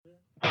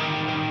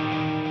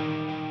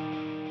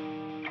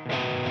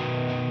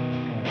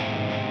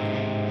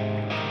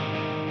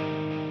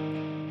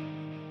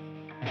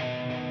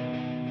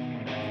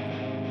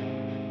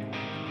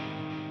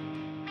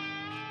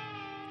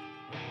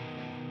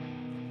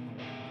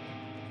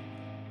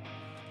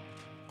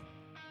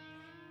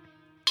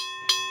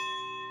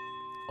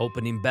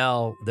Opening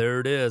bell, there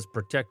it is.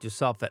 Protect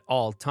yourself at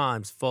all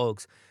times,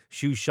 folks.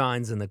 Shoe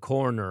shines in the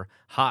corner,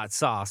 hot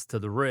sauce to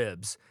the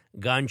ribs,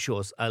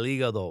 ganchos al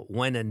hígado.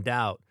 When in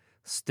doubt,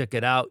 stick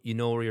it out. You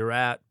know where you're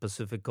at.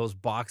 Pacific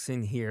Coast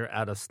Boxing here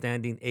out of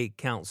Standing 8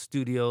 Count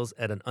Studios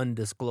at an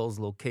undisclosed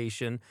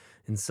location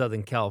in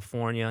Southern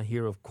California.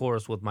 Here, of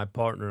course, with my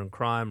partner in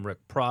crime,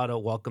 Rick Prado.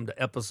 Welcome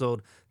to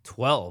episode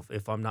 12,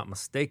 if I'm not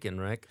mistaken,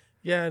 Rick.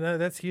 Yeah, no,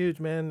 that's huge,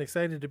 man.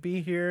 Excited to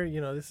be here.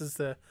 This is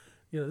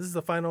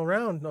the final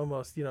round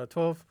almost.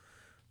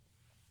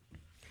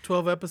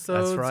 12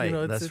 episodes. That's right.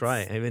 It's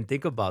right. I even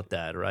think about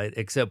that, right?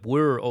 Except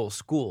we're old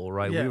school,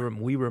 right? Yeah.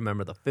 We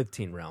remember the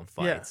 15-round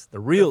fights, Yeah, the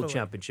real definitely.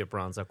 championship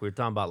rounds, like we were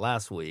talking about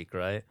last week,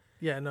 right?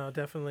 Yeah, no,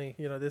 definitely.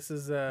 This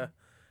is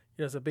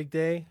it's a big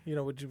day.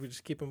 We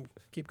just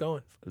keep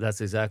going.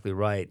 That's exactly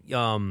right.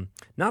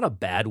 Not a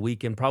bad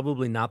weekend,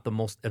 probably not the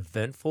most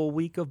eventful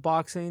week of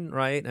boxing,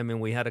 right? I mean,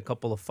 we had a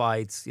couple of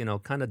fights,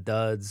 kind of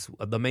duds.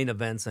 The main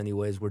events,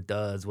 anyways, were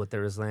duds. With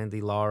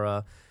Erislandy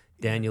Lara,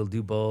 Daniel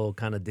Dubois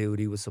kind of did what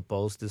he was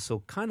supposed to. So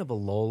kind of a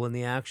lull in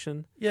the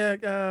action.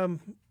 Yeah,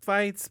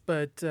 fights,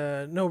 but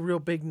no real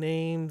big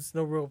names,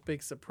 no real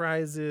big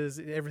surprises.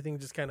 Everything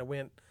just kind of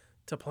went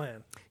to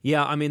plan.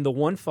 Yeah, I mean, the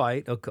one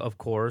fight, of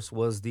course,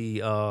 was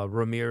the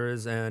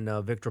Ramirez and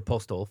Victor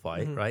Postol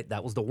fight, right?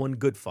 That was the one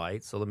good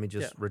fight. So let me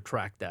just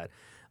retract that.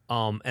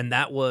 And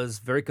that was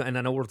very, and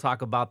I know we'll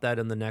talk about that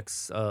in the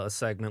next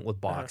segment with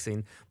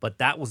boxing, but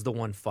that was the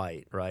one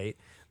fight, right?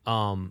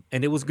 And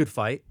it was a good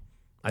fight.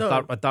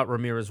 I thought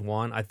Ramirez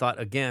won. I thought,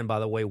 again,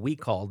 by the way, we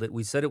called it.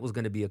 We said it was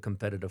going to be a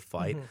competitive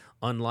fight,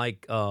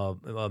 unlike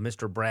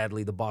Mr.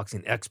 Bradley, the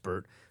boxing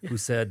expert, who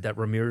said that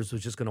Ramirez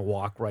was just going to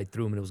walk right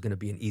through him and it was going to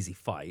be an easy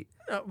fight.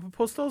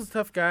 Postol's a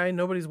tough guy.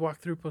 Nobody's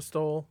walked through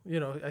Postol.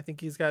 I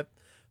think he's got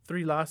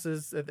 3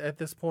 losses at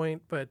this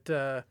point, but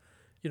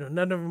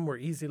none of them were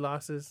easy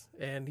losses,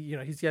 and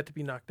he's yet to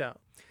be knocked out.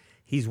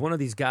 He's one of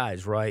these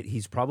guys, right?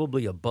 He's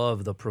probably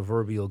above the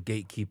proverbial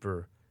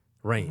gatekeeper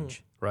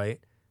range, right?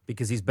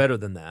 Because he's better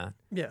than that.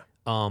 Yeah.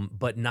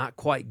 But not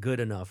quite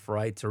good enough,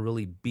 right, to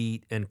really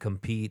beat and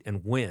compete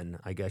and win.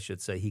 I guess I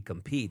should say he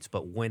competes,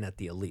 but win at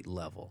the elite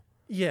level.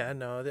 Yeah,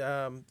 no.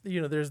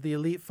 There's the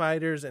elite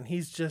fighters, and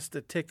he's just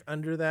a tick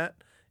under that.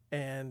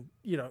 And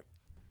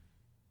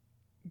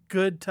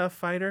good, tough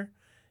fighter.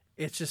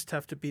 It's just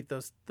tough to beat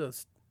those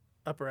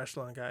upper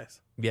echelon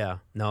guys. Yeah,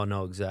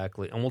 no,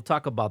 exactly. And we'll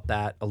talk about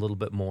that a little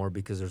bit more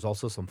because there's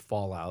also some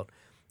fallout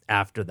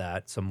after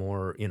that, some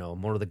more,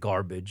 more of the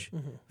garbage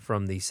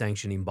from the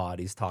sanctioning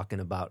bodies talking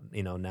about,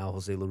 now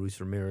Jose Luis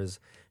Ramirez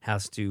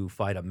has to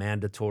fight a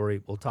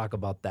mandatory. We'll talk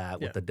about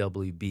that with the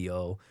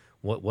WBO.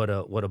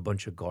 What a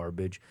bunch of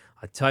garbage.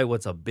 I tell you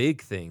what's a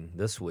big thing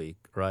this week,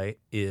 right,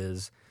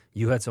 is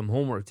you had some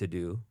homework to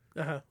do.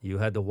 You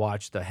had to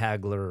watch the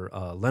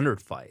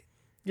Hagler-Leonard fight.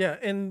 Yeah,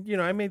 and,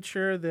 I made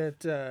sure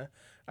that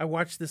I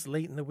watched this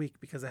late in the week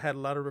because I had a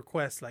lot of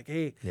requests like,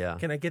 hey,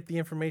 can I get the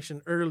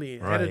information early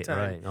ahead of time?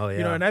 Right. Oh,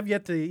 yeah. And I've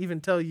yet to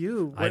even tell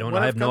you I don't know.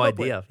 what I I've have no come up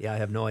idea. with. Yeah, I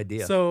have no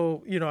idea.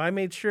 So, I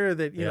made sure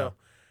that,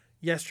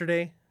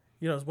 yesterday,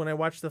 is when I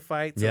watched the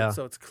fight.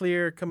 So it's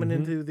clear coming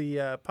into the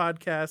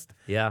podcast.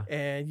 Yeah.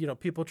 And,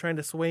 people trying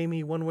to sway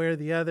me one way or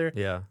the other.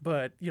 Yeah.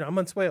 But, I'm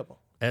unswayable.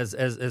 As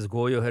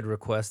Goyo had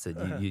requested,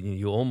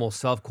 you almost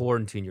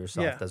self-quarantine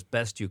yourself as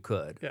best you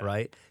could,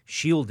 right?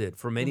 Shielded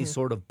from any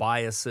sort of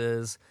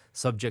biases,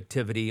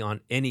 subjectivity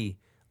on any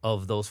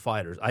of those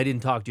fighters. I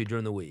didn't talk to you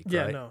during the week,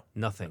 right? No.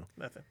 Nothing.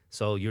 No, nothing.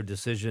 So your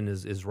decision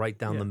is right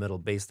down the middle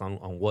based on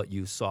what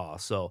you saw.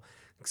 So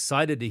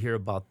excited to hear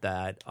about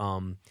that.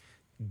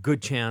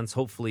 Good chance,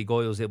 hopefully,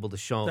 Goyo's able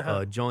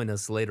to join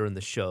us later in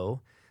the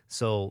show.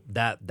 So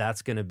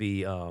that's going to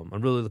be. I'm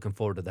really looking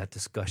forward to that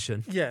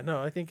discussion. Yeah,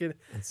 no, I think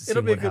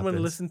it'll be a good one to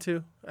listen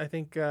to. I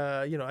think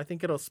I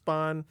think it'll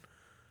spawn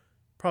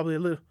probably a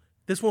little.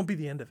 This won't be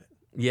the end of it.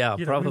 Yeah,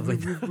 probably.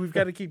 We've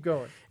got to keep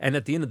going. And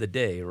at the end of the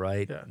day,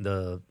 right? Yeah.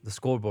 The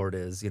scoreboard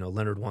is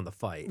Leonard won the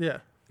fight. Yeah.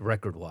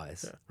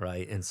 Record-wise,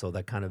 right? And so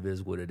that kind of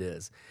is what it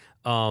is.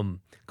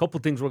 Couple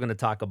things we're going to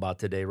talk about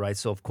today, right?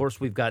 So, of course,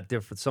 we've got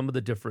some of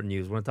the different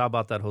news. We're going to talk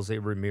about that Jose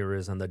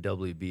Ramirez and the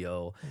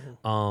WBO.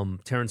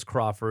 Terrence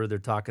Crawford, they're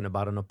talking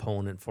about an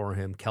opponent for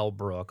him, Kell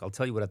Brook. I'll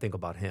tell you what I think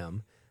about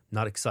him.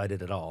 Not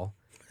excited at all,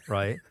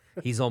 right?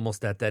 He's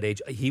almost at that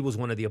age. He was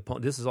one of the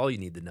opponents. This is all you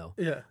need to know.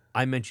 Yeah.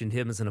 I mentioned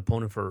him as an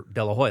opponent for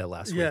De La Hoya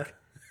last week.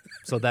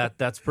 So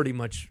that's pretty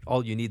much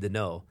all you need to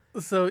know.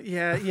 So,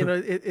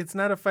 it's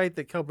not a fight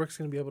that Kell Brook's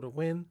going to be able to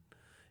win.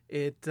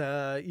 It,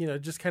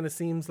 just kind of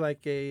seems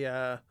like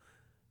a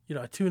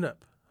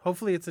tune-up.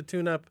 Hopefully it's a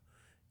tune-up.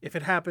 If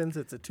it happens,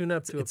 it's a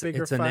tune-up to a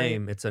bigger fight.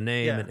 It's a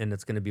name, and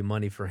it's going to be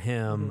money for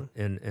him.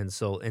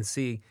 So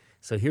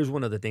here's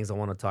one of the things I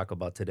want to talk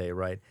about today,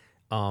 right?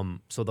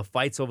 So the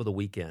fights over the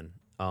weekend,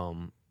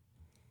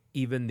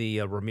 even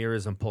the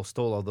Ramirez and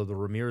Postol, although the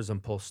Ramirez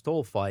and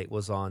Postol fight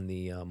was on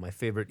the my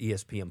favorite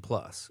ESPN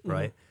Plus,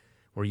 right?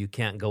 Where you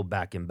can't go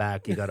back and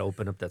back. You got to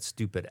open up that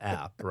stupid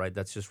app, right?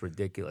 That's just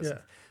ridiculous. Yeah.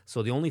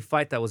 So the only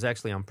fight that was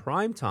actually on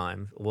prime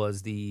time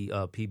was the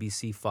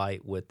PBC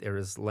fight with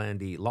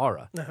Erislandy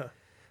Lara.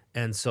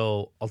 And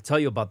so I'll tell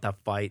you about that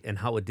fight and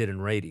how it did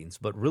in ratings.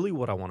 But really,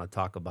 what I want to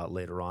talk about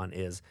later on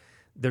is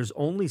there's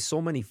only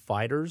so many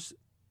fighters,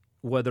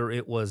 whether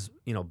it was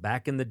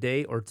back in the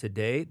day or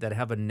today, that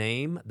have a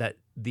name that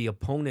the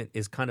opponent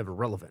is kind of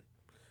irrelevant.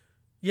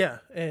 Yeah,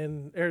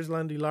 and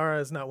Erislandy Lara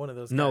is not one of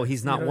those guys. No,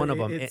 he's not one of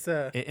them. It's,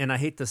 and I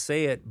hate to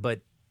say it, but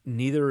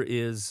neither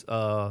is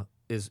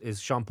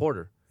Sean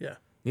Porter. Yeah.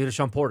 Neither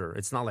Sean Porter.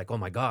 It's not like, oh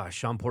my gosh,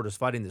 Sean Porter's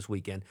fighting this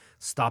weekend.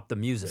 Stop the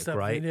music,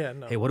 right? Yeah,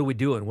 no. Hey, what are we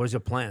doing? Where's your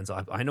plans?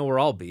 I know where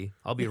I'll be.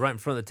 I'll be right in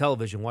front of the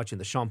television watching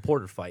the Sean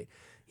Porter fight.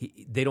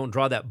 They don't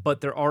draw that,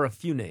 but there are a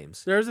few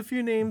names. There's a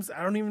few names.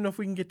 I don't even know if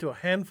we can get to a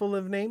handful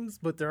of names,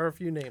 but there are a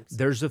few names.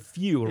 There's a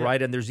few,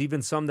 right? And there's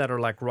even some that are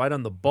like right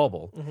on the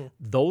bubble. Mm-hmm.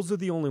 Those are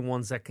the only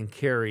ones that can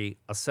carry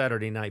a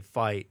Saturday night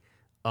fight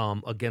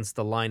against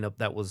the lineup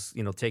that was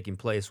taking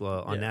place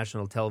on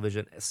national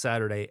television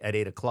Saturday at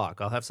 8:00.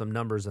 I'll have some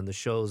numbers on the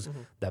shows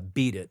that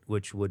beat it,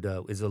 which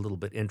is a little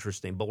bit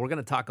interesting. But we're going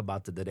to talk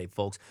about it today,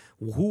 folks.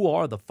 Who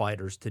are the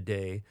fighters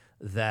today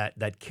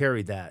that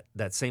carry that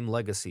same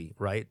legacy,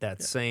 right?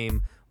 That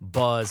same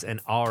buzz and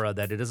aura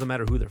that it doesn't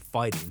matter who they're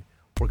fighting,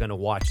 we're going to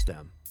watch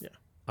them. Yeah.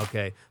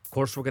 Okay. Of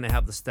course, we're going to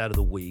have the stat of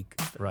the week,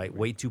 right?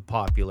 Way too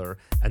popular.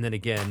 And then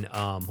again,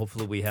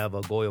 hopefully we have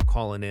Goyo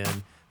calling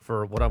in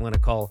for what I'm going to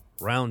call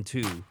round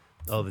 2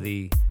 of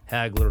the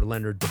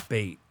Hagler-Leonard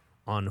debate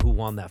on who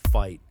won that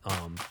fight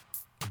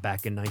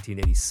back in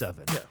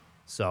 1987. Yeah.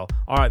 So,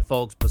 all right,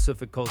 folks,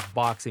 Pacific Coast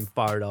Boxing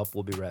fired up.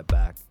 We'll be right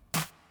back.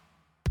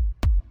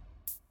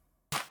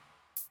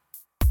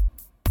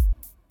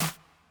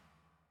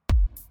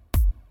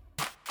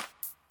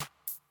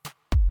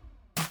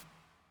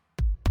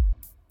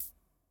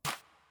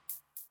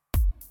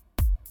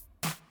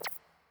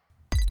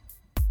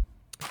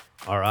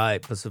 All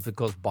right, Pacific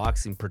Coast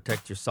Boxing,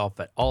 protect yourself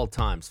at all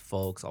times,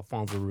 folks.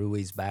 Alfonso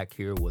Ruiz back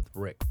here with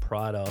Rick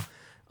Prado.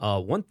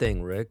 One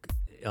thing, Rick,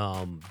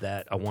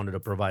 that I wanted to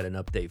provide an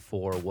update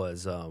for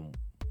was the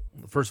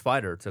first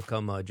fighter to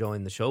come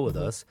join the show with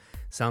us.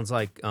 Sounds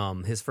like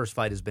his first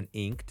fight has been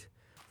inked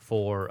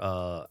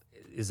for,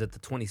 is it the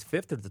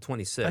 25th or the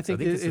 26th? I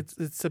think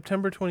it's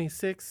September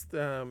 26th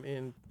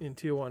in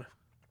Tijuana.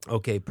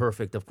 Okay,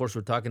 perfect. Of course,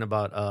 we're talking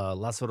about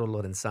Lázaro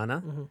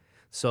Lorenzana.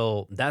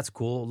 So that's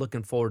cool.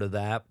 Looking forward to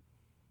that.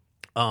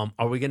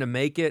 Are we going to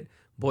make it?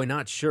 Boy,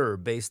 not sure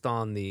based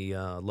on the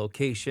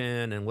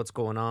location and what's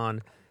going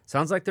on.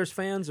 Sounds like there's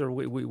fans, or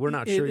we're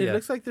not sure yet. It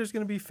looks like there's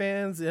going to be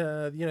fans.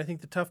 I think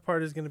the tough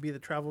part is going to be the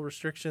travel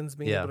restrictions,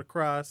 being able to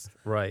cross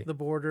the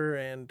border,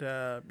 and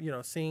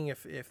seeing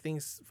if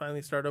things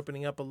finally start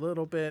opening up a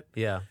little bit.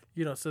 Yeah.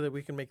 So that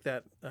we can make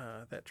that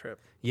trip.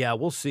 Yeah,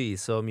 we'll see.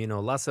 So,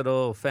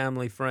 Lázaro,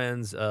 family,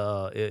 friends,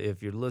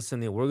 if you're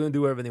listening, we're going to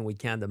do everything we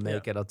can to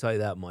make it. I'll tell you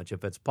that much.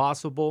 If it's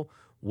possible,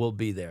 we'll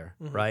be there,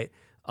 right?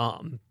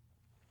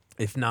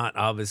 If not,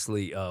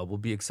 obviously, we'll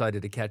be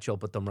excited to catch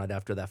up with them right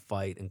after that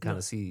fight and kind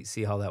of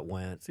see how that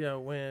went. See how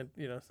it went.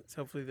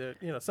 Hopefully,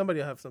 somebody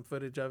will have some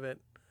footage of it.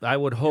 I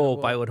would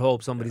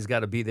hope somebody's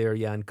got to be there,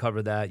 and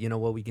cover that. You know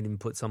what? We can even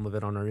put some of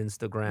it on our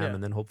Instagram,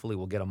 and then hopefully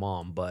we'll get them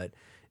on. But,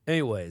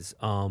 anyways,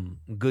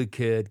 good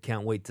kid.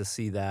 Can't wait to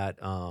see that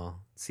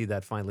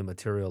finally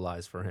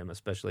materialize for him,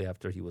 especially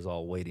after he was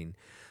all waiting.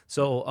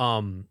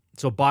 So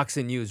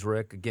boxing news,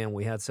 Rick. Again,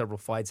 we had several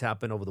fights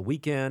happen over the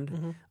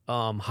weekend,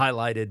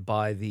 highlighted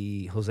by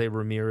the Jose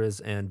Ramirez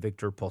and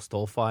Victor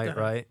Postol fight,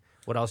 right?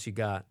 What else you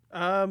got?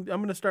 I'm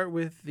going to start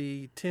with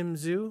the Tim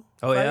Tszyu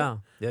fight.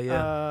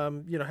 Yeah.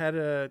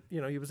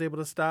 He was able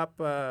to stop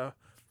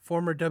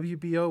former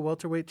WBO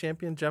welterweight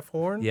champion Jeff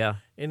Horn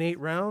in 8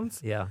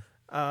 rounds. Yeah.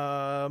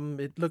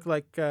 It looked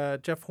like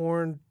Jeff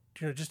Horn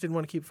just didn't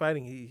want to keep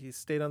fighting. He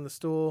stayed on the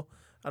stool.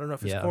 I don't know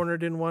if his corner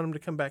didn't want him to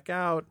come back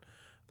out.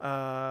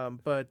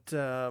 But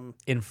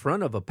in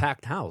front of a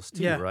packed house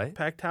too, right?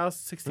 Packed house,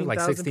 16,000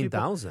 like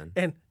 16,000,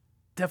 and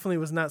definitely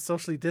was not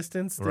socially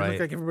distanced. It looked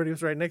like everybody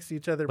was right next to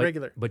each other,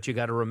 regular. But you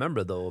got to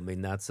remember, though, I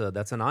mean that's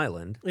an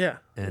island,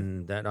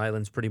 and that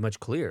island's pretty much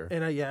clear.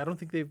 And I don't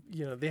think they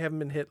haven't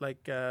been hit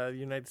like the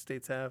United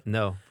States have.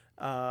 No.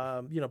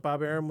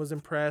 Bob Arum was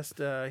impressed.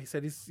 He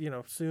said he's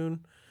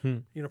soon,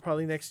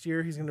 probably next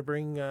year he's going to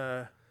bring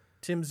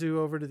Tim Tszyu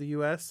over to the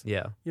U.S.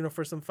 Yeah.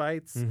 For some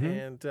fights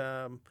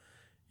and.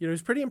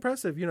 He's pretty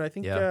impressive. I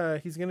think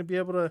he's going to be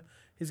able to.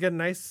 He's got a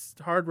nice,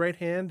 hard right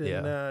hand,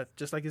 and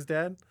just like his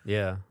dad.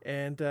 Yeah.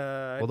 And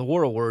the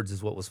war of words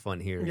is what was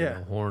fun here.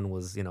 Yeah. Horn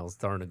was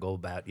starting to go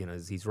back.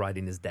 He's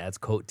riding his dad's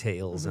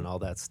coattails and all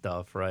that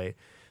stuff, right?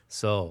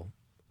 So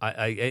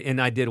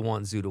I did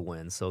want Tszyu to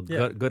win. So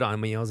good on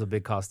me. I was a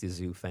big Kostya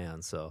Tszyu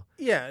fan. So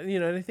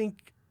and I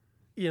think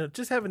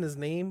just having his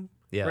name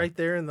right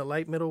there in the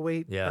light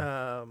middleweight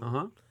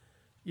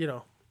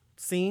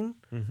scene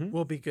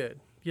will be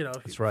good.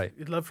 That's right.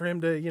 I'd love for him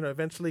to,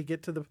 eventually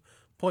get to the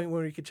point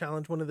where he could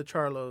challenge one of the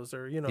Charlos,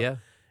 or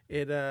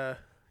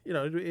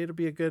it'll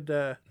be a good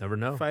never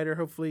know fighter.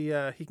 Hopefully,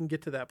 he can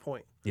get to that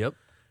point. Yep.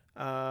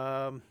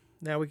 Now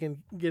we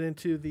can get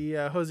into the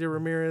Jose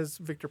Ramirez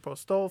Victor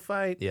Postol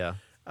fight. Yeah.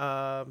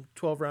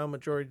 12-round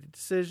majority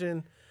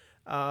decision.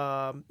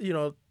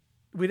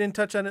 we didn't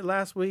touch on it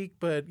last week,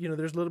 but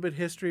there's a little bit of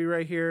history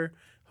right here.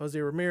 Jose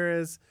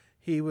Ramirez,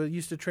 he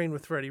used to train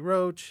with Freddie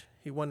Roach.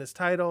 He won his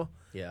title.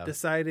 Yeah.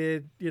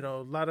 Decided, a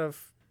lot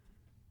of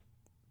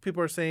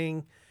people are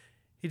saying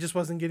he just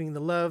wasn't getting the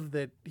love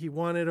that he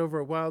wanted over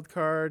a Wild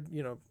Card.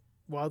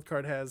 Wild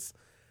Card has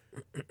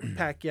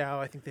Pacquiao.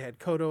 I think they had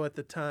Cotto at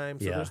the time.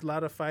 So there's a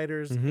lot of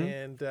fighters,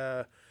 and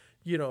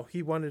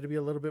he wanted to be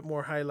a little bit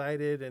more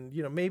highlighted, and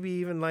maybe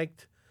even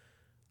liked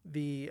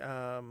the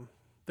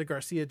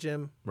Garcia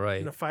gym,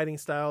 right? Fighting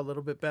style a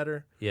little bit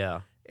better.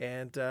 Yeah.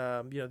 And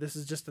this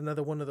is just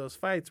another one of those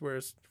fights where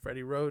it's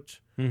Freddie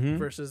Roach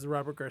versus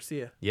Robert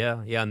Garcia.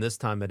 Yeah, and this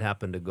time it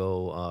happened to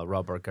go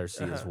Robert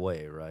Garcia's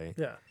way, right?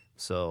 Yeah.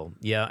 So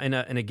yeah,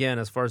 and again,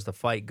 as far as the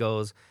fight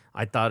goes,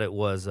 I thought it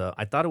was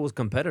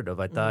competitive.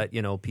 I thought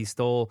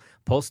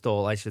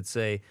Postol, I should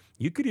say,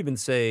 you could even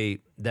say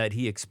that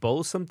he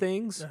exposed some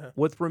things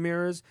with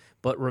Ramirez,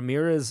 but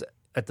Ramirez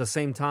at the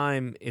same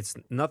time, it's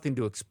nothing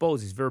to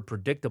expose. He's very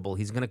predictable.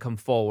 He's going to come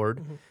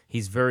forward.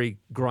 He's very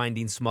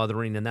grinding,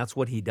 smothering, and that's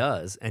what he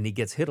does, and he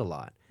gets hit a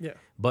lot. Yeah.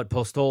 But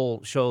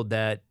Postol showed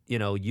that,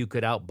 you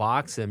could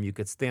outbox him. You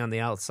could stay on the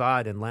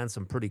outside and land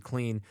some pretty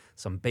clean,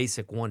 some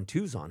basic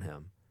 1-2s on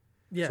him.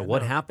 Yeah. So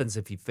what happens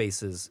if he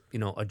faces,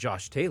 a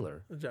Josh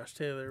Taylor? Josh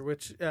Taylor,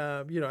 which,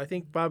 I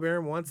think Bob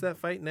Arum wants that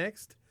fight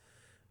next.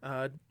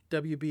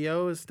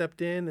 WBO has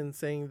stepped in and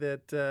saying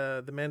that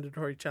the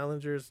mandatory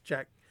challenger is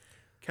Jack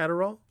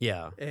Catterall.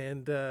 Yeah.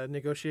 And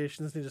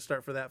negotiations need to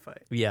start for that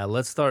fight. Yeah,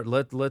 let's start.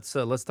 Let's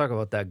talk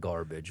about that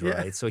garbage,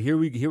 right? Yeah. So here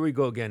we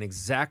go again.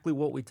 Exactly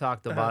what we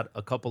talked about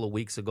a couple of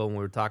weeks ago when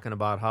we were talking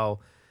about how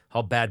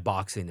bad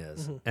boxing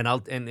is,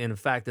 and in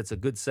fact, it's a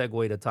good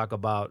segue to talk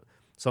about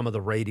some of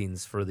the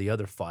ratings for the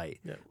other fight.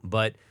 Yeah.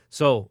 But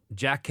so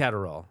Jack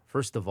Catterall,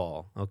 first of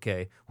all,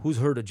 okay, who's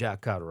heard of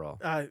Jack Catterall?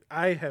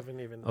 I haven't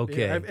even.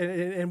 Okay,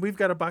 and we've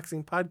got a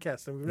boxing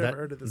podcast, and we've never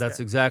heard of this. That's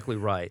guy. exactly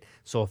right.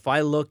 So if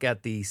I look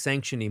at the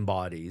sanctioning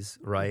bodies,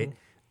 right,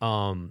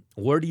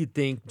 where do you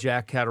think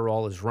Jack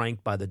Catterall is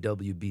ranked by the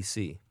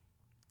WBC?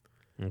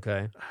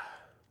 Okay,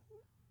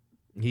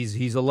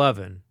 he's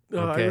 11.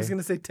 Okay? I was going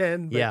to say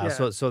 10. But yeah.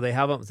 So they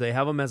have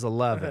him as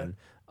 11.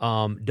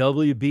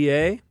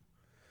 WBA.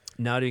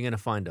 Now you're going to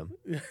find him.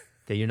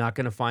 Okay, you're not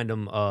going to find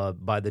him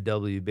by the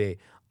WBA.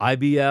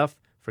 IBF,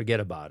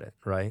 forget about it,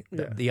 right?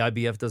 Yeah. The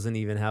IBF doesn't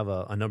even have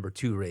a number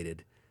 2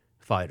 rated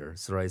fighter,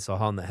 right? So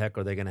how in the heck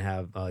are they going to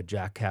have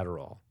Jack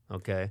Catterall?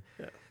 Okay,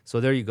 So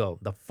there you go.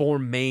 The 4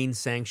 main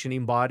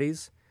sanctioning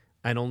bodies,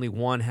 and only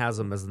one has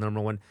him as the number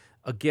 1.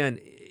 Again,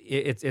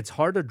 it's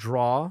hard to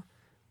draw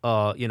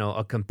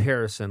a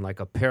comparison, like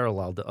a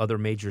parallel to other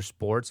major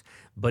sports,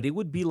 but it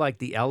would be like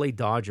the LA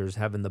Dodgers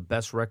having the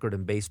best record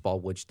in baseball,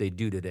 which they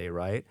do today,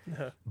 right?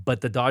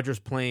 But the Dodgers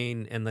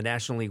playing in the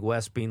National League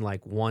West being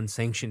like one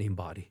sanctioning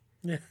body,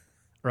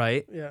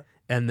 right? Yeah.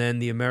 And then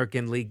the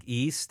American League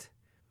East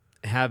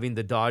having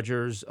the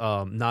Dodgers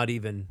not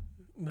even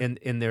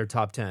in their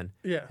top 10,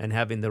 and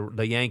having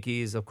the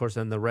Yankees, of course,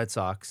 and the Red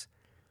Sox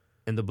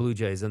and the Blue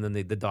Jays, and then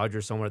the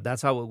Dodgers somewhere.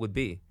 That's how it would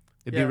be.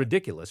 It'd be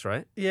ridiculous,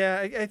 right?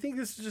 Yeah, I think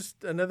this is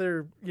just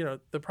another,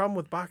 the problem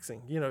with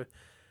boxing.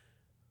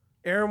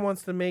 Arum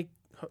wants to make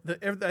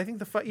I think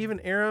the fight, even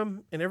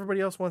Arum and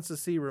everybody else wants to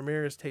see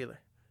Ramirez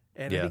Taylor,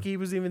 and I think he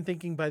was even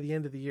thinking by the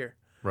end of the year.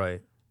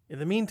 Right. In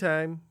the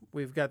meantime,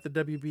 we've got the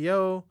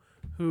WBO,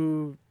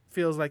 who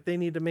feels like they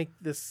need to make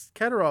this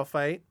Catterall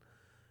fight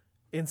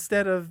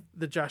instead of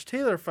the Josh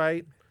Taylor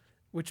fight,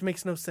 which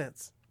makes no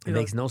sense. It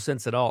makes no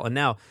sense at all.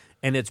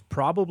 And it's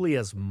probably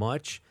as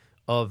much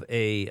of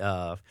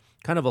a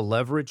kind of a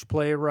leverage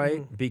play,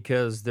 right?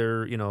 Because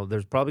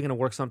there's probably going to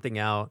work something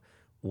out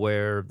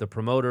where the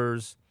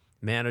promoters,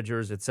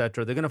 managers,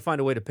 etc., they're going to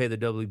find a way to pay the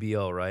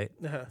WBO, right?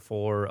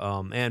 For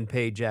and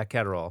pay Jack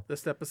Catterall the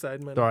step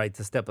aside money. All right,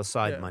 to step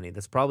aside money.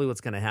 That's probably what's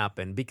going to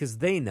happen, because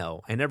they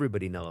know, and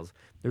everybody knows,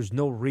 there's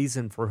no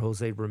reason for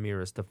Jose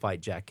Ramirez to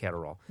fight Jack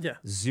Catterall. Yeah.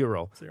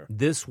 Zero.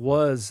 This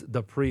was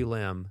the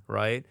prelim,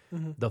 right?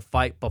 The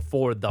fight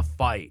before the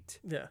fight.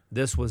 Yeah.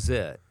 This was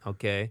it,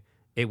 okay?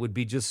 It would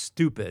be just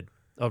stupid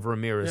of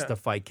Ramirez to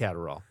fight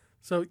Catterall.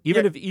 So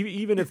even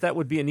if that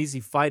would be an easy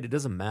fight, it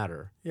doesn't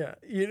matter. Yeah,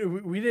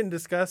 we didn't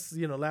discuss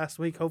last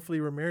week. Hopefully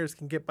Ramirez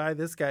can get by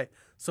this guy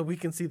so we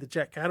can see the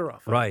Jack Catterall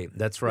fight. Right,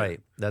 that's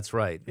right, that's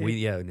right.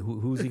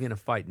 Who's he going to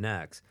fight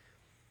next?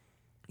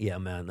 Yeah,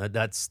 man,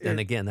 that's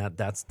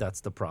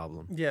the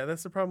problem. Yeah,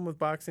 that's the problem with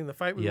boxing. The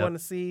fight we want to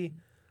see,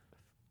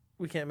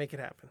 we can't make it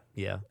happen.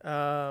 Yeah.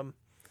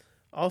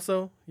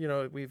 Also,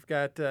 we've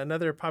got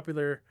another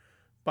popular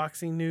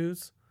boxing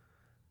news.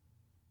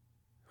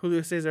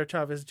 Julio Cesar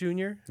Chavez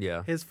Jr.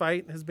 Yeah. His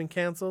fight has been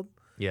canceled.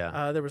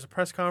 Yeah. There was a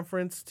press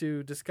conference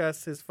to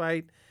discuss his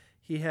fight.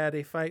 He had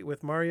a fight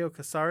with Mario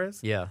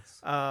Casares.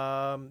 Yes.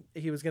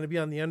 He was going to be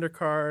on the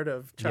undercard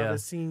of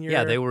Chavez Sr.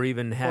 Yeah, they were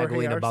even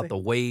haggling about the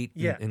weight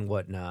and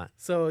whatnot.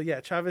 So,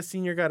 Chavez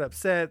Sr. got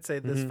upset,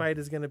 said this fight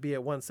is going to be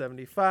at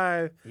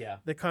 175. Yeah.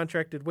 The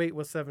contracted weight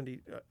was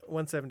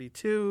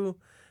 172.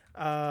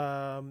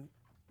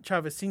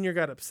 Chavez Sr.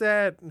 got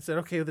upset and said,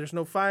 okay, there's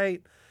no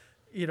fight.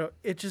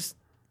 It just...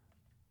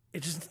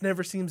 it just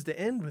never seems to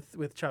end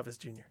with Chavez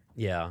Jr.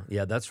 Yeah,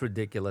 that's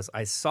ridiculous.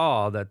 I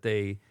saw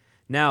that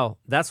now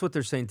that's what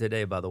they're saying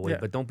today, by the way. Yeah.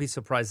 But don't be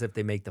surprised if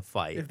they make the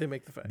fight. If they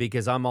make the fight,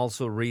 Because I'm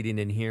also reading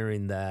and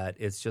hearing that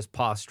it's just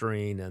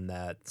posturing and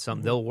that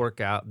they'll work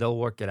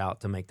it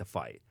out to make the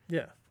fight.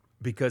 Yeah.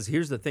 Because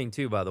here's the thing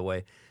too, by the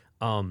way.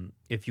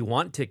 If you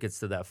want tickets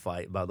to that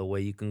fight, by the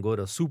way, you can go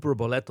to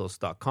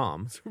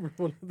superboletos.com.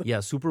 Yeah,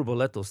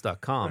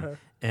 superboletos.com.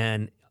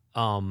 And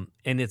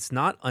it's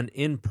not an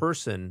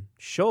in-person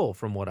show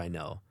from what I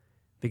know.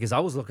 Because I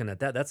was looking at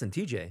that. That's in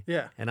TJ.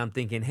 Yeah. And I'm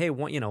thinking, hey,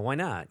 why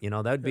not?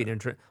 That would be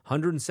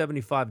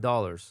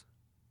 $175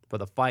 for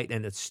the fight,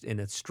 and it's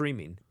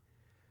streaming.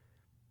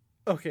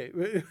 Okay.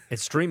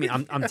 It's streaming.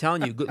 I'm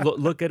telling you,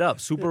 look it up,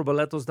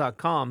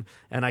 superboletos.com.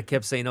 And I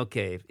kept saying,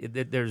 okay,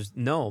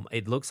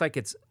 it looks like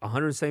it's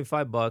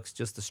 $175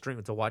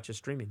 just to watch it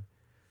streaming.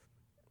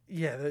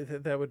 Yeah,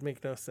 that would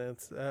make no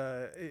sense.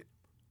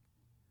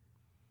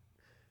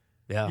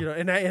 Yeah.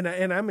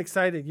 And I'm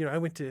excited. I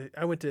went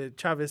to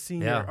Chavez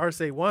Senior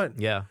Arce 1.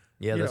 Yeah,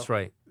 that's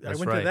right. I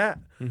went to that.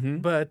 Mm-hmm.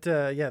 But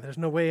there's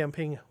no way I'm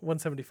paying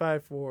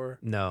 $175 for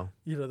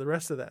the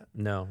rest of that.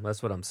 No,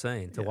 that's what I'm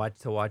saying. To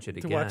watch it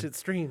again. To watch it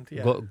streamed.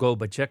 Yeah. Go,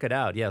 but check it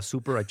out. Yeah,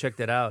 I checked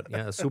it out.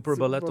 Yeah,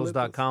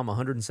 superboletos.com,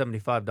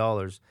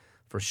 $175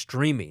 for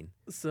streaming.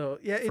 So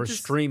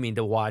streaming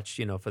to watch.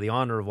 For the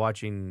honor of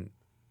watching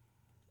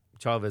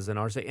Chavez and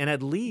Arce, and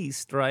at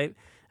least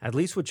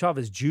with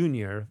Chavez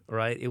Jr.,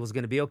 right, it was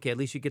going to be okay. At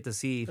least you get to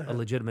see a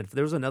legitimate.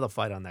 There was another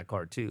fight on that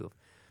card too.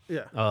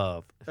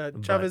 Yeah.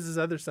 Chavez's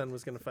other son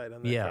was going to fight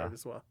on that card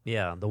as well.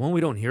 Yeah, the one we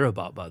don't hear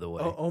about, by the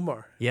way. Oh,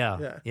 Omar. Yeah.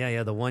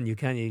 The one you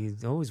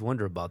always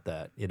wonder about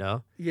that.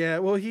 Yeah.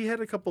 Well, he had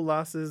a couple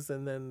losses,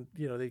 and then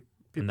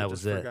and that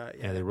was it. Forgot.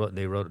 Yeah, they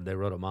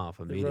wrote him off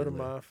immediately. They wrote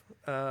him off.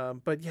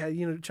 But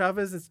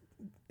Chavez is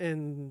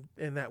in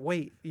that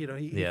weight. He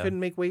couldn't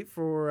make weight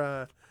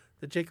for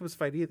the Jacobs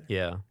fight either.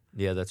 Yeah,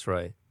 that's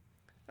right.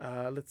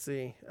 Let's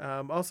see.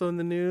 Also in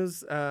the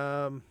news,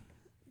 the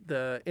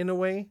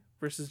Inoue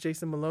versus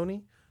Jason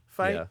Maloney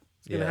fight.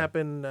 It's going to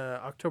happen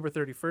October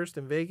 31st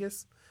in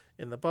Vegas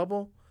in the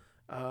bubble.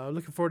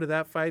 Looking forward to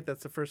that fight.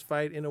 That's the first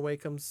fight Inoue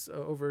comes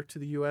over to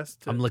the U.S.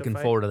 I'm looking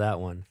forward to that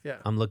one. Yeah,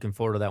 I'm looking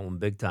forward to that one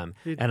big time.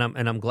 And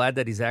I'm glad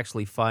that he's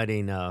actually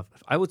fighting.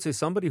 I would say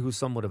somebody who's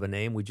somewhat of a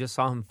name. We just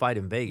saw him fight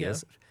in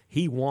Vegas. Yeah.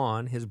 He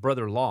won. His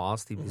brother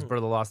lost. His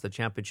brother lost the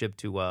championship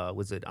to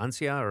was it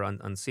Ancia or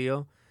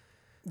Ancio?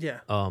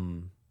 Yeah.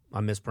 I'm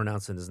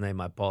mispronouncing his name.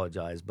 I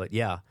apologize, but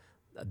yeah,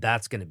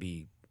 that's going to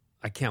be.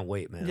 I can't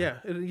wait, man. Yeah,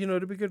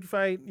 it'll be a good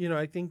fight.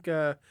 I think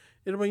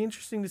it'll be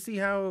interesting to see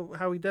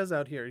how he does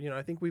out here.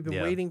 I think we've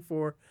been waiting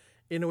for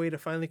Inoue to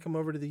finally come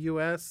over to the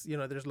U.S.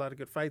 There's a lot of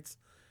good fights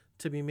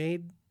to be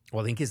made.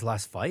 Well, I think his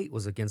last fight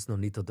was against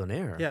Nonito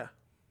Donaire. Yeah.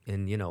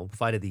 And,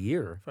 fight of the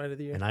year. Fight of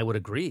the year. And I would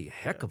agree.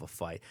 Heck of a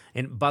fight.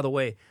 And by the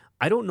way,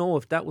 I don't know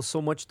if that was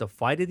so much the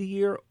fight of the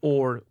year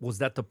or was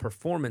that the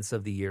performance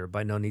of the year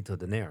by Nonito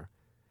Donaire.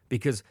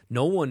 Because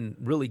no one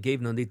really gave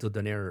Nonito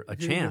Donaire a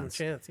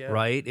chance,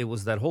 right? It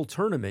was that whole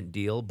tournament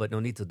deal, but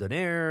Nonito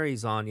Donaire,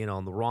 he's on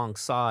the wrong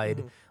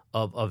side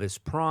of his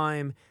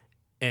prime,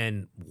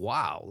 and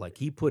wow, like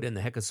he put in the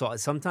heck of so.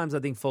 Sometimes I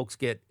think folks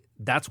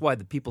that's why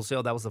the people say,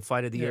 "Oh, that was the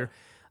fight of the year."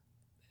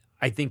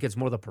 I think it's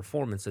more the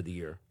performance of the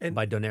year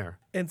by Donaire.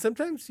 And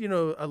sometimes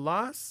a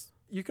loss,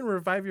 you can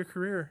revive your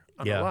career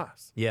on a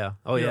loss. Yeah.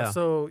 Oh yeah.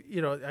 So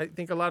I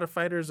think a lot of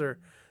fighters are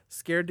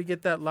scared to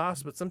get that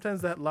loss, but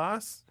sometimes that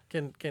loss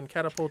can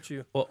catapult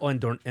you. Well,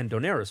 and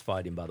Donaire is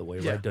fighting, by the way,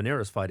 right?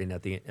 Donaire is fighting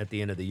at the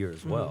end of the year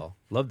as well.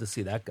 Love to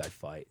see that guy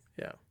fight.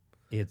 Yeah,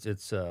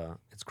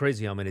 it's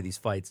crazy how many of these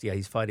fights. Yeah,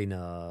 he's fighting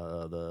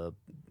the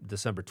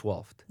December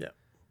 12th.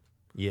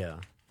 Yeah,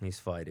 he's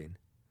fighting.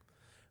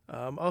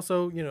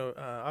 Also,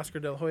 Oscar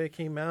De La Hoya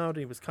came out.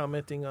 He was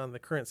commenting on the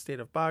current state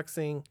of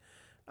boxing.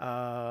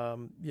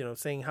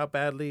 Saying how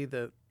badly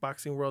the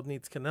boxing world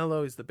needs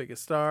Canelo. He's the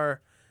biggest star.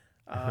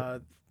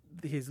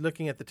 He's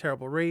looking at the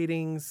terrible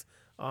ratings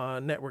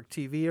on network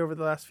TV over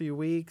the last few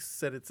weeks.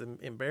 Said it's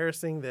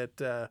embarrassing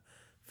that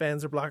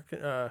fans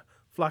are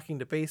flocking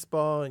to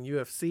baseball and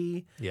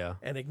UFC. Yeah,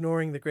 and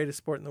ignoring the greatest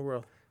sport in the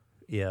world.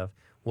 Yeah.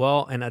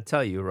 Well, and I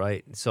tell you,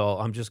 right. So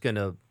I'm just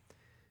gonna.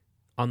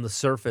 On the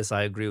surface,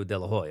 I agree with De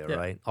La Hoya,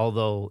 right?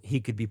 Although he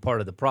could be part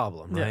of the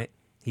problem, right?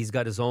 He's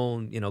got his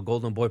own,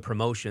 Golden Boy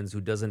Promotions,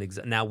 who doesn't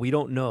exist. Now we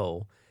don't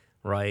know.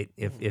 Right,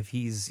 if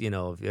he's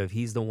if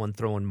he's the one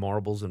throwing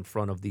marbles in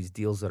front of these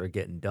deals that are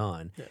getting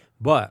done,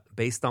 but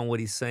based on what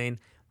he's saying,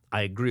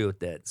 I agree with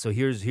that. So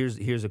here's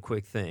a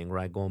quick thing,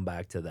 right? Going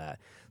back to that.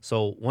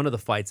 So one of the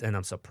fights, and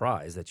I'm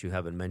surprised that you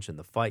haven't mentioned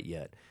the fight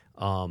yet.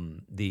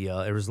 The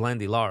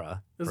Erislandy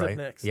Lara, right?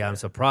 Next, I'm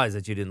surprised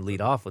that you didn't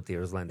lead off with the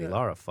Erislandy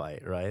Lara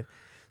fight, right?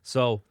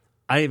 So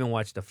I didn't even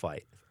watch the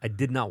fight. I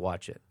did not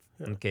watch it.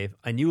 Okay,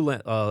 I knew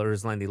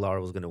Erislandy Lara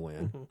was going to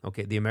win.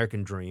 Okay, the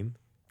American Dream,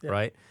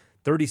 right?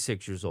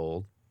 36 years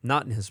old,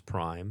 not in his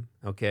prime,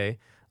 okay?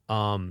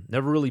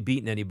 Never really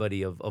beaten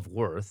anybody of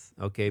worth.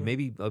 Okay,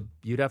 maybe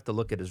you'd have to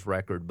look at his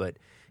record, but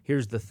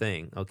here's the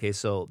thing. Okay,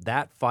 so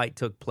that fight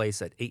took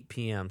place at 8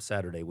 p.m.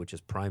 Saturday, which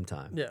is prime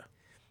time. Yeah.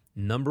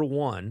 Number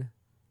one.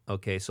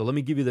 Okay, so let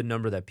me give you the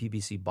number that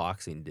PBC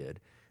Boxing did.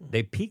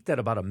 They peaked at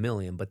about 1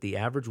 million, but the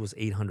average was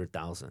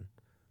 800,000.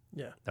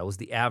 Yeah. That was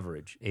the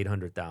average,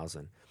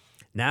 800,000.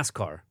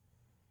 NASCAR.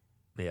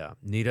 Yeah.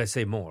 Need I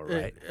say more,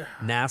 right?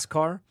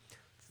 NASCAR,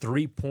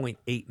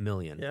 3.8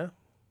 million. Yeah.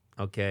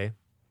 Okay.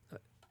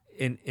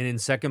 In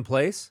second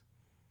place,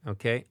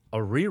 okay, a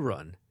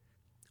rerun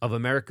of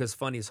America's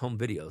Funniest Home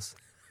Videos.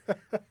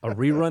 A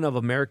rerun of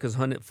America's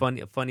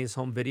Funniest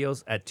Home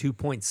Videos at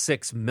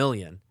 2.6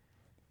 million.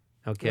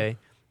 Okay. Yeah.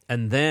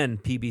 And then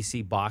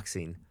PBC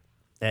Boxing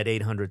at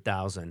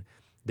 800,000.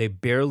 They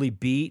barely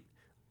beat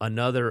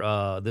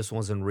another, this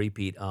one's in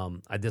repeat.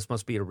 This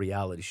must be a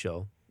reality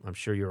show. I'm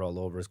sure you're all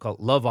over. It's called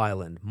Love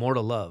Island, More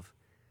to Love.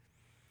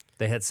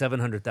 They had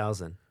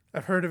 700,000.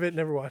 I've heard of it,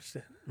 never watched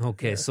it.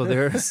 Okay, so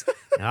there's,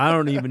 I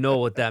don't even know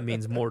what that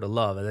means, more to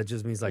love. That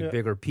just means like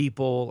bigger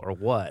people or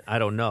what? I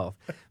don't know.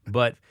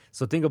 But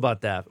so think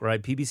about that,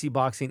 right? PBC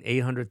Boxing,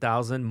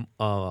 800,000.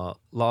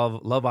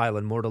 Love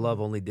Island, More to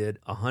Love only did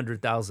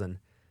 100,000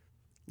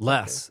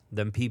 less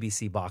than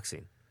PBC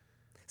Boxing.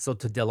 So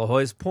to De La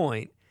Hoya's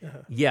point,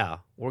 yeah,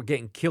 we're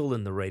getting killed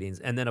in the ratings.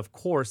 And then of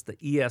course the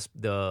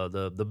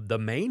the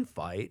main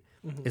fight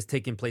is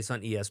taking place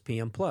on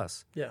ESPN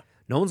Plus. Yeah.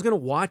 No one's going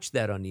to watch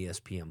that on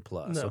ESPN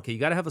Plus. No. Okay, you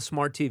got to have a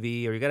smart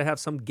TV or you got to have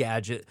some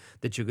gadget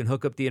that you can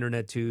hook up the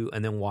internet to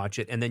and then watch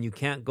it. And then you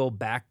can't go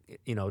back,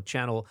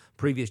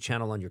 previous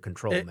channel on your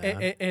control,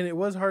 man. And it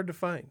was hard to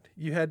find.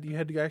 You had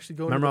to actually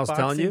go Remember into the I was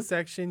telling boxing you?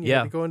 section. You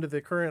had to go into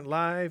the current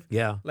live.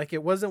 Yeah. Like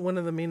it wasn't one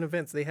of the main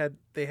events. They had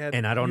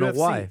And I don't UFC. know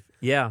why.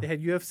 Yeah. They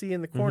had UFC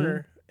in the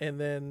corner. And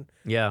then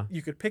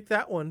you could pick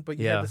that one, but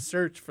you had to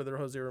search for the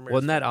Jose Ramirez.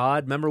 Wasn't that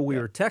odd? Remember we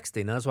were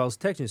texting. That's why I was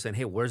texting you saying,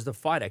 hey, where's the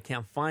fight? I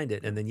can't find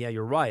it. And then,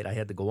 you're right. I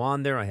had to go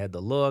on there. I had to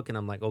look. And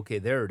I'm like, okay,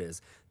 there it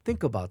is.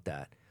 Think about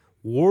that.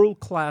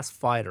 World-class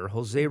fighter,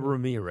 Jose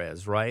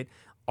Ramirez, right?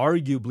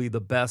 Arguably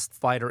the best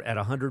fighter at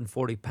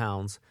 140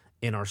 pounds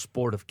in our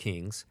sport of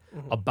kings.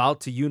 About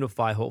to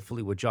unify,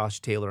 hopefully, with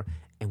Josh Taylor.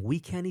 And we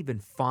can't even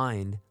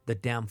find the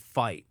damn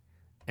fight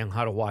and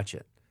how to watch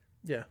it.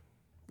 Yeah.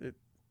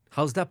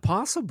 How's that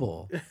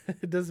possible?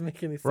 It doesn't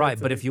make any sense. Right,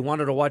 but if you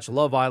wanted to watch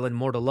Love Island,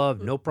 More to Love,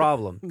 no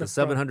problem. The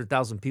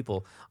 700,000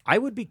 people. I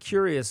would be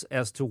curious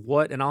as to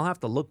what, and I'll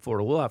have to look for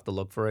it, or we'll have to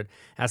look for it,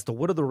 as to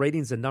what are the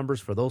ratings and numbers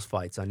for those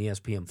fights on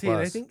ESPN+.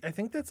 See, I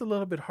think that's a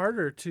little bit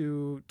harder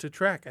to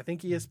track. I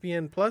think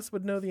ESPN Plus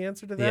would know the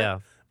answer to that. Yeah.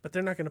 But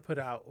they're not going to put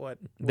out what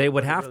they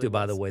would have really to,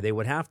 by the way. They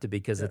would have to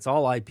because it's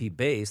all IP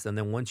based. And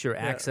then once you're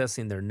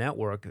accessing their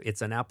network,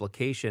 it's an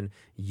application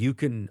you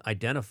can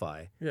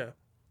identify. Yeah.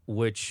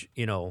 Which,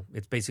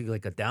 it's basically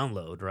like a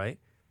download, right?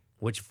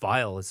 Which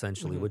file,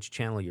 essentially, which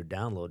channel you're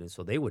downloading.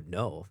 So they would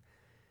know.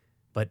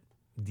 But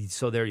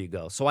so there you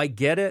go. So I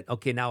get it.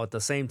 Okay, now at the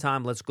same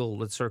time, let's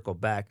circle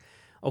back.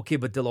 Okay,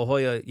 but De La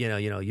Hoya,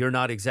 you're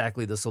not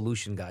exactly the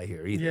solution guy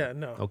here either. Yeah,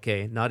 no.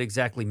 Okay, not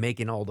exactly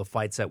making all the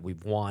fights that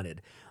we've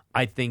wanted.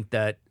 I think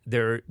that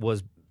there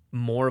was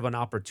more of an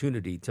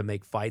opportunity to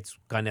make fights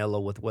Canelo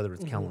with whether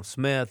it's Callum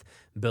Smith,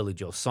 Billy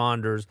Joe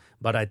Saunders,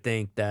 but I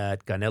think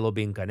that Canelo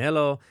being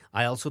Canelo,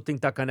 I also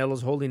think that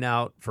Canelo's holding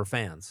out for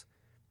fans.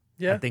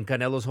 Yeah. I think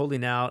Canelo's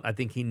holding out. I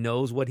think he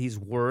knows what he's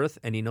worth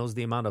and he knows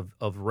the amount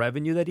of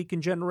revenue that he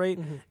can generate.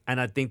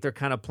 And I think they're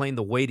kind of playing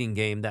the waiting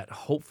game that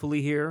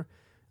hopefully here,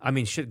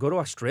 go to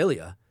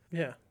Australia.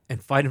 Yeah.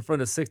 And fight in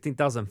front of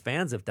 16,000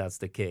 fans if that's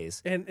the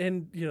case.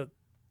 And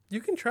you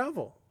can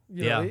travel.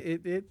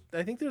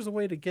 I think there's a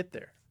way to get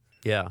there.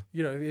 Yeah.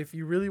 If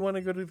you really want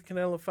to go to the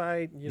Canelo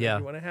fight, you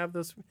want to have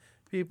those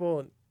people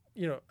and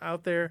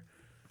out there,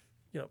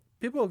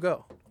 people will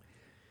go.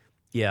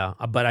 Yeah,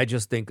 but I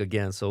just think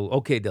again, so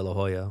okay, De La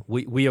Hoya,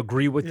 we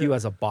agree with you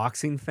as a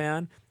boxing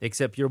fan,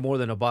 except you're more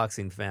than a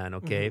boxing fan,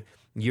 okay?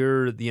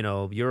 You're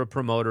a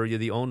promoter, you're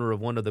the owner of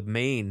one of the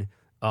main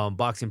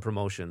boxing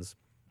promotions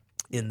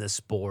in the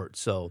sport.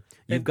 So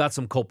you've got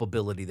some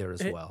culpability there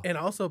as well. And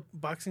also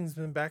boxing's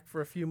been back for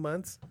a few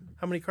months.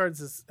 How many cards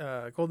has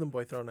Golden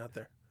Boy thrown out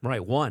there?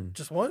 Right, one.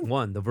 Just one?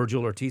 One, the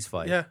Virgil Ortiz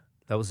fight. Yeah.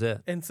 That was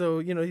it. And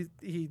so,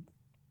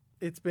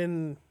 it's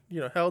been,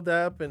 held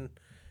up and,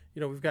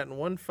 we've gotten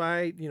one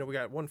fight, we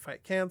got one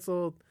fight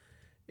canceled.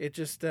 It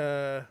just,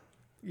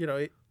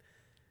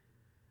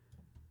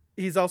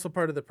 he's also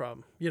part of the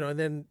problem, and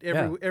then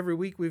every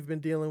week we've been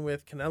dealing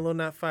with Canelo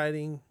not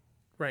fighting,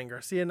 Ryan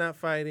Garcia not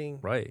fighting,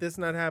 right. This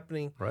not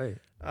happening. Right.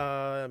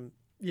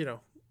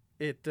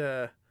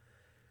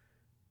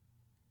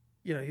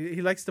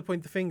 He likes to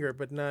point the finger,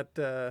 but not,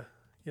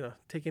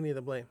 take any of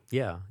the blame.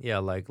 Yeah,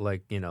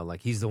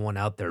 like he's the one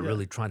out there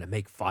really trying to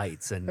make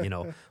fights, and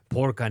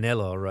poor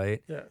Canelo,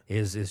 right? Yeah,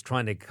 is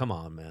trying to come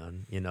on,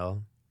 man,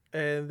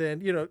 And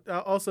then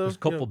also there's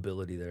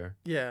culpability there.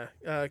 Yeah,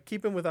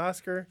 keeping with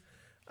Oscar,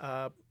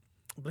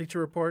 Bleacher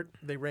Report,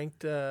 they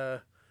ranked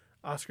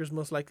Oscar's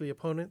most likely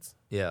opponents.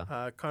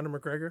 Yeah. Conor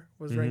McGregor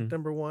was ranked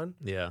number 1.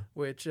 Yeah.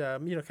 Which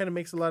kind of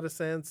makes a lot of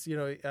sense.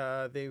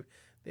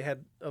 They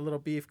had a little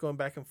beef going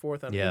back and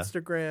forth on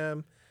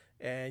Instagram,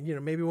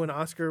 and maybe when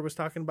Oscar was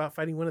talking about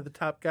fighting one of the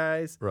top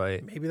guys,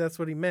 right? Maybe that's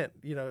what he meant.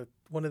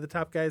 One of the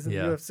top guys in the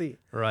UFC,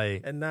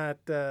 right? And not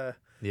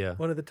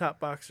one of the top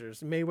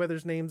boxers.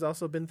 Mayweather's name's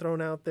also been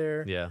thrown out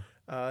there. Yeah.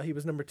 He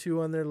was number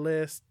 2 on their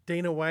list.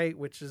 Dana White,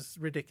 which is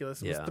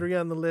ridiculous, was 3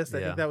 on the list.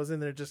 I think that was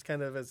in there just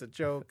kind of as a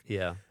joke.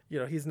 Yeah.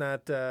 He's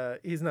not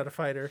a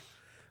fighter.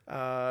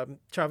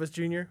 Chavez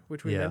Jr.,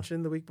 which we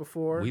mentioned the week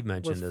before. We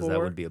mentioned that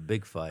would be a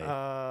big fight.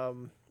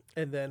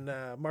 And then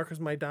Marcos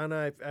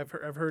Maidana,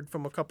 I've heard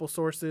from a couple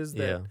sources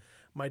that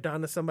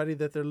Maidana's somebody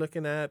that they're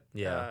looking at.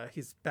 Yeah.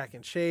 He's back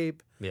in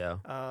shape. Yeah.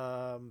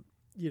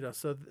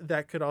 So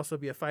that could also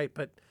be a fight.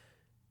 But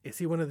is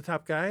he one of the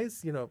top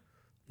guys?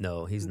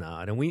 No, he's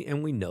not. And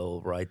we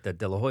know, right, that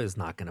De La Hoya is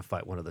not going to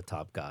fight one of the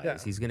top guys. Yeah.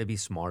 He's going to be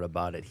smart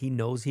about it. He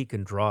knows he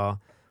can draw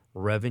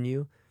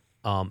revenue.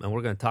 And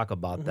we're going to talk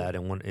about that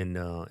in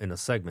a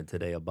segment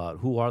today about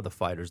who are the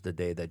fighters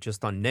today that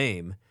just on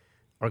name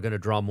are going to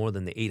draw more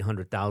than the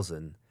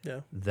 800,000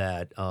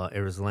 that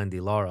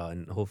Erislandy Lara,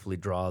 and hopefully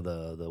draw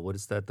the what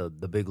is that, the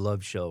Big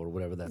Love Show or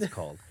whatever that's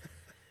called.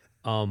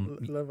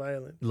 Love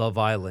Island. Love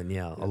Island,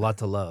 yeah. A Lot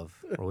to Love.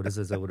 Or what is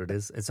that what it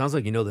is? It sounds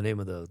like you know the name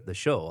of the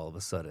show all of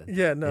a sudden.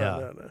 Yeah,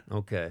 no.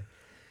 Okay.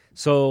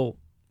 So,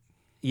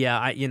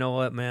 you know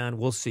what, man?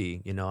 We'll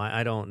see.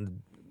 I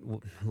don't...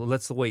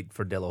 Let's wait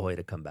for De La Hoya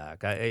to come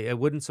back. It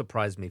wouldn't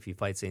surprise me if he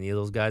fights any of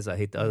those guys. I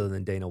hate other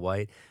than Dana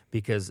White,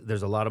 because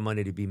there's a lot of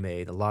money to be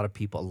made. A lot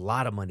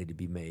of money to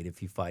be made if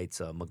he fights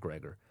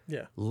McGregor.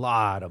 Yeah, a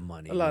lot of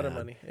money. And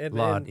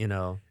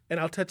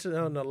I'll touch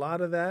on a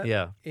lot of that.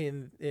 Yeah.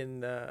 in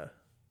the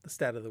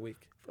stat of the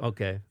week.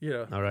 Okay.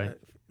 All right.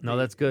 No,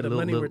 that's good. The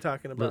money we're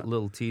talking about.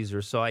 Little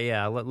teaser. So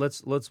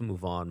let's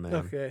move on, man.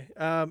 Okay.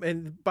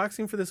 And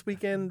boxing for this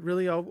weekend,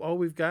 really all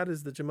we've got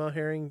is the Jamel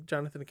Herring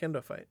Jonathan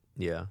Oquendo fight.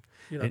 Yeah.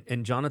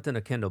 And Jonathan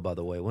Oquendo, by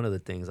the way, one of the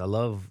things I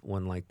love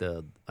when I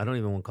don't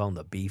even want to call him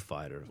the B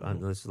fighter.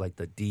 This is like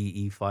the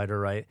DE fighter,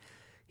 right?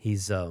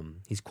 He's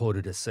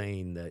quoted as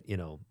saying that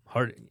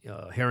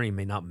Herring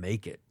may not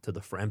make it to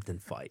the Frampton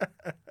fight.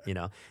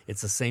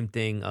 It's the same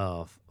thing.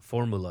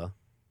 Formula.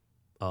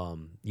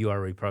 We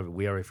already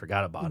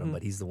forgot about him,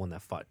 but he's the one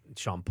that fought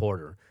Sean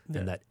Porter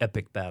in that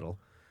epic battle,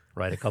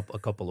 right? A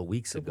couple of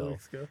weeks ago.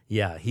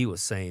 Yeah, he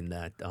was saying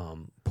that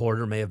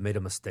Porter may have made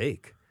a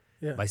mistake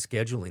by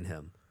scheduling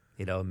him.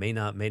 May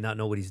not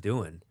know what he's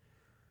doing.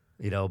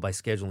 By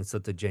scheduling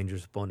such a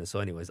dangerous opponent. So,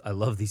 anyways, I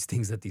love these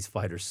things that these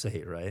fighters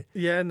say, right?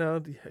 Yeah,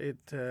 no,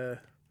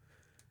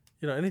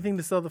 anything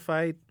to sell the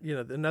fight.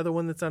 Another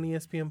one that's on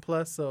ESPN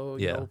Plus. So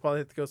we'll probably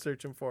have to go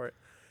searching for it.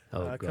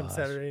 Come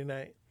Saturday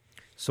night.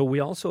 So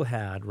we also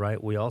had,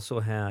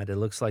 it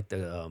looks like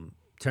the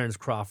Terrence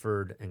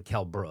Crawford and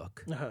Kell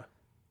Brook,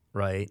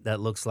 right? That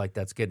looks like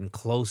that's getting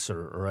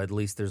closer, or at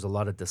least there's a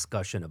lot of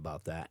discussion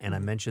about that. And I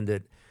mentioned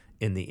it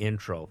in the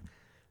intro.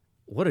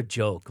 What a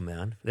joke,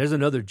 man. There's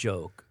another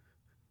joke.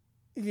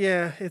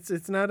 Yeah,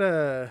 it's not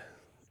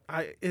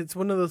it's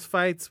one of those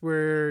fights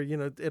where,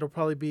 it'll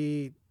probably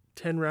be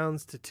 10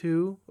 rounds to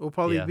 2. It will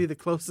probably be the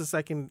closest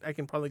I can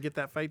probably get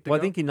that fight to go. I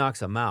think he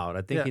knocks him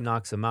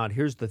out.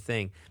 Here's the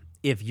thing.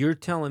 If you're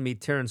telling me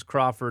Terrence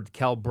Crawford,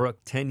 Kell Brook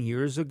 10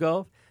 years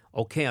ago,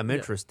 okay, I'm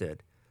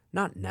interested.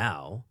 Not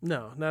now.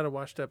 No, not a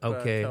washed-up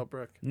Kell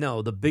Brook.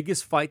 No, the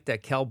biggest fight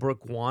that Kell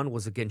Brook won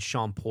was against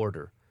Sean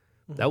Porter.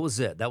 That was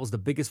it. That was the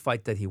biggest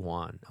fight that he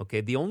won. Okay,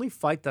 the only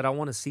fight that I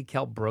want to see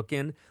Kell Brook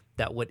in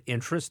that would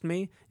interest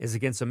me is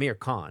against Amir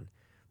Khan.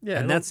 Yeah,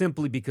 and that's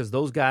simply because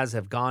those guys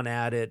have gone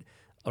at it,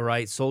 all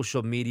right,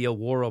 social media,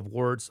 war of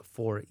words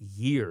for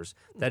years.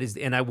 That is,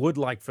 and I would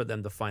like for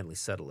them to finally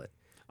settle it.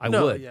 I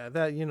would. Yeah,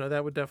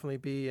 that would definitely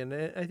be, and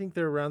I think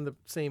they're around the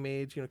same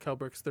age. Kell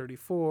Brook's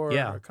 34.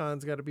 Yeah,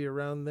 Khan's got to be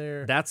around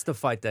there. That's the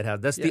fight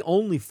that's the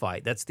only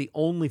fight. That's the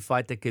only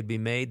fight that could be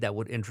made that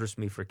would interest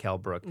me for Kell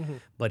Brook.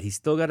 But he's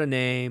still got a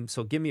name,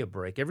 so give me a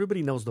break.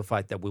 Everybody knows the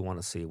fight that we want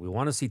to see. We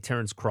want to see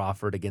Terrence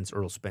Crawford against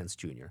Errol Spence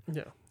Jr.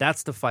 Yeah,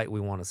 that's the fight we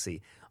want to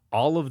see.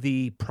 All of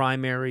the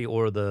primary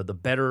or the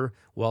better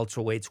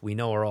welterweights we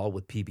know are all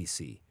with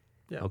PBC.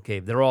 Yeah. Okay,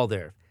 they're all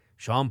there.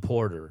 Sean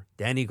Porter,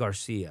 Danny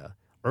Garcia,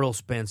 Errol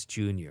Spence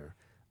Jr.,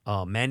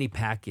 Manny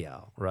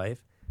Pacquiao, right?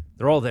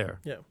 They're all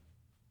there. Yeah.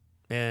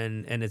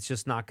 And it's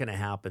just not going to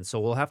happen. So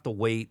we'll have to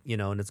wait,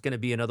 and it's going to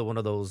be another one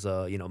of those,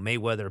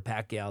 Mayweather,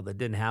 Pacquiao that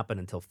didn't happen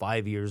until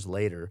 5 years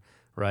later,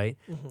 right?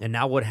 And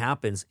now what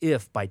happens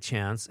if, by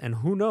chance, and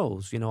who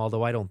knows,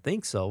 although I don't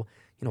think so,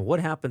 what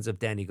happens if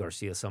Danny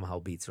Garcia somehow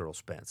beats Errol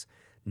Spence?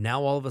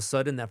 Now all of a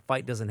sudden that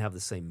fight doesn't have the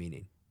same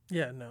meaning.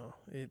 Yeah, no.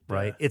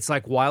 Right? It's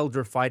like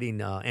Wilder fighting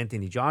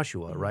Anthony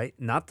Joshua, right?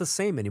 Not the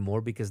same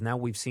anymore because now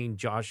we've seen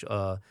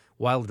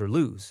Wilder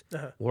lose.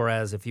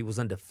 Whereas if he was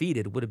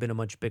undefeated, it would have been a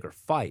much bigger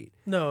fight.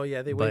 No,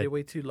 yeah, they waited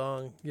way too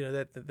long.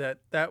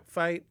 That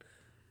fight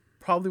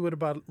probably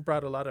would have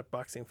brought a lot of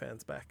boxing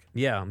fans back.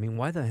 Yeah, I mean,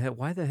 why the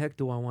heck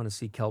do I want to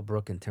see Kell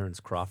Brook and Terrence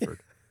Crawford?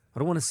 I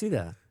don't want to see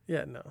that.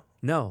 Yeah, no.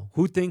 No.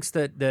 Who thinks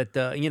that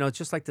it's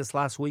just like this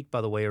last week,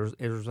 by the way,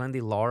 Erislandy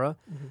Lara.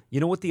 Mm-hmm. You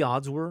know what the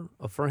odds were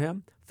for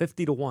him?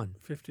 50-1.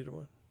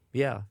 50-1.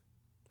 Yeah,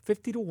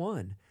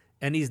 50-1.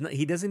 And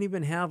he doesn't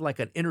even have like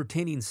an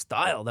entertaining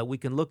style that we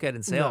can look at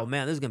and say, oh,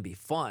 man, this is going to be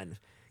fun.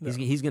 No.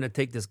 He's going to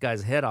take this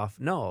guy's head off.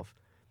 No.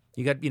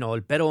 You got,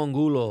 El Pero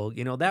Angulo.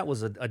 That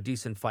was a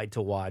decent fight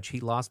to watch. He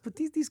lost, but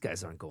these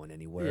guys aren't going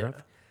anywhere.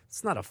 Yeah.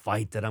 It's not a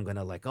fight that I'm going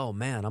to like, oh,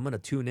 man, I'm going to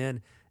tune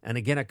in. And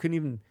again, I couldn't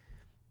even...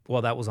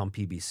 Well, that was on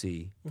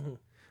PBC.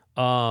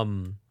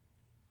 Mm-hmm.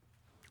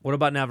 What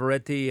about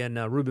Navarrete and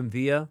Ruben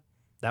Villa?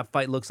 That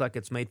fight looks like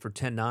it's made for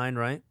 10-9,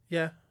 right?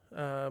 Yeah.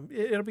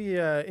 It'll be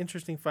an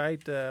interesting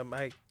fight.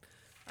 I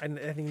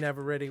think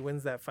Navarrete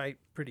wins that fight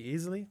pretty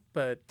easily,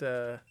 but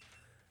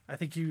I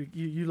think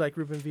you like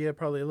Ruben Villa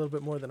probably a little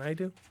bit more than I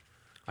do.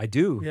 I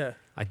do. Yeah.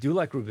 I do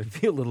like Ruben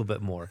Villa a little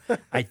bit more.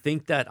 I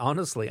think that,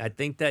 honestly,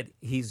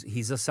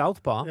 he's a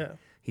southpaw. Yeah.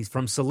 He's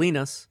from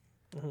Salinas,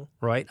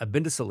 right? I've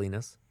been to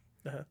Salinas.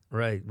 Uh-huh.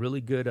 Right, really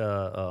good.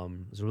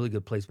 It's a really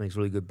good place. Makes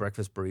really good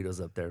breakfast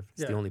burritos up there.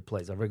 It's the only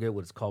place. I forget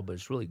what it's called, but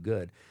it's really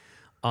good.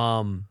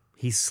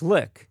 He's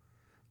slick,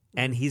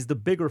 and he's the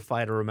bigger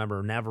fighter.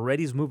 Remember,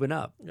 Navarrete's moving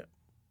up. Yeah.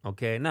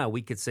 Okay. Now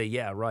we could say,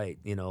 yeah, right.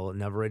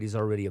 Navarrete's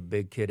already a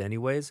big kid,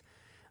 anyways.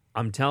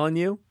 I'm telling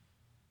you,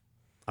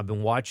 I've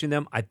been watching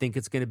them. I think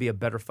it's going to be a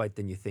better fight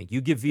than you think.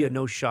 You give Villa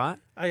no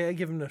shot. I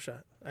give him no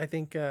shot. I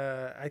think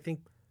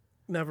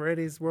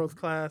Navarrete's world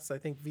class. I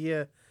think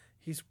Villa.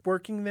 He's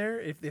working there.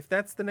 If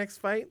that's the next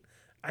fight,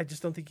 I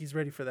just don't think he's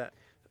ready for that.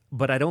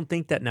 But I don't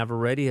think that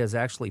Navarrete has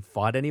actually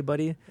fought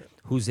anybody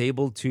who's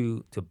able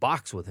to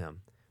box with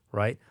him,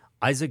 right?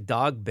 Isaac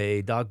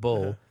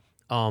Dogbo,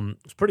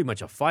 was pretty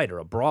much a fighter,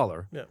 a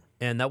brawler,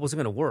 and that wasn't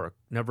going to work.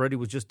 Navarrete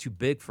was just too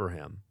big for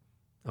him,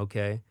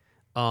 okay?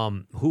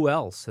 Who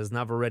else has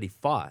Navarrete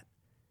fought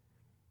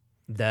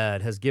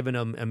that has given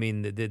him,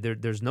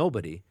 there's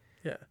nobody.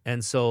 Yeah.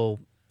 And so...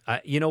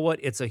 you know what?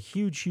 It's a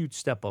huge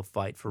step-up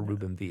fight for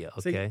Ruben Villa,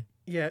 okay?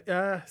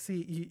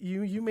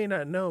 You may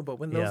not know, but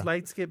when those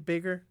lights get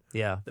bigger,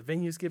 the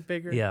venues get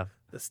bigger,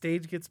 the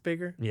stage gets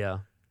bigger, the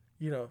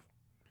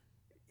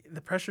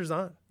pressure's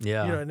on.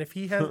 Yeah. And if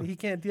he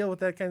can't deal with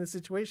that kind of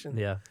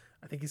situation,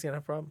 I think he's going to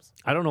have problems.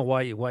 I don't know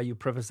why you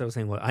preface that with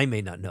saying, well, I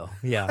may not know.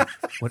 Yeah.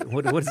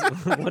 what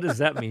does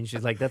that mean?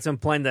 She's like, that's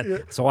implying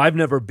that, so I've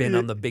never been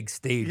on the big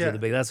stage or the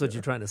big, that's what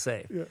you're trying to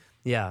say.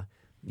 Yeah.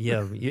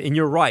 Yeah, and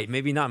you're right.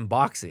 Maybe not in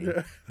boxing,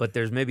 but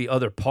there's maybe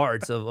other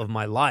parts of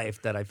my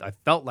life that I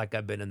felt like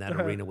I've been in that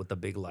arena with the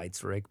big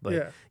lights, Rick.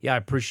 But I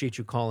appreciate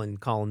you calling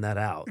that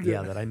out.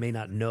 Yeah, that I may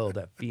not know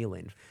that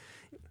feeling.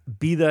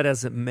 Be that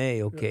as it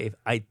may, okay.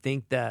 I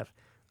think that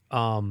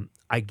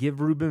I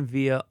give Ruben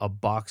Villa a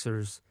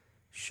boxer's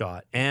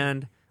shot,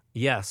 and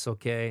yes,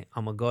 okay,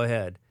 I'm gonna go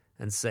ahead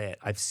and say it.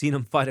 I've seen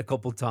him fight a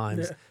couple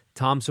times.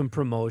 Thompson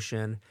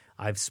Promotion.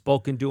 I've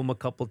spoken to him a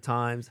couple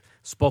times,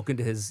 spoken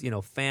to his,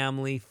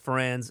 family,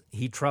 friends.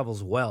 He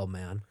travels well,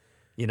 man.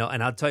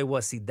 And I'll tell you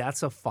what, see,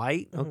 that's a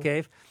fight,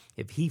 okay?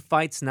 If he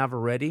fights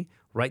Navarrete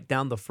right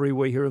down the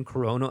freeway here in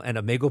Corona and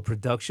Amigo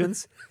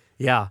Productions,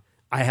 I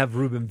have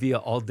Ruben Villa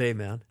all day,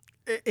 man.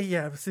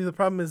 Yeah, but see, the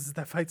problem is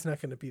that fight's not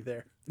going to be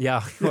there.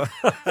 Yeah.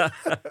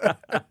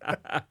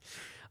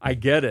 I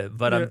get it,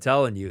 but I'm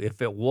telling you,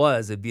 if it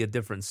was, it'd be a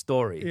different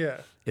story. Yeah.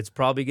 It's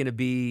probably going to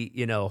be,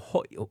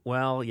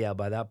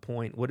 by that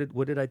point, what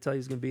did I tell you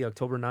it's going to be?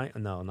 October 9th?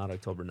 No, not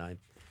October 9th.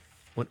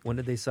 When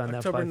did they sign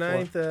October that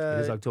fight 9th, for?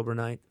 It is October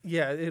 9th?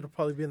 Yeah, it'll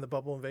probably be in the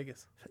bubble in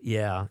Vegas.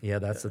 Yeah,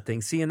 that's the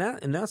thing. See, and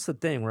that's the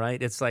thing, right?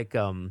 It's like,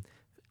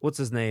 what's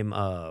his name?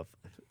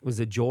 Was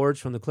it George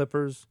from the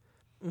Clippers?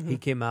 Mm-hmm. He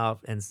came out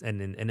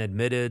and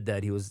admitted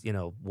that he was,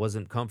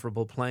 wasn't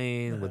comfortable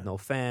playing with no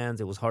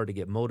fans. It was hard to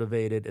get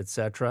motivated,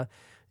 etc.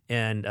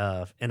 And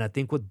I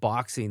think with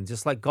boxing,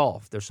 just like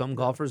golf, there's some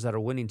golfers that are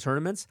winning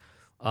tournaments.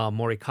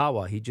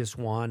 Morikawa, he just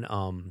won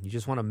a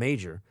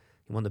major.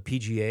 He won the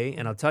PGA,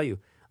 and I'll tell you,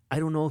 I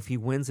don't know if he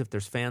wins if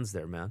there's fans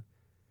there, man,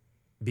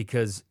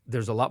 because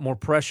there's a lot more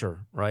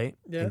pressure, right?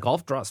 Yeah. And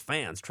golf draws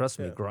fans. Trust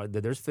me,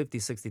 there's 50,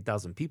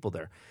 60,000 people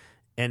there,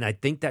 and I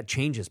think that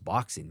changes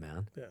boxing,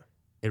 man. Yeah.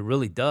 It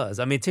really does.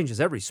 I mean, it changes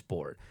every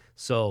sport.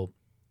 So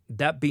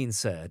that being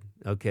said,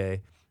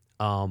 okay,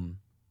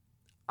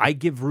 I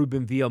give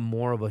Ruben Villa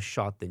more of a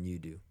shot than you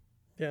do.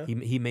 Yeah.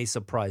 He may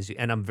surprise you.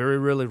 And I'm very,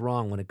 really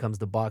wrong when it comes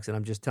to boxing.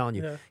 I'm just telling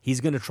you, he's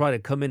going to try to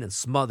come in and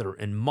smother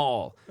and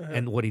maul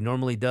and what he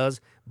normally does.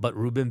 But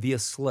Ruben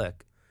Villa's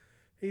slick.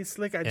 He's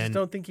slick. I just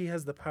don't think he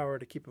has the power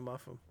to keep him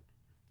off him.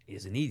 He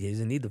doesn't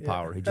need the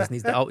power. He just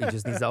needs to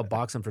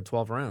outbox him for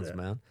 12 rounds,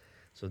 man.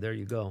 So there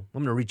you go.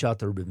 I'm going to reach out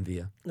to Ruben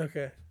Villa.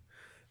 Okay.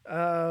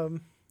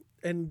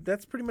 And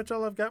that's pretty much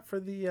all I've got for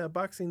the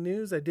boxing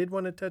news. I did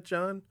want to touch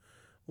on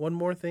one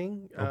more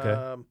thing.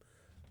 Okay.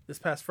 This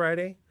past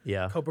Friday,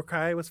 Cobra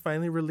Kai was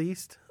finally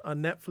released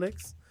on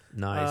Netflix.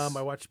 Nice.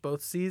 I watched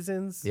both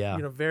seasons. Yeah.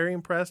 Very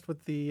impressed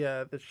with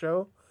the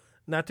show.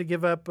 Not to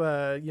give up,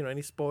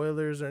 any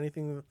spoilers or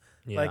anything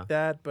like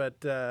that,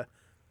 but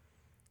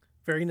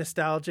very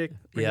nostalgic.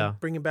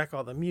 Bringing back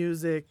all the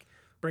music.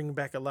 bringing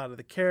back a lot of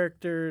the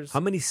characters. How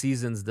many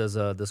seasons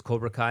does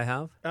Cobra Kai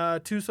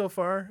have? 2 so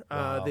far.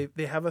 Wow.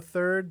 They have a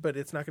third, but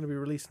it's not going to be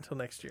released until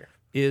next year.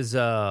 Is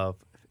Daniel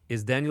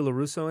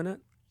LaRusso in it?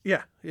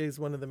 Yeah, he's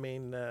one of the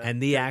main.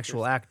 And the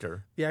actual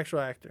actor. The actual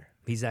actor.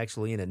 He's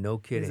actually in it. No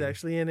kidding. He's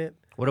actually in it.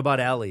 What about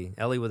Ellie?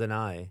 Ellie with an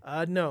I.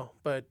 No,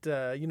 but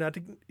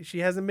she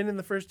hasn't been in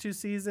the first 2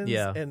 seasons.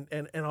 Yeah.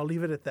 And I'll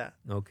leave it at that.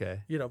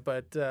 Okay.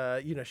 But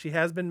she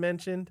has been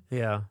mentioned.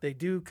 Yeah. They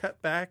do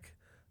cut back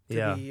to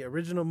Yeah. the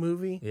original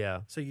movie.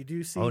 Yeah. So you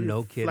do see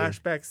no kidding.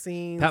 flashback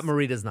scenes. Pat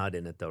Morita's not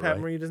in it though, Pat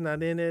right? Morita's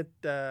not in it.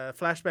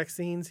 Flashback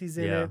scenes, he's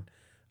in Yeah. it.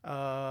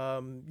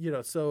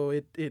 So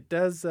it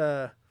does.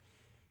 How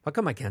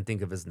come I can't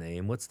think of his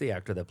name? What's the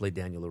actor that played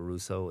Daniel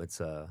LaRusso?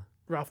 It's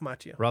Ralph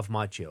Macchio. Ralph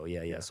Macchio.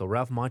 Yeah. So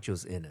Ralph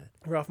Macchio's in it.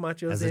 Ralph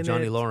Macchio's As in a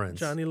Johnny it. Lawrence.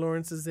 Johnny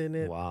Lawrence is in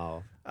it.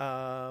 Wow.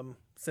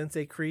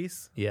 Sensei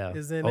Kreese Yeah.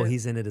 is in Oh, it.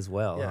 he's in it as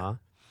well, Yeah. huh?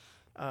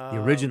 The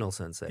original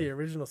Sensei. The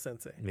original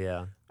Sensei.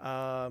 Yeah.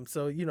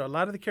 So, a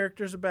lot of the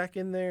characters are back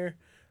in there.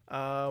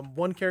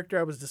 One character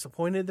I was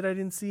disappointed that I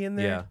didn't see in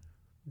there. Yeah.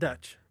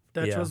 Dutch.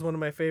 Dutch Yeah. was one of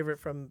my favorite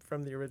from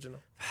the original.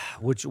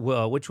 Which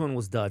one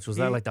was Dutch? Was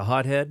that like the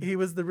hothead? He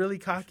was the really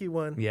cocky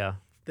one. Yeah.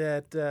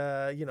 That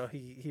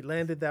he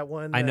landed that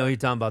one. I know you're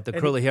talking about the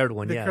curly haired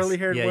one. The Yes. curly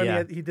haired one.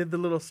 Yeah. He did the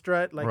little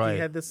strut like Right. he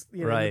had this in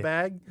the Right.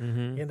 bag.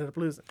 Mhm. He ended up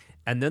losing.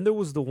 And then there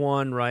was the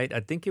one, right?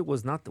 I think it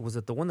was not. Was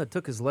it the one that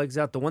took his legs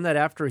out? The one that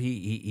after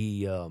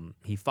he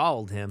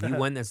fouled him, he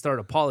went and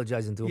started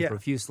apologizing to him Yeah.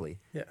 profusely.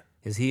 Yeah.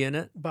 Is he in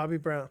it? Bobby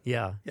Brown.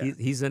 Yeah. Yeah.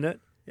 He's in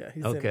it. Yeah,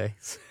 he's in it. Okay.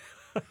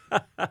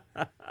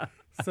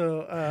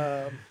 So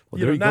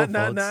there you go, folks.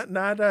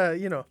 not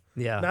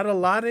Yeah. not a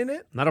lot in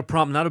it. Not a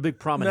big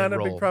prominent Not a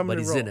role, big prominent but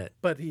he's role. in it.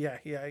 But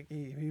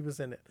he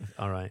was in it.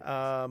 All right.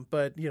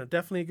 But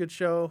definitely a good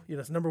show.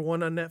 It's number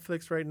 1 on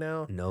Netflix right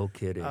now. No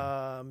kidding.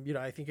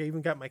 I think I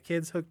even got my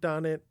kids hooked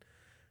on it.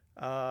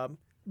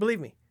 Believe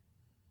me,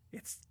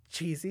 it's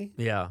cheesy,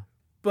 yeah.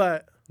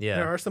 but Yeah.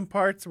 there are some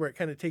parts where it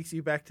kind of takes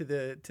you back to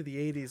the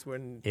 80s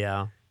when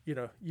Yeah.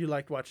 you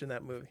liked watching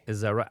that movie.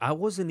 Is that right? I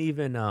wasn't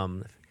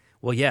even.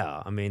 Well,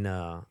 yeah. I mean,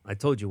 I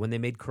told you when they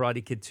made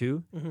Karate Kid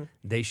 2,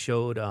 they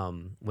showed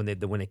when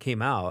it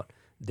came out,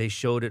 they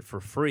showed it for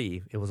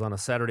free. It was on a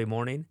Saturday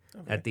morning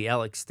at the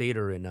Alex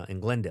Theater in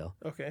Glendale.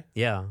 Okay.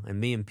 Yeah, and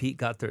me and Pete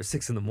got there at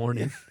 6 a.m.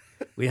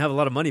 We didn't have a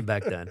lot of money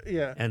back then.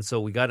 Yeah. And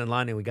so we got in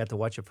line and we got to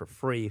watch it for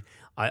free.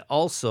 I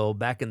also,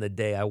 back in the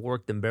day, I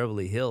worked in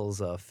Beverly Hills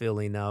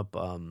filling up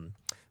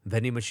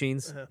vending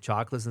machines,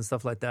 chocolates and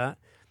stuff like that.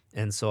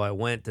 And so I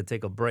went to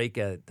take a break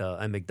at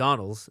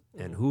McDonald's,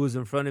 and who was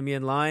in front of me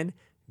in line?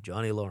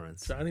 Johnny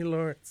Lawrence. Johnny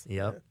Lawrence.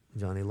 Yep,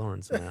 Johnny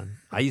Lawrence, man.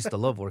 I used to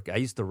love working. I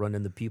used to run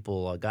into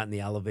people, got in the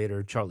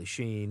elevator, Charlie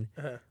Sheen.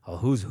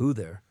 Who's who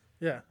there?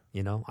 Yeah.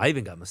 I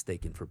even got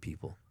mistaken for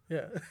people.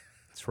 Yeah.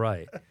 That's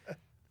right.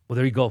 Well,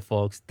 there you go,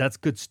 folks. That's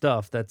good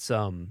stuff. That's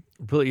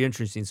really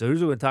interesting. So here's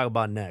what we're going to talk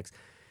about next.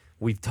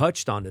 We've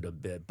touched on it a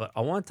bit, but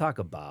I want to talk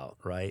about,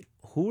 right,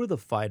 who are the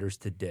fighters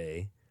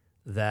today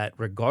that,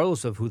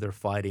 regardless of who they're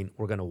fighting,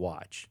 we're going to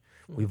watch.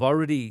 We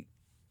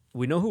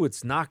know who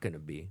it's not going to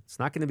be. It's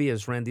not going to be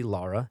as Randy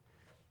Lara.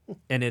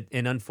 And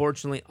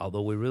unfortunately,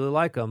 although we really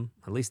like him,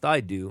 at least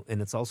I do,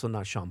 and it's also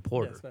not Sean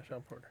Porter. Yeah, it's not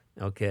Sean Porter.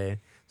 Okay.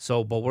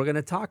 So, but we're going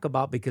to talk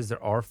about, because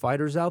there are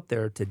fighters out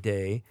there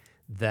today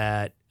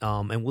that,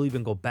 and we'll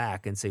even go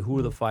back and say who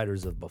are the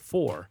fighters of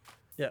before.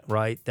 Yeah.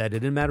 Right? That it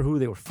didn't matter who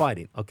they were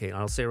fighting. Okay,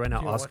 I'll say right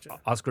now, Yeah, watch it.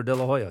 Oscar De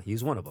La Hoya,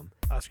 he's one of them.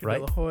 Oscar right?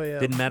 De La Hoya.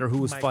 Didn't matter who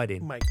was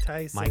fighting. Mike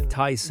Tyson. Mike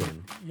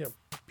Tyson.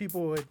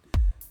 People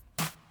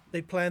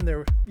they'd plan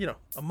their,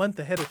 a month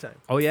ahead of time.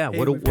 Oh yeah, Hey,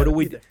 what do we've gotta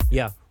we? be there.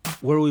 Yeah,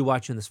 where are we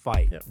watching this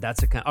fight? Yep.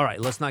 That's a kind. All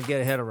right, let's not get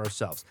ahead of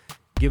ourselves.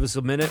 Give us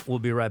a minute. We'll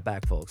be right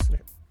back, folks.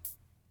 Okay.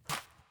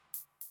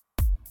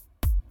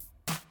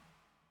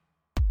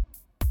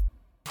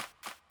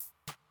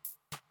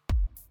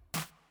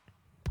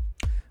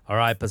 All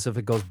right,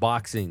 Pacific Coast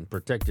Boxing.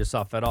 Protect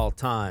yourself at all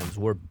times.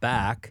 We're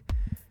back.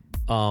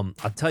 I'll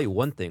tell you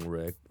one thing,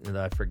 Rick, that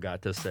I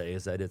forgot to say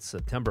is that it's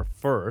September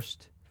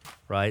 1st,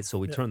 right? So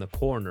we turn the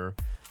corner,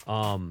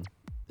 and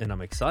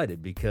I'm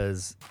excited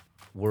because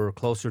we're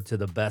closer to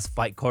the best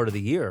fight card of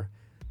the year,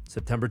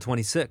 September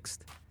 26th.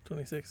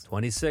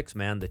 26,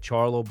 man. The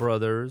Charlo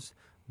brothers,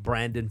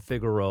 Brandon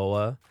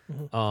Figueroa,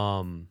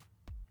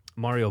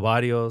 Mario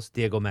Barrios,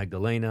 Diego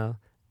Magdalena,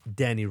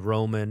 Danny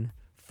Roman,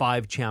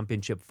 5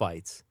 championship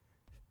fights.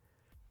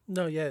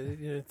 No, yeah,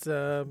 it's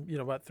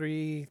about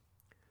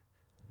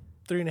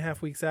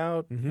 3.5 weeks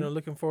out.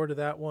 Looking forward to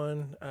that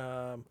one.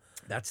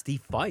 That's the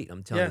fight.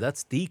 I'm telling you,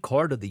 that's the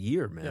card of the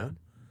year, man.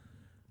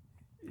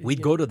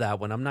 We'd go to that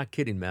one. I'm not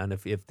kidding, man.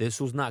 If this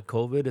was not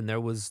COVID and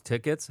there was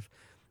tickets,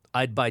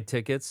 I'd buy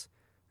tickets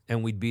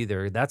and we'd be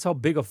there. That's how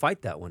big a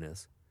fight that one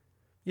is.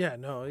 Yeah,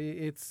 no,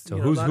 it's so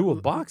who's who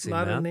of boxing, a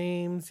lot man. of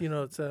names.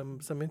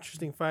 Some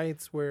interesting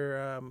fights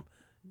where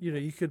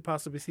you could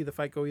possibly see the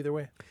fight go either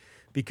way.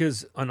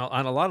 Because on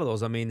a lot of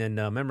those, I mean, and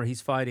remember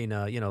he's fighting,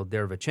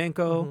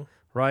 Derevchenko,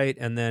 right?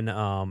 And then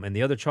and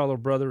the other Charlo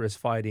brother is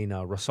fighting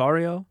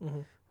Rosario,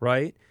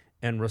 right?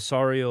 and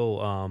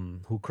Rosario,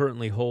 who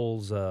currently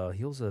holds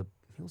he holds a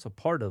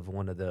part of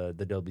one of the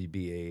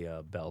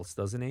WBA belts,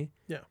 doesn't he?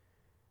 Yeah.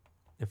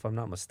 If I'm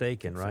not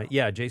mistaken, right? so.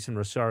 Yeah, Jason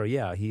Rosario.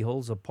 Yeah, he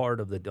holds a part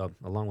of the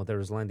along with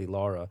Erislandy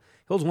Lara.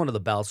 He holds one of the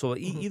belts. So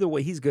either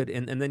way, he's good.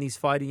 And then he's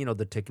fighting,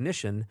 the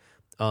technician,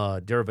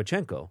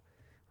 Derevchenko,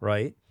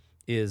 right?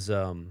 Is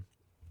Jamal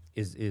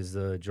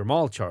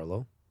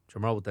Charlo,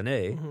 Jamal with an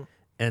A. Mm-hmm.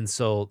 And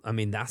so, I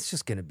mean, that's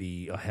just going to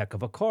be a heck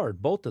of a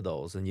card, both of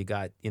those. And you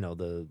got,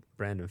 the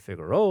Brandon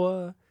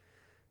Figueroa.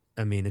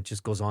 I mean, it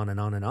just goes on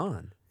and on and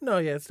on. No,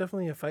 yeah, it's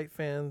definitely a fight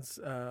fans,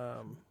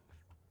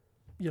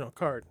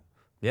 card.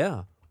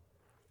 Yeah.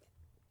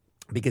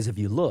 Because if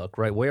you look,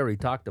 right, we already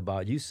talked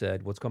about, you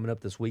said what's coming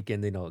up this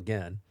weekend,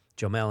 again,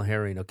 Jamel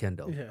Herring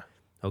Oquendo. Yeah.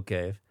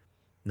 Okay.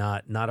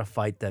 Not a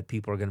fight that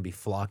people are going to be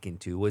flocking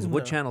to.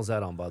 What channel's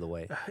that on, by the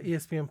way?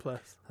 ESPN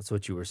Plus. That's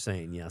what you were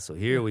saying. Yeah. So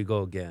here we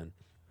go again.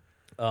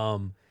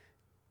 Andrew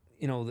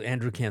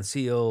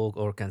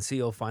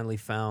Cancillo finally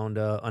found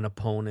an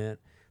opponent.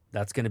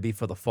 That's going to be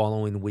for the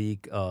following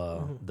week,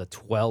 the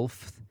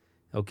 12th.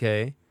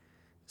 Okay.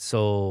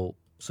 So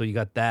you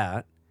got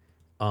that.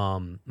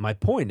 My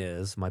point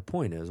is,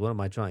 what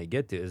am I trying to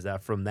get to? Is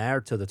that from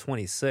there to the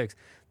 26th,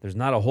 there's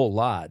not a whole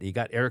lot. You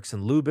got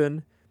Erickson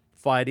Lubin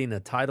fighting a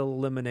title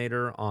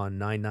eliminator on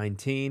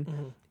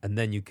 9/19, and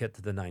then you get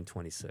to the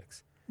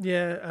 9/26.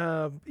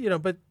 Yeah,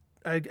 but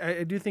I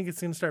do think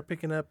it's going to start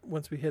picking up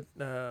once we hit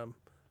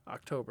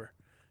October.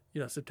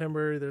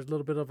 September, there's a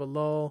little bit of a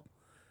lull,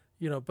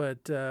 but,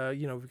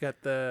 we've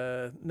got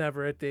the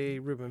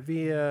Navarrete, Ruben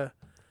Villa,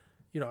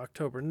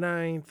 October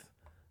 9th.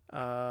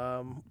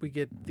 We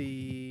get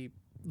the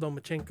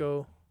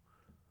Lomachenko,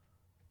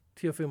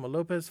 Teofimo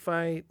Lopez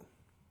fight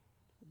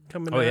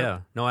coming up. Oh,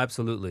 yeah. No,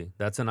 absolutely.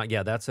 That's in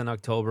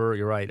October.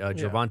 You're right.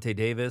 Gervonta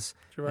Davis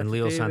and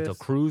Leo Santa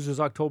Cruz is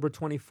October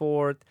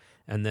 24th.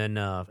 And then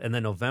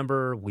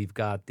November, we've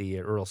got the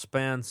Earl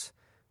Spence.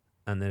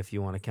 And then if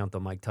you want to count the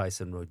Mike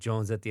Tyson, Roy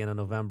Jones at the end of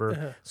November.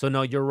 Uh-huh. So,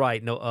 no, you're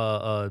right.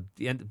 No,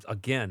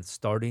 again,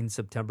 starting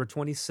September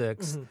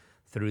 26th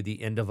through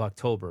the end of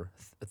October,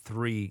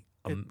 three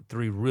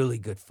really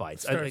good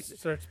fights.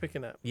 Starts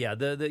picking up. Yeah,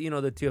 the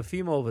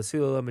Teofimo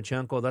Vasily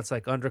Lomachenko, that's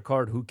like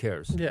undercard. Who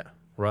cares? Yeah.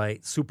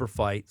 Right, super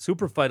fight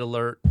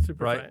alert.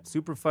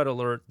 Super fight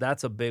alert.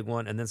 That's a big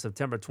one. And then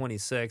September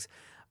 26th.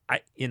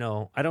 I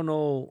don't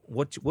know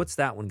what's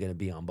that one going to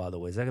be on. By the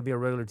way, is that going to be a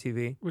regular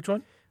TV? Which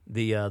one?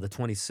 The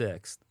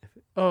 26th.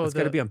 Oh, it's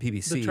going to be on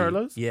PBC. The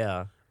Charlos?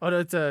 Yeah. Oh, no,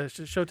 it's a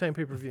Showtime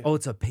pay-per-view. Oh,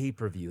 it's a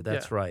pay-per-view.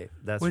 That's right.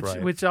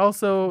 Right. Which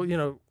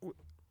also,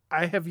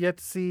 I have yet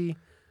to see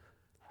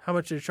how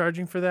much they're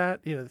charging for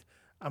that.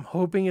 I'm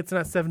hoping it's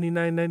not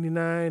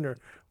 $79.99 or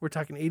we're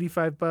talking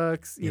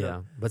 $85. You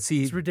know, but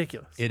see, it's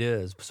ridiculous. It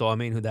is. So I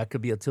mean, that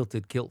could be a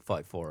tilted kilt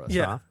fight for us.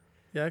 Yeah, huh?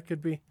 Yeah, it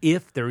could be.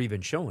 If they're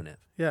even showing it.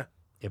 Yeah.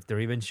 If they're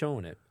even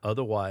showing it.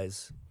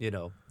 Otherwise,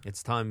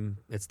 it's time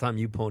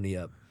you pony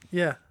up.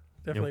 Yeah,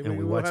 definitely. And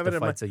we watch the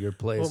fights at your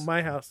place. Well,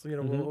 my house.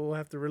 We'll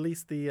have to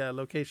release the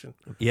location.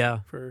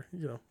 Yeah. For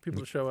people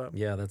to show up.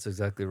 Yeah, that's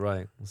exactly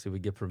right. We'll see if we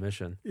get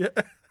permission. Yeah.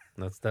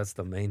 That's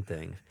the main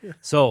thing. Yeah.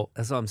 So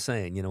that's what I'm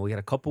saying. We got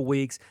a couple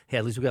weeks. Hey,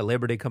 at least we got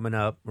Labor Day coming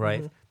up,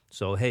 right?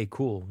 So hey,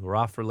 cool. We're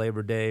off for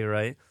Labor Day,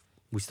 right?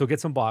 We still get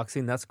some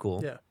boxing. That's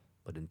cool. Yeah.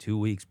 But in 2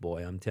 weeks,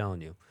 boy, I'm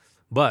telling you.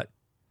 But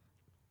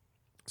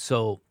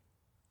so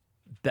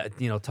that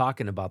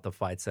talking about the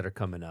fights that are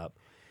coming up.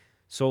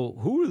 So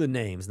who are the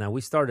names? Now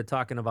we started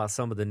talking about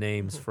some of the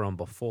names from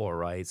before,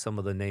 right? Some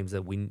of the names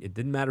that it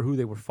didn't matter who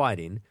they were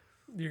fighting.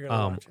 You're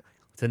gonna watch it.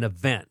 It's an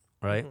event,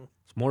 right?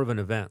 It's more of an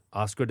event.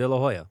 Oscar De La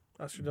Hoya.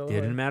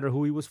 Didn't matter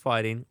who he was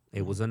fighting.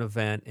 It was an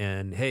event.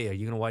 And, hey, are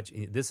you going to watch?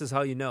 This is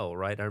how you know,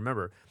 right? I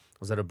remember I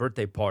was at a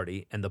birthday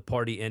party, and the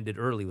party ended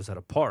early. It was at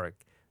a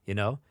park,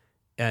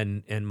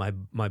 And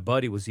my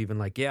buddy was even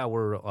like, yeah,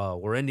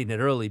 we're ending it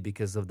early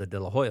because of the De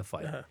La Hoya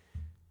fight. Uh-huh.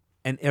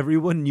 And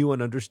everyone knew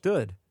and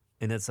understood.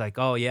 And it's like,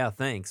 oh, yeah,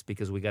 thanks,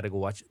 because we got to go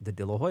watch the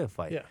De La Hoya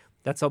fight. Yeah.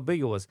 That's how big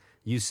it was.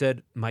 You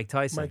said Mike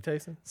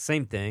Tyson.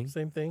 Same thing.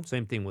 Same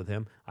thing with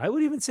him. I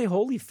would even say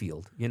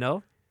Holyfield,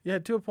 Yeah,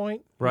 to a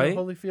point. Right?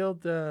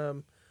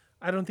 Holyfield,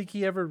 I don't think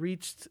he ever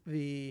reached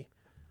the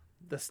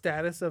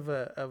status of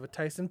a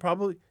Tyson.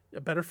 Probably a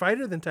better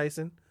fighter than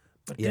Tyson,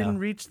 but didn't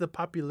reach the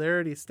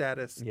popularity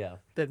status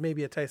that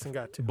maybe a Tyson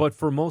got to. But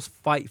for most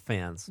fight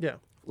fans,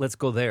 let's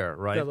go there,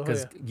 right?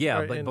 Because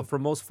but for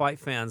most fight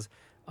fans,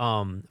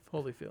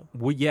 Holyfield.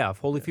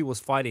 If Holyfield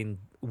was fighting,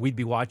 we'd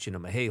be watching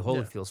him. Hey,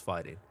 Holyfield's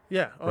fighting.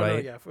 Yeah. Oh,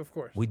 right? No, yeah, of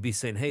course. We'd be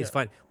saying, hey, he's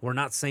fighting. We're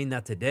not saying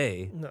that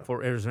today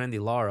for Erislandy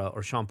Lara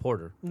or Sean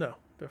Porter. No,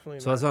 definitely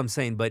not. So that's what I'm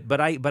saying.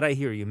 But I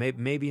hear you.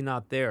 Maybe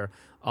not there.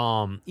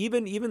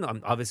 Even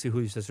obviously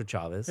Julio Cesar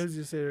Chavez. Julio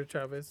Cesar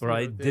Chavez.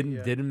 Right.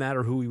 Didn't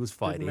matter who he was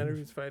fighting. Didn't matter who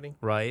he was fighting.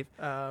 Right.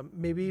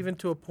 Maybe even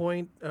to a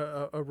point,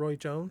 a Roy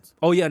Jones.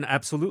 Oh yeah,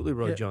 absolutely,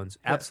 Roy Jones.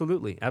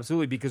 Absolutely,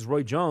 because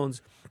Roy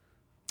Jones.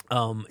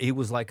 He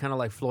was like kind of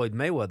like Floyd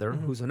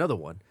Mayweather, who's another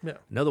one. Yeah.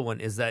 Another one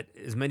is that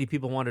as many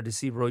people wanted to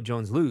see Roy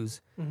Jones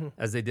lose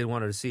as they did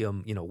wanted to see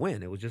him,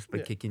 win. It was just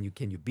like, can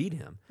you beat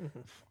him?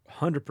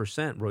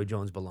 100% Roy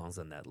Jones belongs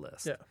on that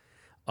list. Yeah.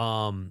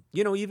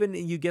 Even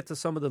you get to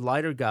some of the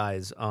lighter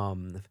guys,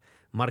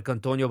 Marco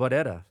Antonio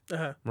Barrera,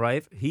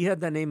 right? He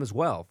had that name as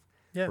well.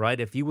 Yeah. Right?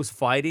 If he was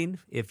fighting,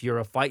 if you're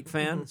a fight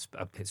fan,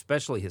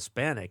 especially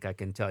Hispanic, I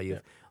can tell you,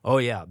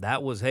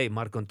 that was, hey,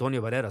 Marco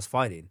Antonio Barrera's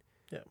fighting.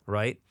 Yeah.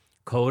 Right?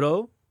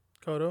 Cotto,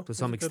 to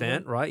some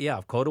extent, right? Yeah,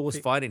 if Cotto was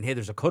fighting, hey,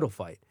 there's a Cotto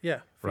fight. Yeah.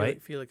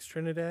 Right? Felix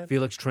Trinidad,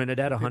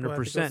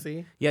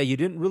 100%. Yeah, you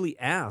didn't really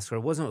ask, or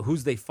it wasn't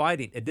who's they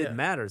fighting. It didn't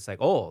matter. It's like,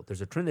 oh,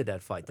 there's a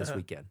Trinidad fight this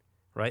weekend.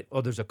 Right?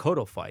 Oh, there's a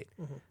Cotto fight.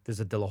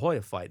 There's a De La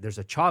Hoya fight. There's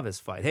a Chavez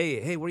fight.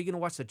 Hey, where are you going to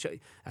watch the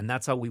And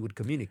that's how we would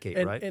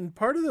communicate, right? And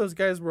part of those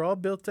guys were all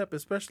built up,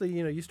 especially,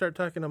 you start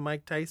talking to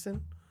Mike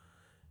Tyson,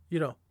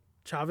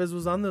 Chavez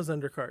was on those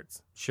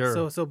undercards.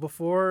 Sure. So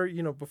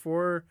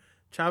before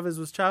Chavez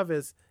was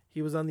Chavez,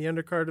 he was on the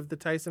undercard of the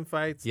Tyson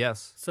fights.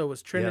 Yes. So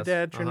was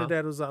Trinidad. Yes.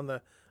 Trinidad was on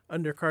the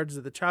undercards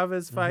of the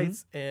Chavez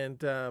fights. And,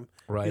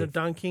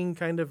 Don King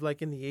kind of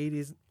like in the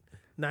 80s,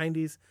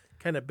 90s,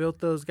 kind of built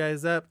those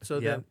guys up. So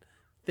then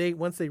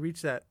once they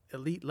reached that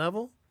elite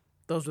level,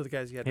 those were the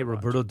guys you had to watch.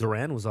 Roberto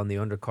Duran was on the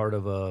undercard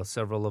of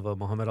several of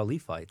Muhammad Ali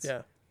fights.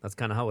 Yeah. That's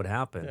kind of how it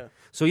happened. Yeah.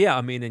 So,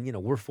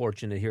 and we're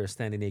fortunate here at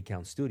Standing 8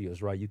 Count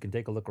Studios, right? You can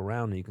take a look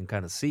around and you can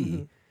kind of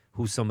see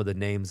who some of the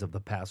names of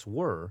the past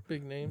were.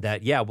 Big names.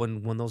 That,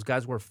 when those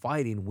guys were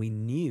fighting, we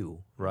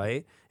knew,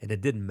 right? And it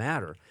didn't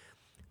matter.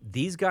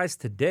 These guys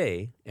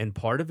today, and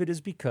part of it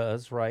is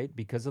because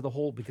of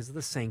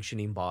the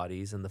sanctioning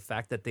bodies and the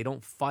fact that they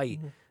don't fight,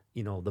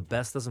 the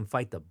best doesn't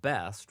fight the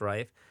best,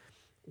 right?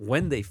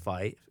 When they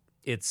fight,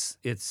 it's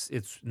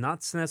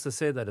not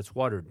necessarily that it's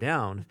watered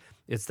down.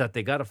 It's that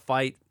they got to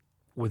fight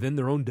within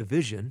their own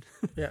division.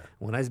 Yeah.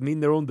 When I mean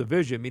their own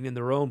division, meaning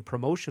their own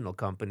promotional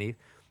company,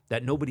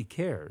 that nobody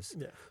cares.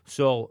 Yeah.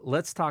 So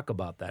let's talk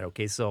about that,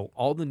 okay? So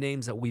all the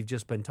names that we've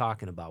just been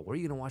talking about, where are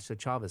you going to watch the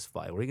Chavez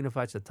fight? Where are you going to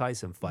watch the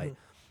Tyson fight?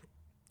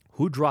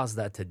 Who draws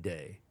that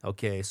today?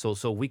 Okay,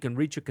 so we can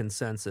reach a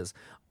consensus.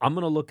 I'm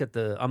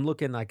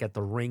looking like at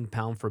the Ring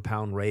pound for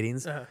pound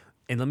ratings,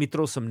 and let me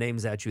throw some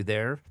names at you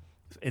there,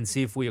 and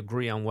see if we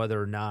agree on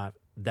whether or not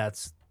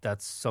that's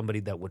somebody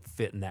that would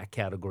fit in that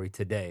category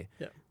today.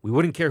 Yeah. We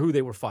wouldn't care who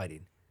they were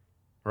fighting,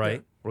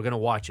 right? Yeah. We're gonna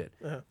watch it.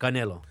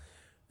 Canelo.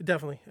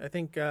 Definitely. I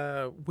think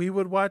we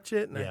would watch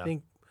it, and I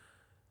think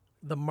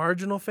the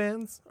marginal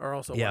fans are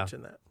also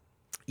watching that.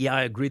 Yeah,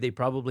 I agree. They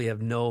probably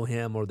know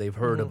him or they've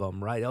heard of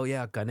him, right? Oh,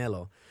 yeah,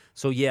 Canelo.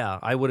 So, yeah,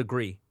 I would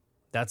agree.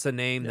 That's a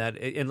name that,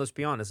 and let's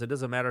be honest, it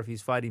doesn't matter if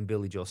he's fighting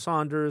Billy Joe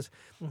Saunders,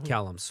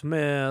 Callum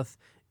Smith,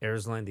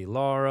 Erislandy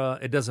Lara.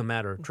 It doesn't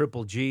matter.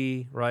 Triple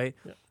G, right?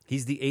 Yeah.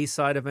 He's the A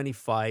side of any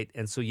fight.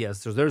 And so,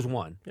 yes, there's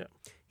one. Yeah.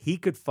 He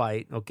could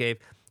fight, okay?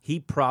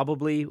 He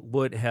probably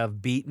would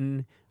have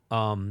beaten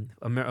the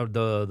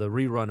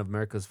rerun of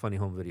America's Funny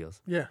Home Videos.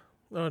 Yeah.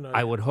 Oh, no.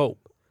 I would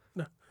hope.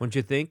 No. Wouldn't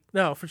you think?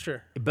 No, for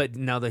sure. But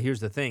now here's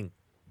the thing,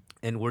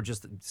 and we're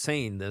just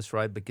saying this,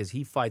 right, because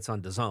he fights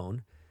on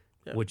DAZN,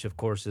 which of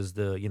course is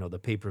the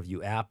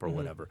pay-per-view app or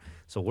whatever.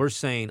 So we're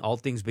saying, all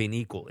things being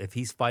equal, if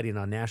he's fighting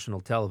on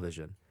national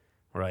television,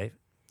 right,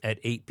 at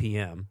 8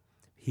 p.m.,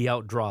 he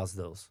outdraws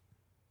those.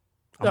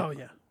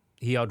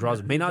 He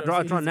outdraws. May not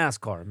draw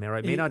NASCAR,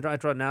 right? May not draw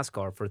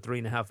NASCAR for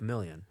 $3.5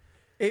 million.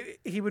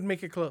 He would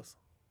make it close.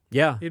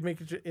 Yeah, he'd make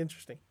it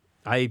interesting.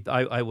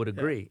 I would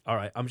agree. Yeah. All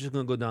right, I'm just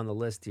going to go down the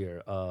list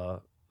here.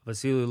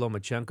 Vasily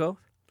Lomachenko.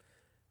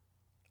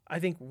 I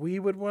think we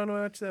would want to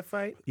watch that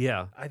fight.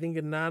 Yeah. I think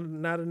not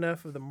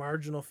enough of the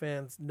marginal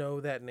fans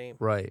know that name.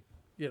 Right.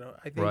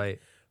 I think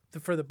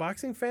for the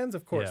boxing fans,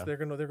 of course, they're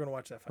gonna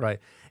watch that fight. Right.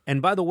 And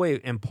by the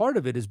way, and part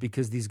of it is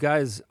because these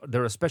guys,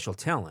 they're a special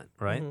talent,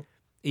 right?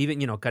 Even,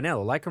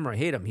 Canelo, like him or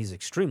hate him, he's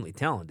extremely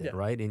talented,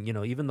 right? And,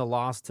 even the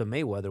loss to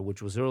Mayweather,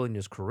 which was early in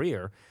his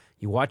career,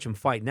 you watch him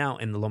fight now,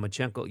 and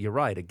Lomachenko, you're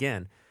right,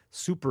 again,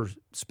 super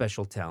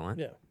special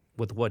talent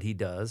with what he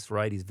does,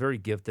 right? He's very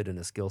gifted in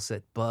his skill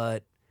set,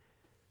 but,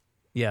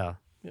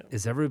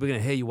 is everybody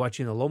going to, hey, you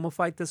watching the Loma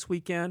fight this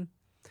weekend?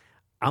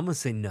 I'm going to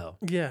say no.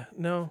 Yeah,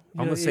 no.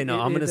 I'm going to say no.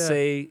 I'm going to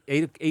say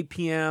 8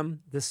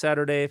 p.m. this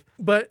Saturday.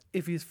 But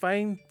if he's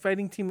fighting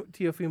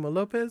Teofimo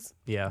Lopez,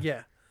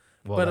 yeah.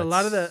 Well, but a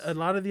lot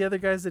of the other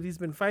guys that he's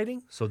been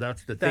fighting. So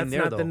that's the thing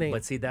there, though. The name.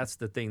 But see, that's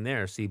the thing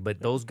there. See,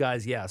 but those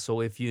guys, So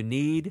if you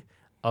need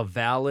a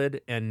valid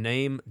and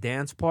name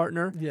dance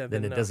partner,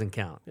 then it doesn't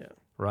count. Yeah.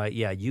 Right?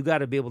 Yeah, you got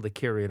to be able to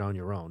carry it on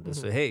your own to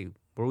say, hey,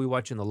 where are we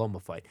watching the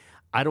Loma fight?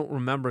 I don't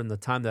remember in the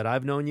time that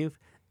I've known you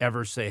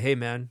ever say, hey,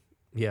 man,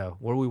 where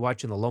are we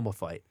watching the Loma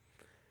fight?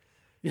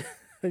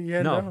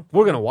 No,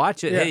 we're going to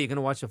watch it. Yeah. Hey, you're going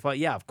to watch the fight?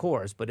 Yeah, of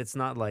course. But it's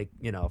not like,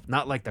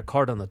 not like the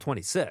card on the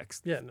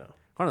 26th. Yeah, no.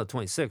 On the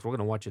 26th, we're going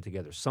to watch it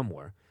together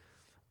somewhere.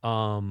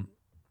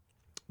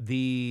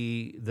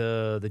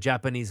 The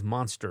Japanese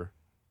monster,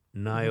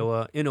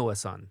 Naoya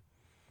Inoue-san.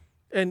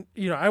 And,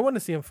 I want to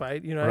see him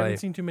fight. I haven't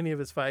seen too many of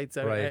his fights.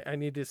 I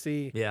need to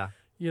see,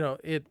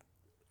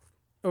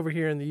 over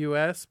here in the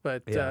U.S.,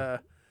 but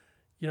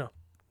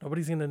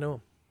nobody's gonna know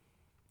him.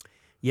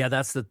 Yeah,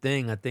 that's the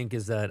thing. I think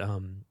is that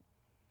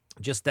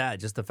just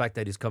the fact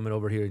that he's coming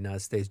over here to the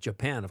United States,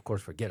 Japan, of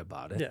course, forget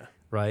about it. Yeah,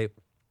 right.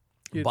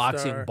 Huge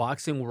Boxing star.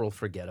 boxing world,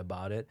 forget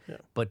about it. Yeah.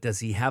 But does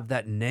he have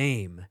that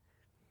name?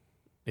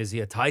 Is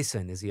he a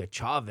Tyson? Is he a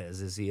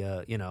Chavez? Is he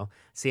a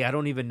See, I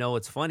don't even know.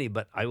 It's funny,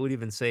 but I would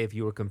even say if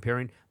you were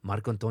comparing,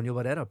 Marco Antonio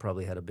Barrera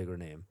probably had a bigger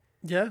name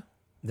than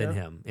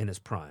him in his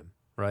prime,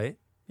 right?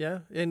 Yeah,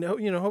 and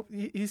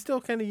he's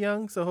still kind of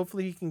young, so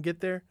hopefully he can get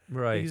there.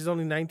 Right. He's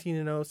only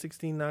 19-0,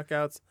 16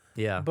 knockouts.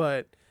 Yeah.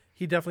 But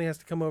he definitely has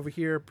to come over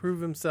here, prove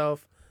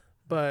himself.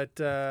 But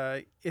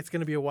it's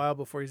going to be a while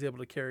before he's able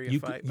to carry a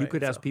fight. You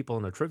could ask people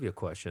in a trivia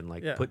question,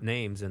 like put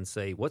names and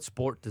say, what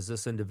sport does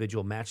this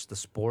individual match the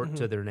sport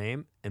to their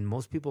name? And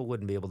most people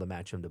wouldn't be able to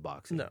match him to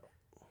boxing. No.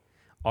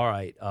 All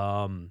right.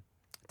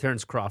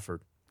 Terrence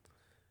Crawford.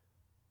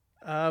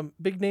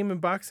 Big name in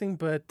boxing,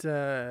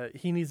 but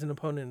he needs an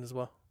opponent as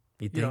well.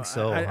 You think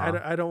so?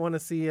 I don't want to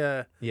see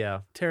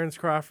Terrence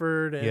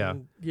Crawford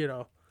and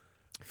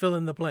fill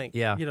in the blank.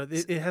 Yeah.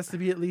 It has to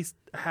be at least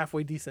a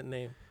halfway decent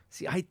name.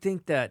 See, I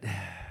think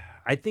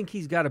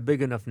he's got a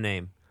big enough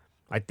name.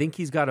 But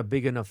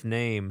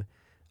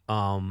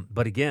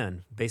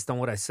again, based on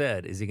what I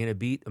said, is he going to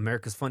beat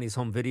America's Funniest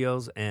Home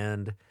Videos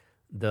and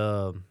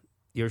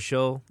your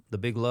show, The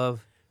Big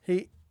Love?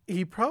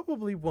 He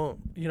probably won't.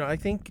 I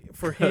think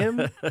for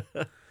him,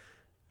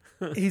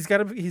 he's got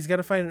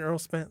to fight an Earl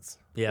Spence.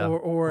 Yeah.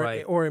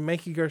 Or a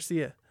Mikey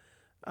Garcia.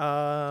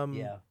 I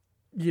think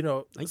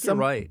you're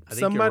right.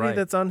 Somebody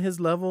that's on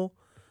his level.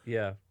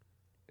 Yeah.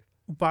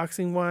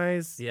 Boxing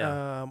wise,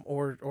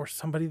 or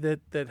somebody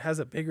that has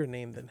a bigger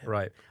name than him.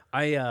 Right.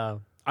 I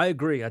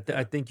agree. I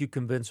think you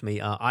convinced me.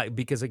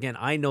 Because again,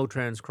 I know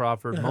Terrence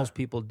Crawford. Most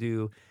people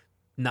do.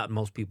 Not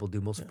most people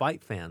do. Most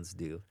fight fans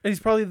do. And he's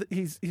probably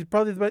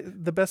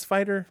the best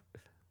fighter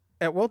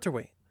at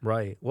welterweight.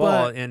 Right.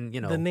 Well, but and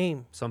the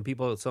name. Some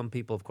people,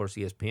 of course,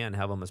 ESPN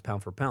have him as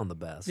pound for pound the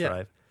best. Yeah.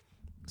 Right.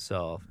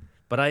 So,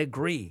 but I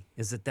agree.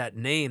 Is it that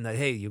name that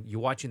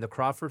you're watching the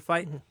Crawford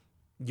fight? Mm-hmm.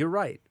 You're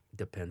right.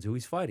 Depends who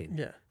he's fighting.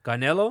 Yeah.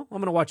 Canelo, I'm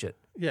gonna watch it.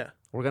 Yeah.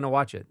 We're gonna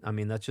watch it. I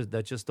mean, that's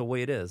just the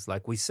way it is.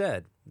 Like we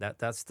said,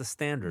 that's the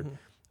standard.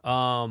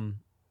 Mm-hmm.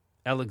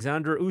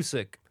 Alexander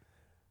Usyk.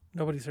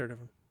 Nobody's heard of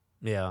him.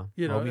 Yeah.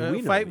 We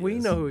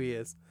know who he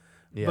is.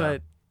 Yeah.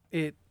 But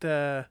it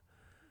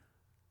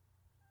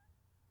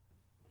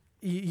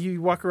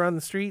you walk around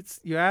the streets,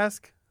 you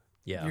ask,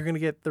 you're gonna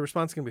get the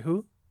response gonna be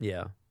who?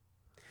 Yeah.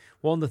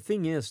 Well, and the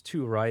thing is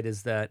too, right,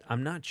 is that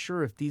I'm not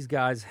sure if these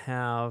guys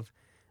have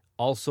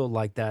also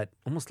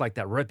almost like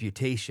that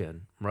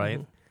reputation, right?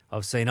 Mm-hmm.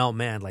 Of saying, oh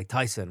man, like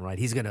Tyson, right?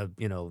 He's gonna,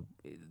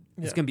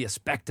 it's gonna be a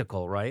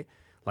spectacle, right?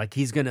 Like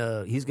he's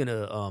gonna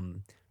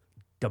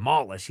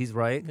demolish. He's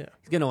right. Yeah.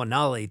 He's gonna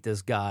annihilate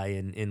this guy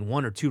in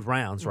 1 or 2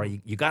 rounds,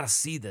 right? You got to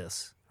see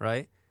this,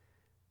 right?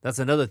 That's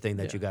another thing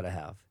that you got to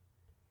have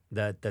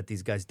that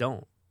these guys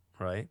don't,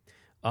 right?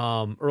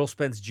 Earl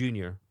Spence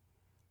Jr.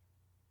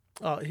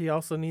 He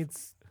also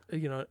needs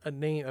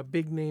a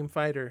big name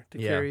fighter to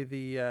carry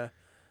the.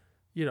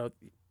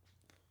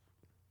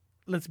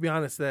 Let's be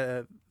honest.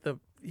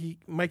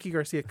 Mikey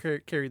Garcia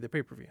carried the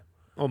pay-per-view.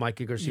 Oh,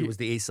 Mikey Garcia was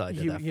the A side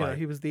of that fight.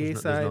 He was the A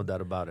side. There's no doubt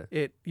about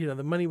it.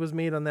 The money was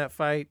made on that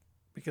fight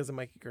because of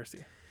Mikey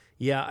Garcia.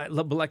 Yeah,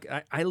 but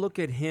I look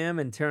at him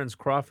and Terrence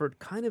Crawford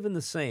kind of in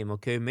the same.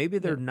 Okay, maybe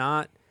they're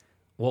not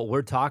what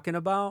we're talking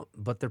about,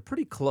 but they're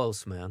pretty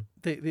close, man.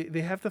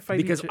 They have to fight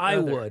because each I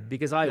other.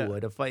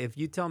 would if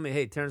you tell me,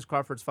 hey, Terrence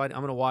Crawford's fighting,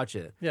 I'm going to watch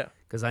it. Yeah,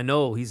 because I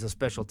know he's a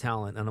special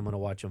talent and I'm going to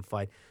watch him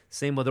fight.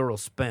 Same with Earl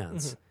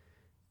Spence,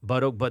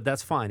 but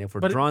that's fine if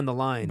we're drawing the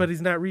line. But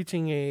he's not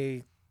reaching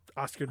a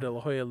Oscar De La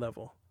Hoya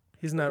level.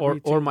 He's not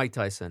or Mike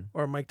Tyson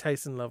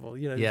level.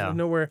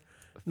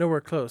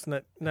 Nowhere close.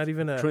 Not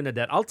even a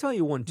Trinidad. I'll tell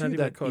you one too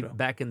that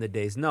back in the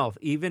days. No,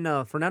 even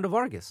Fernando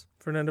Vargas.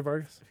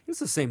 It's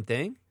the same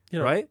thing.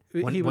 Right?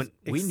 He was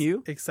we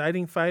knew.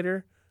 Exciting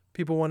fighter.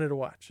 People wanted to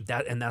watch.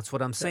 And that's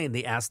what I'm saying.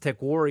 The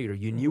Aztec Warrior.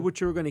 You knew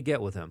what you were going to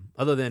get with him.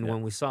 Other than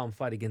when we saw him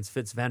fight against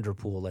Fitz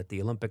Vanderpool at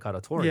the Olympic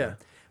Auditorium. Yeah.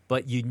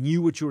 But you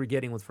knew what you were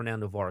getting with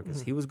Fernando Vargas.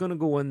 Mm-hmm. He was going to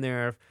go in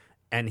there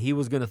and he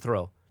was going to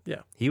throw.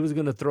 Yeah. He was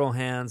going to throw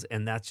hands,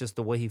 and that's just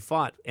the way he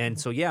fought. And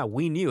so,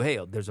 we knew, hey,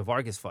 there's a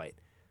Vargas fight,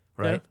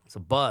 right? Yeah. It's a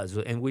buzz,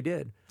 and we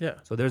did. Yeah.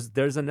 So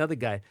there's another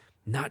guy.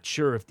 Not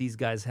sure if these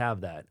guys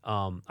have that.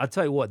 I'll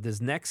tell you what, this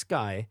next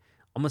guy,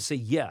 I'm going to say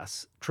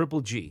yes,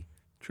 Triple G.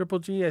 Triple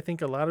G, I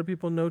think a lot of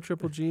people know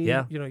Triple G.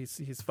 Yeah.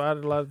 He's fought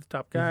a lot of the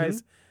top guys.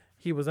 Mm-hmm.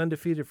 He was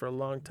undefeated for a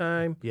long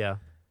time. Yeah.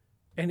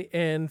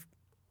 And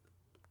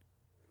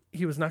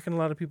he was knocking a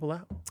lot of people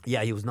out.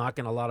 Yeah, he was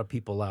knocking a lot of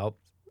people out.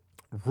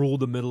 Ruled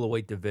the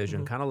middleweight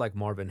division, kind of like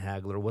Marvin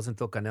Hagler. It wasn't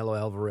until Canelo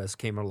Alvarez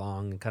came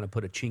along and kind of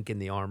put a chink in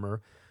the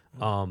armor,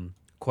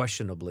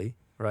 questionably,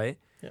 right?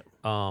 Yeah.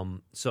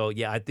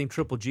 I think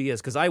Triple G is,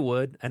 because I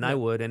would,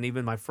 and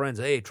even my friends,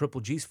 hey,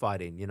 Triple G's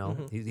fighting.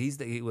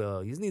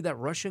 Isn't he that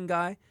Russian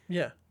guy?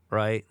 Yeah.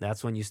 right?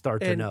 That's when you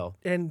start to know.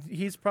 And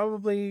he's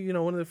probably,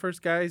 one of the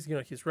first guys,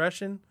 he's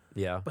Russian,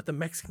 Yeah. but the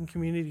Mexican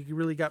community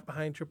really got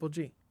behind Triple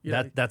G.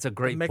 That's a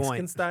great Mexican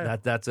point. style.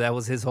 That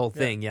was his whole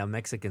thing. Yeah,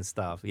 Mexican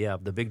stuff. Yeah,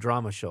 the big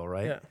drama show,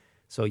 right? Yeah.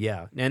 So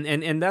yeah,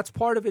 and that's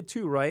part of it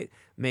too, right?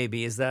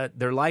 Maybe is that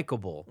they're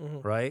likable,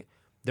 right?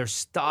 Their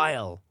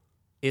style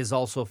is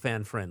also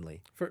fan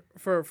friendly.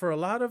 For a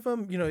lot of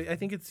them, I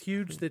think it's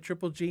huge that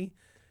Triple G,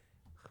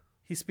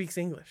 he speaks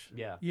English.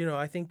 Yeah.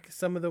 I think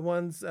some of the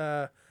ones,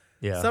 Yeah.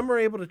 some are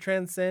able to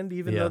transcend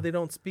even Yeah. though they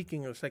don't speak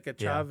English, like a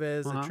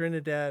Chavez, Uh-huh. a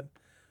Trinidad.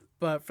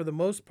 But for the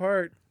most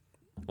part,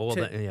 Well,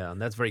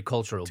 and that's very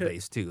cultural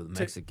based too. The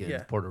Mexicans,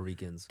 yeah. Puerto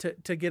Ricans.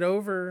 to get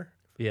over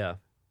Yeah.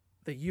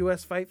 the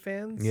U.S. fight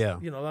fans, Yeah.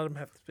 a lot of them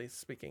have to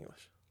speak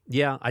English.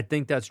 Yeah, I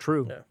think that's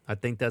true. Yeah. I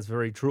think that's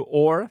very true.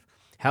 Or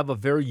have a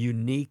very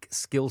unique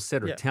skill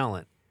set or Yeah.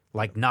 talent,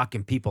 like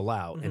knocking people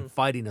out and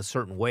fighting a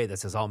certain way that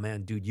says, "Oh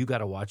man, dude, you got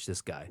to watch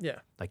this guy." Yeah.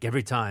 Like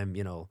every time,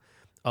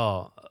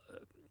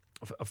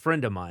 a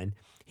friend of mine,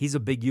 he's a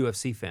big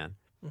UFC fan,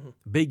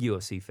 big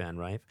UFC fan,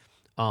 right?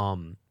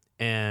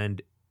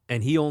 And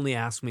he only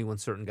asks me when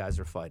certain guys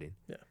are fighting.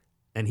 Yeah.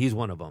 And he's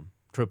one of them.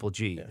 Triple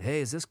G. Yeah.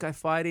 Hey, is this guy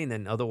fighting?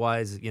 And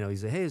otherwise,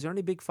 he's like, hey, is there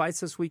any big fights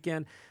this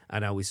weekend?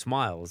 And I always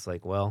smile. It's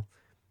like, well,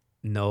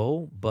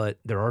 no, but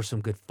there are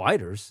some good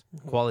fighters,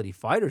 quality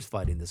fighters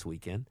fighting this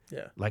weekend.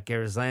 Yeah. Like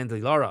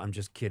Erislandy Lara. I'm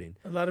just kidding.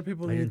 A lot of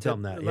people I need didn't tell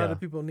them that, a lot yeah. of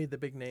people need the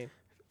big name.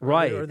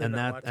 Right, or they're and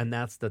not watching.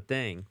 that's the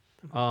thing.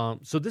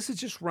 So this is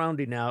just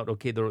rounding out,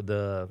 okay,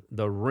 the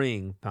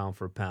ring pound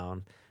for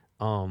pound.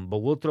 But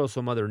we'll throw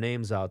some other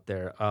names out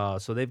there.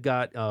 So they've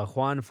got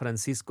Juan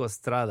Francisco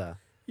Estrada.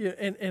 Yeah,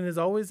 and is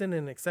always in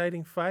an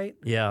exciting fight,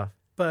 Yeah,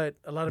 but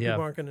a lot of Yeah.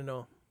 people aren't going to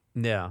know.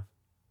 yeah.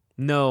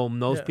 No,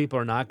 those Yeah. people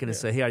are not going to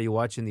say, "Hey, are you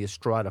watching the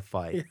Estrada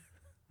fight?" Yeah.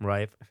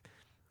 Right?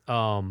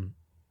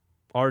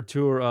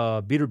 Artur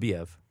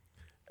Beterbiev.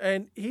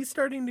 And he's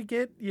starting to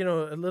get,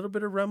 a little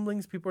bit of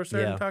rumblings. People are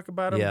starting Yeah. to talk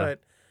about him, Yeah.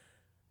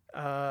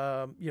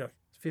 but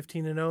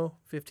 15-0,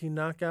 15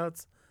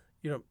 knockouts.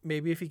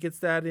 Maybe if he gets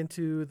that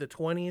into the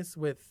 20s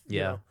with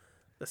Yeah.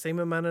 the same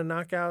amount of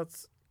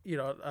knockouts,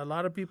 a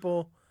lot of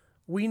people,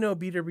 we know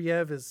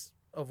Beterbiev is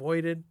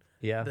avoided.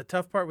 Yeah, The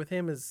tough part with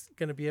him is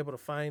going to be able to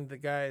find the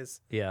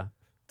guys yeah,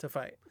 to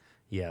fight.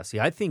 yeah. See,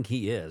 I think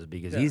he is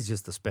because Yeah. he's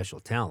just a special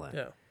talent.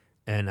 Yeah.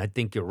 And I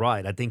think you're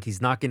right. I think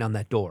he's knocking on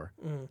that door,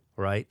 Mm.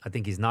 right? I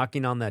think he's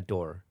knocking on that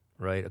door,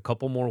 right? A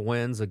couple more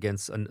wins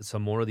against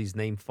some more of these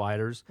named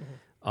fighters,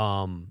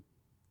 and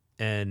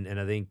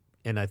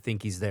I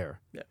think he's there.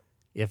 Yeah.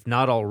 If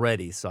not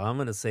already. So I'm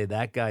going to say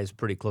that guy is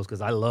pretty close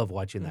because I love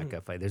watching that guy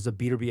fight. There's a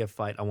Beterbiev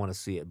fight. I want to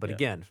see it. But Yeah.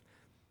 again,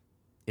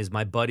 is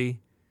my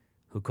buddy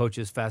who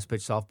coaches fast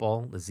pitch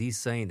softball, is he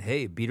saying,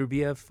 hey,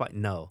 Beterbiev fight?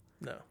 No.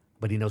 No.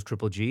 But he knows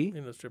Triple G. He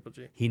knows Triple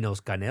G. He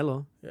knows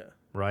Canelo, Yeah.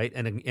 right?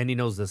 And he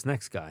knows this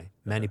next guy,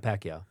 Manny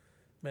Pacquiao.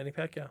 Manny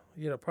Pacquiao.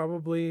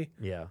 Probably,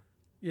 Yeah.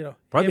 him,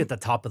 Probably at the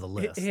top of the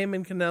list. him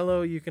and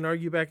Canelo, you can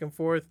argue back and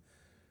forth.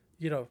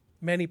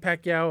 Manny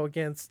Pacquiao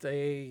against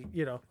a,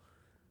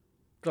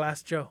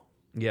 Glass Joe.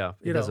 Yeah,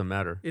 it doesn't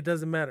matter. It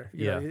doesn't matter.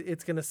 You know, Yeah.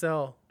 it's going to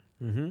sell.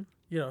 Mm-hmm.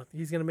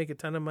 He's going to make a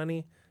ton of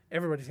money.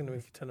 Everybody's going to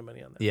make a ton of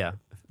money on that. Yeah,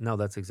 no,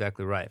 that's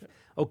exactly right.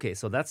 Okay,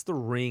 so that's the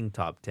ring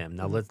top 10.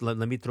 Now let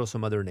me throw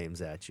some other names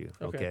at you.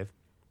 Okay,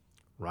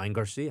 Ryan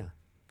Garcia.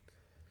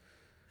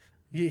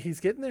 He's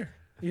getting there.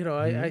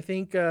 I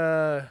think,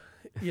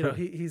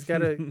 he's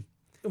got a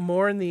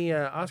more in the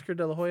Oscar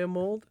De La Hoya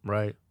mold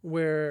Right.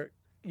 where,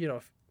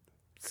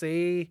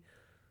 say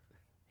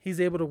he's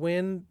able to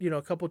win,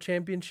 a couple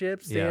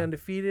championships, stay Yeah.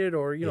 undefeated,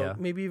 or, Yeah.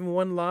 maybe even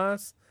one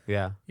loss.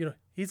 Yeah.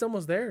 He's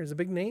almost there. He's a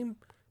big name.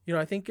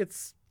 I think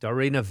it's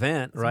Already an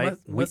event, right?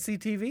 Must see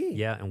TV.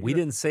 Yeah, and we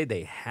didn't say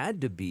they had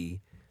to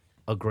be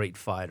a great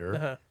fighter,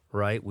 Uh-huh.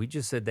 right? We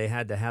just said they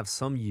had to have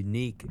some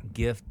unique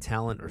gift,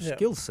 talent, or Yeah.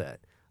 skill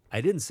set.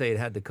 I didn't say it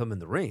had to come in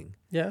the ring,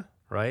 Yeah.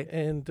 right?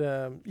 And,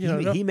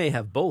 He may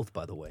have both,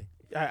 by the way.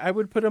 I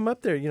would put him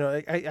up there.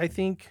 I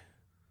think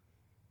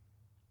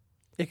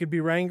it could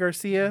be Ryan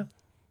Garcia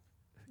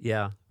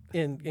Yeah,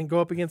 and go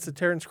up against the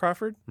Terrence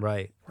Crawford.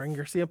 right. Ryan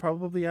Garcia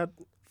probably out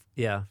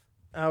Yeah.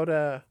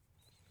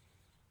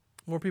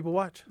 more people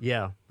watch.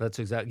 Yeah, that's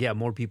exactly. Yeah,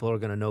 more people are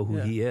going to know who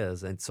Yeah. he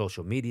is, and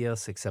social media,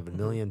 6-7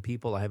 million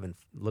people. I haven't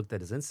looked at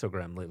his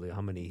Instagram lately,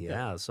 how many he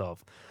has. So,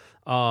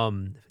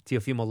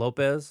 Teofimo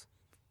Lopez.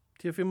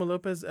 Teofimo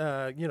Lopez,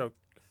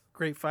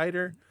 great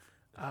fighter.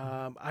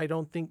 I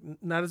don't think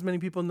not as many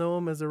people know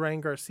him as a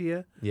Ryan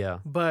Garcia, Yeah,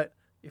 but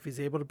if he's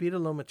able to beat a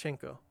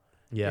Lomachenko,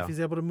 yeah, if he's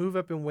able to move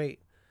up in weight,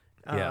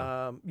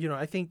 Yeah.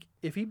 I think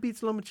if he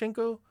beats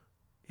Lomachenko,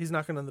 he's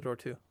knocking on the door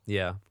too.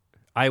 yeah.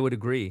 I would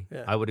agree.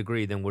 Yeah. I would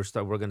agree. Then we're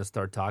going to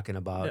start talking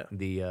about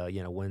the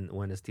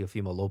when is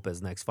Teofimo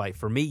Lopez next fight?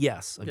 For me,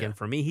 yes. Again,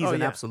 for me, he's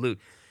an absolute.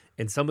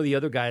 And some of the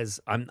other guys,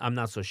 I'm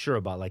not so sure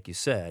about. Like you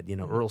said,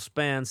 Earl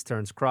Spence,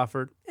 Terrence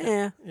Crawford.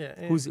 Yeah.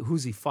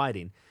 Who's he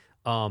fighting?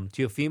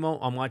 Teofimo,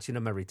 I'm watching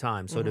him every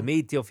time. So to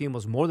me,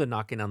 Teofimo's more than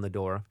knocking on the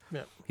door.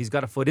 Yeah. He's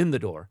got a foot in the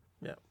door.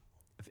 Yeah.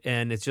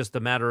 And it's just a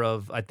matter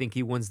of, I think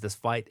he wins this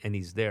fight and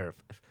he's there.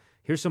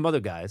 Here's some other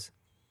guys.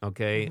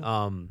 Okay,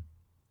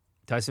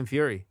 Tyson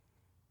Fury.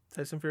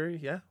 Tyson Fury,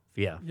 yeah.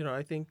 Yeah,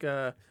 I think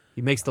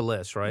he makes the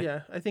list, right?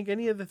 Yeah, I think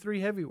any of the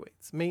three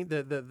heavyweights,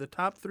 the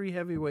top three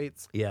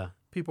heavyweights, Yeah.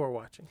 people are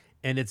watching.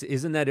 And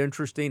isn't that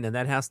interesting? And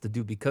that has to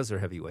do because they're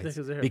heavyweights.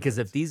 Because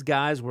if these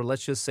guys were,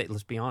 let's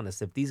be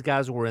honest, if these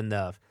guys were in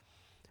the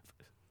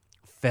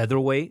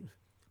featherweight,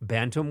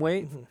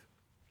 bantamweight,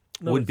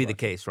 wouldn't be the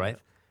case, right?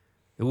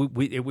 Yeah.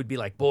 It would be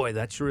like, boy,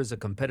 that sure is a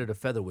competitive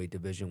featherweight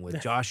division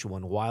with Joshua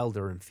and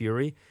Wilder and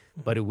Fury.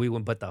 But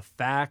the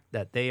fact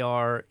that they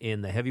are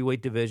in the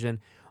heavyweight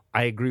division,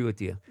 I agree with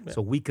you. Yeah.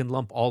 So we can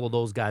lump all of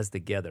those guys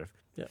together.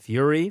 Yeah.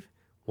 Fury,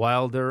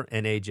 Wilder,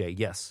 and AJ.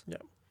 Yes. Yeah.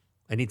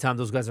 Anytime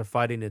those guys are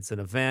fighting, it's an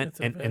event.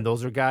 And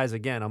those are guys,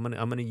 again, I'm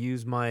gonna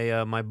use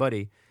my my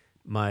buddy,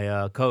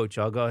 my coach.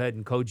 I'll go ahead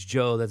and Coach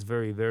Joe. That's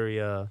very,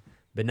 very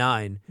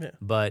benign. Yeah.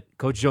 But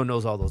Coach Joe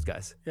knows all those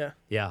guys. Yeah.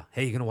 Yeah.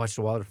 Hey, you're gonna watch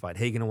the Wilder fight.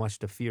 Hey, you're gonna watch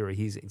the Fury.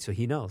 So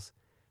he knows.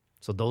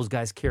 So those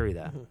guys carry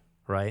that,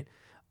 right?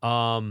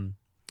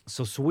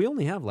 So we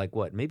only have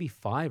maybe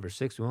 5 or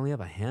 6. We only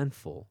have a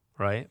handful,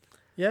 right?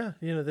 Yeah.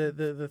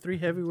 The three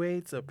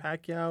heavyweights: a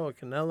Pacquiao, a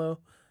Canelo,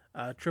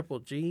 Triple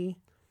G.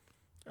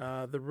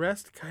 The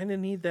rest kind of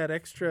need that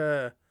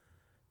extra.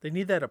 They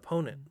need that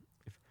opponent.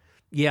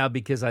 Yeah,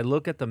 because I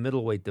look at the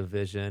middleweight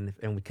division,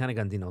 and we kind of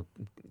got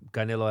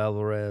Canelo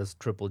Alvarez,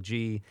 Triple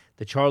G,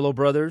 the Charlo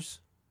brothers.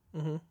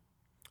 Mm-hmm.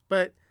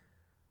 But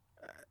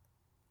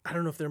I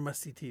don't know if they're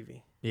must-see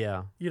TV.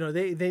 Yeah,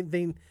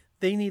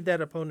 they need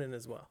that opponent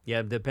as well. Yeah,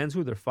 it depends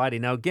who they're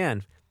fighting. Now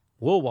again,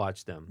 we'll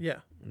watch them. Yeah,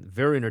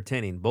 very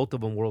entertaining. Both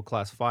of them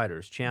world-class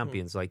fighters,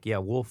 champions.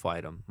 We'll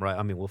fight them, right?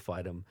 I mean, we'll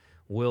fight them.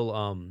 We'll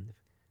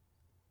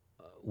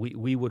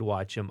We would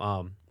watch him.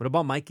 What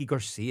about Mikey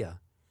Garcia?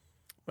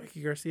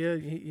 Mikey Garcia,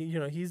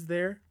 he's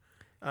there.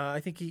 I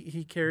think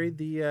he carried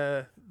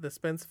the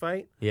Spence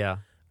fight. Yeah.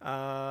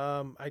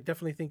 I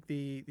definitely think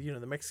the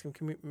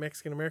Mexican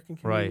American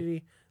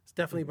community is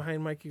definitely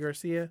behind Mikey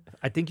Garcia.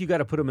 I think you got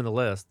to put him in the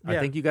list. Yeah. I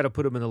think you got to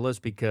put him in the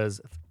list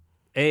because,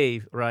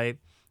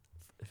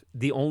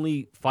 the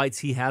only fights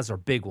he has are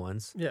big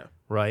ones. Yeah.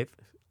 Right.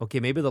 Okay,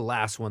 maybe the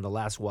last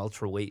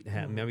welterweight,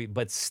 maybe,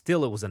 but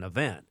still, it was an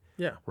event.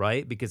 Yeah.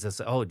 Right? Because it's,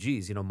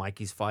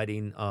 Mikey's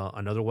fighting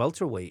another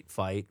welterweight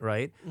fight,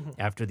 right?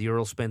 After the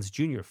Earl Spence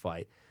Jr.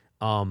 fight.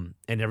 And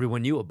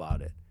everyone knew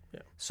about it.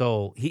 Yeah.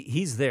 So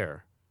he's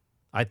there.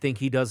 I think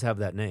he does have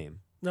that name.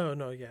 No,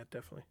 yeah,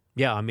 definitely.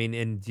 Yeah, I mean,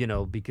 and,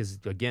 because,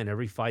 again,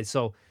 every fight.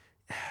 So,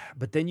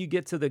 but then you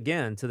get to the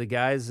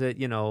guys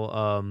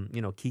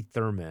that, Keith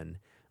Thurman,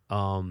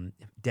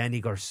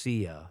 Danny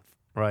Garcia,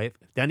 right?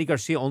 Danny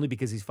Garcia only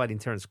because he's fighting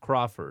Terrence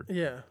Crawford.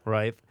 Yeah.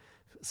 Right?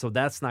 So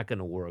that's not going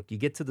to work. You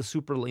get to the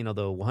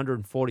the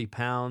 140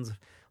 pounds,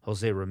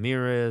 Jose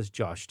Ramirez,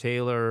 Josh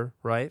Taylor,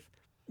 right?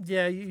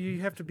 Yeah,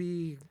 you have to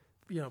be,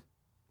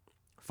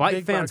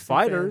 fight fans,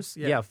 fighters.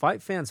 Yeah,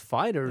 fight fans,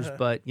 fighters.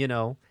 But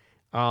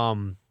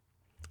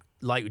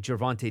like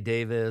Gervonta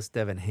Davis,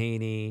 Devin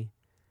Haney.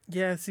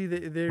 Yeah, see,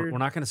 we're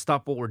not going to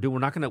stop what we're doing. We're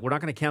not going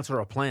to cancel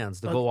our plans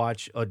to go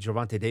watch a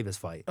Gervonta Davis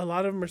fight. A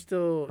lot of them are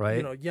still,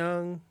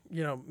 young.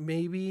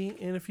 Maybe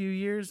in a few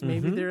years,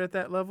 maybe they're at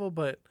that level,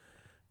 but.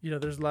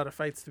 There's a lot of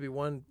fights to be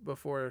won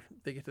before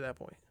they get to that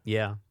point.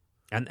 Yeah,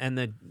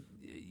 and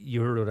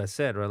you heard what I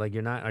said, right? Like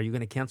are you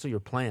going to cancel your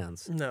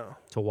plans? No.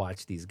 To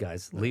watch these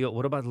guys, no.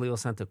 What about Leo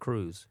Santa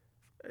Cruz?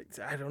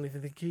 I don't even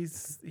think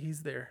he's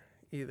there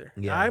either.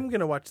 Yeah. I'm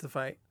going to watch the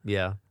fight.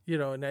 Yeah.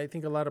 And I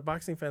think a lot of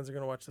boxing fans are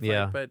going to watch the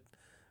fight, but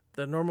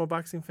the normal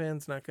boxing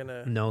fan's not going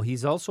to. No,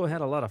 he's also had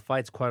a lot of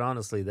fights. Quite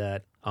honestly,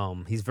 that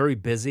he's very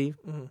busy.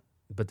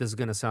 But this is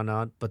going to sound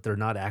odd, but they're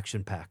not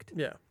action packed.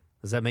 Yeah.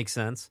 Does that make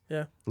sense?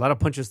 Yeah. A lot of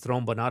punches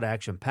thrown, but not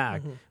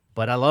action-packed.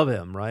 But I love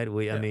him, right?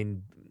 I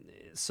mean,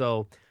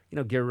 so,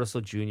 Gary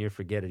Russell Jr.,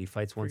 forget it. He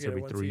fights once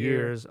every 3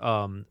 years.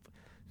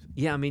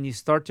 Yeah, I mean, you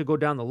start to go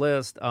down the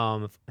list.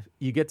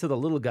 You get to the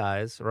little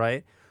guys,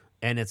 right?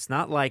 And it's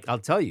not like, I'll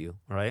tell you,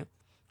 right?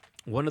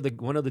 One of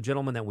the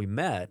gentlemen that we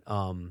met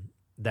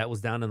that was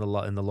down in the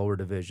lower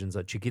divisions,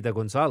 Chiquita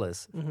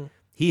Gonzalez,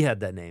 he had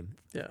that name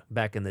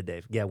back in the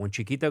day. Yeah, when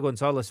Chiquita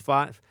Gonzalez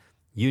fought,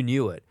 you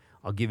knew it.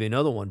 I'll give you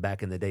another one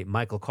back in the day,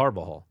 Michael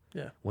Carbajal.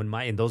 Yeah.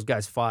 And those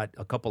guys fought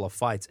a couple of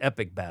fights,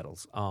 epic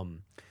battles.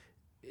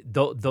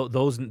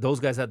 Those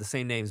guys had the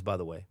same names, by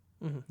the way.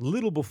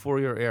 Little before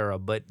your era,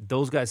 but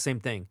those guys, same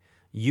thing.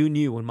 You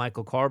knew when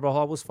Michael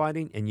Carbajal was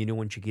fighting, and you knew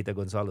when Chiquita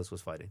Gonzalez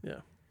was fighting. Yeah.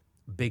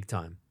 Big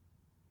time.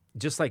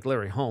 Just like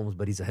Larry Holmes,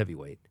 but he's a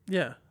heavyweight.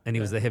 Yeah. And he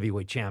was the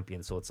heavyweight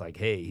champion, so it's like,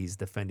 hey, he's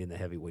defending the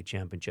heavyweight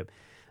championship.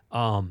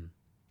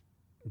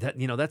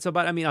 That's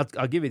about. I mean,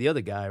 I'll give you the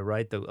other guy,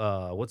 right?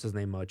 The what's his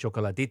name?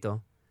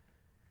 Chocolatito.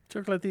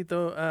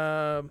 Chocolatito.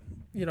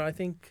 I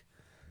think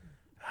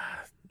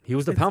he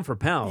was the pound for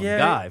pound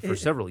guy for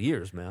several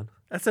years, man.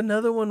 That's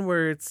another one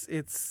where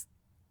it's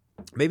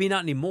maybe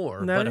not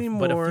anymore, but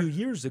a few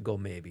years ago,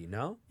 maybe.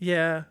 No.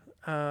 Yeah,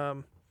 I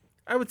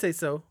would say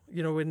so.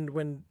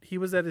 When he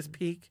was at his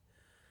peak,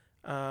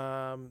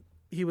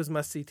 he was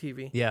must see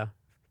TV. Yeah.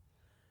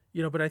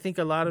 But I think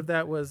a lot of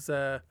that was.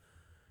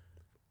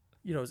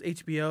 you know, it was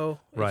HBO.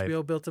 Right.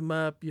 HBO built him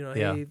up. You know,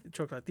 Yeah. hey,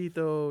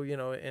 Chocolatito. You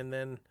know, and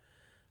then.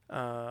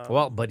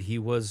 Well, but he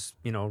was,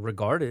 you know,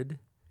 regarded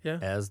Yeah.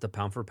 as the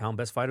pound for pound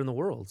best fighter in the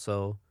world.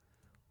 So,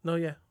 No,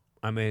 yeah.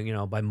 I mean, you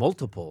know, by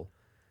multiple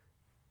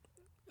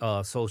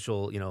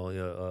social, you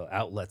know,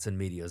 outlets and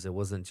medias. It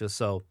wasn't just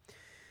so.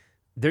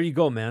 There you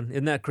go, man.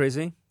 Isn't that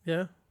crazy?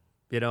 Yeah.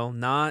 You know,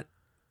 not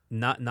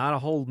a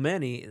whole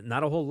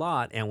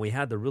lot, and we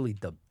had to really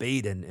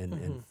debate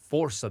and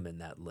force them in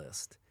that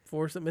list.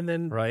 Force them, and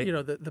then Right. you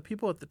know the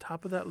people at the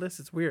top of that list.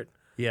 It's weird.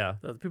 Yeah,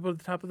 The people at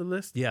the top of the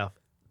list, yeah,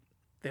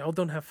 they all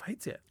don't have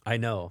fights yet. I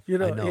know. You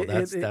know, I know.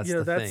 That's you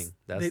know, the thing.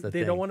 That's the they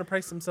thing. don't want to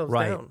price themselves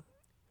Right. down.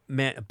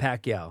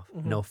 Pacquiao,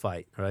 no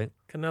fight. Right.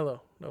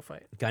 Canelo, no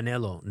fight.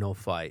 Canelo, no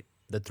fight.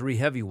 The three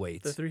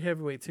heavyweights. The three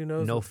heavyweights, who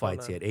knows? No what's going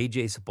fights on. yet.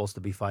 AJ's supposed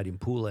to be fighting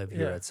Pulev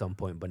here Yeah. at some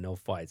point, but no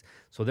fights.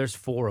 So there's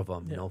 4 of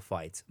them, no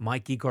fights.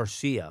 Mikey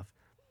Garcia,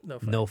 No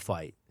fight. no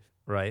fight,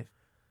 right?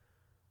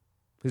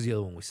 Who's the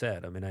other one we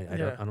said? I mean, I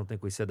Yeah. don't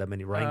think we said that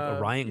many.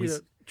 Ryan, you know,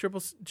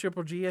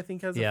 Triple G, I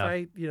think, has a Yeah.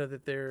 fight. You know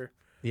that they're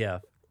yeah,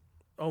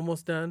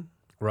 almost done.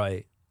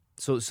 right.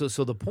 So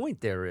the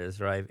point there is,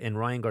 right, and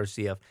Ryan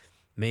Garcia,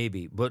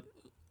 maybe, but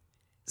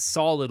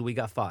solid, we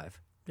got 5.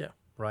 Yeah.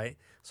 Right?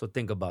 So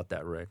think about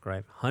that, Rick,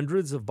 right?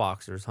 Hundreds of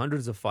boxers,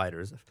 hundreds of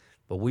fighters,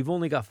 but we've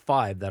only got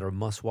 5 that are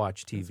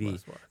must-watch TV.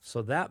 must-watch.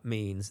 So that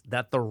means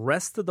that the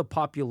rest of the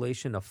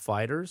population of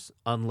fighters,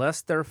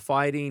 unless they're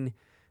fighting,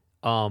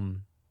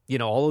 you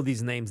know, all of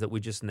these names that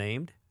we just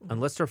named,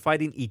 unless they're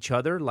fighting each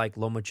other, like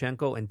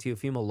Lomachenko and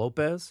Teofimo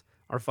Lopez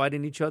are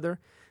fighting each other,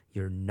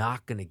 you're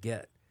not going to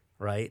get,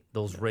 right,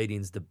 those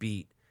ratings to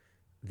beat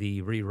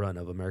the rerun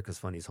of America's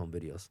Funniest Home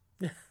Videos.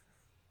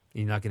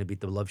 You're not going to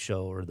beat the Love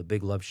Show or the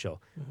Big Love Show.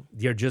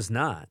 You're just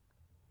not.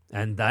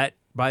 And that,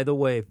 by the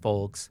way,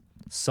 folks,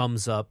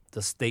 sums up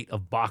the state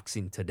of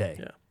boxing today.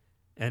 Yeah.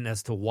 And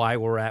as to why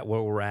we're at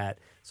where we're at.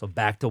 So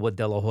back to what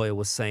De La Hoya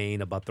was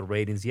saying about the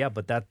ratings. Yeah,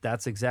 but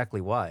that's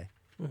exactly why.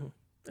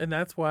 And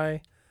that's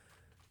why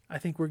I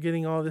think we're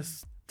getting all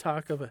this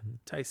talk of a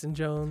Tyson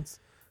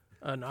Jones,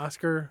 an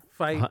Oscar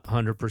fight.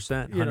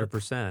 100%.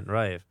 100%.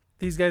 Right.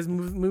 These guys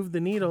moved the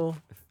needle.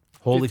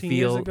 15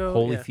 years ago,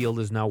 Holyfield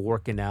is now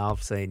working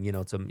out, saying, you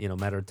know, it's a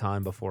matter of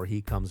time before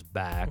he comes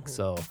back.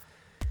 So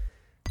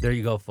there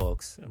you go,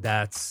 folks.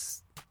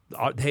 That's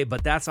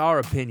but that's our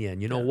opinion.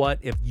 You know what?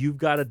 If you've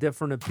got a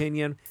different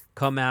opinion,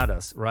 come at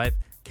us, right?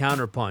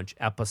 Counterpunch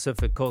at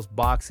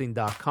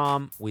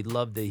PacificCoastBoxing.com. We'd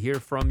love to hear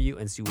from you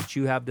and see what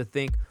you have to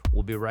think.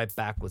 We'll be right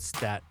back with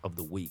Stat of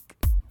the Week.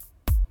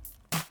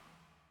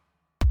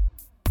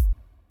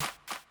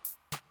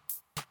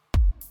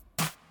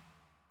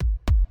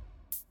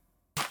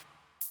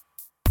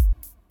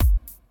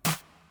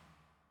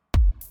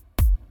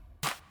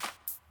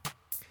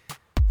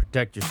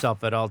 Protect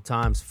yourself at all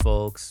times,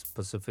 folks.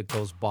 Pacific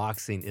Coast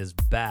Boxing is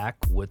back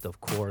with, of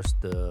course,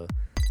 the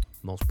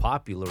most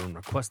popular and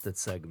requested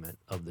segment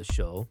of the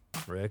show,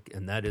 Rick,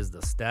 and that is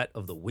the Stat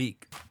of the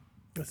Week.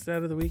 The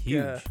stat of the week.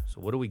 Huge.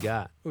 So what do we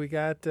got? We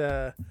got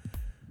the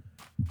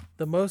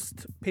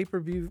most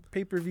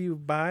pay-per-view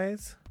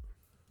buys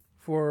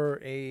for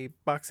a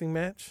boxing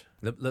match.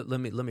 Let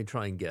me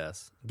try and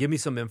guess. Give me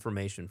some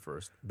information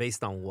first.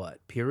 Based on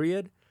what?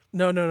 Period?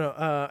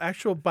 No.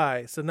 Actual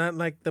buy. So not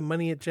like the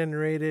money it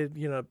generated,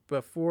 you know,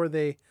 before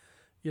they,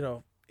 you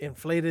know,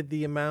 inflated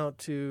the amount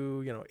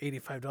to, you know,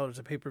 $85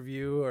 a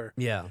pay-per-view or,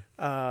 Yeah.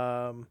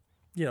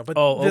 you know, but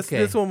okay.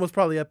 this one was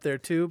probably up there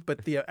too,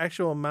 but the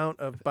actual amount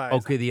of buys.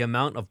 Okay, the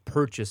amount of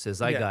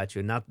purchases. I Yeah. got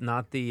you. Not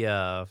the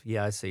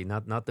I see.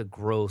 Not the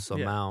gross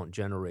amount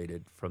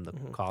generated from the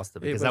cost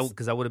of it.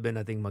 Because that would have been,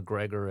 I think,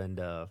 McGregor and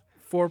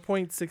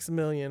 4.6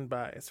 million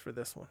buys for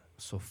this one.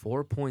 so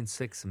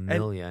 4.6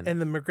 million.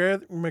 And the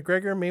McGregor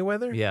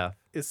Mayweather yeah.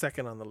 is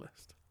second on the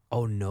list.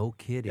 Oh, no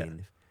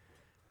kidding.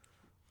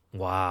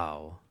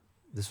 Wow.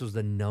 This was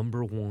the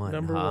number one.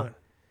 Number one.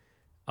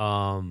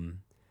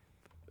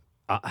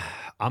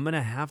 I'm going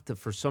to have to,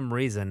 for some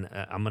reason,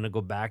 I'm going to go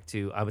back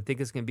to, I would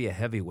think it's going to be a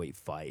heavyweight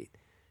fight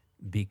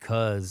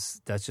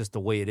because that's just the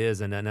way it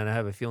is. And then I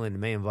have a feeling it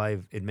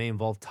may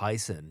involve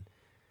Tyson.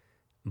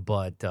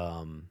 But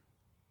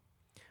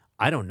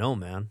I don't know,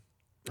 man.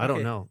 I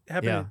don't know. It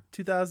happened in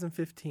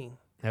 2015.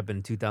 Happened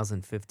in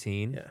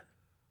 2015. Yeah.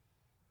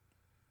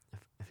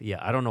 Yeah,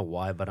 I don't know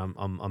why, but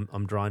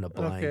I'm drawing a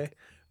blank.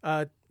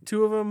 Okay.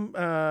 Two of them,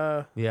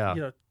 Yeah.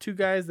 you know, 2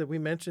 guys that we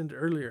mentioned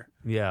earlier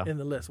Yeah. in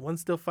the list. One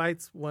still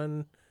fights,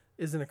 one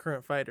isn't a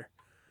current fighter.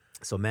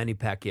 So Manny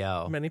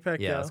Pacquiao. Manny Pacquiao.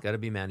 Yeah, it's got to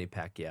be Manny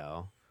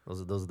Pacquiao.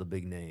 Those are the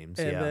big names.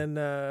 And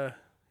then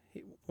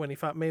when he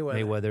fought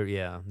Mayweather,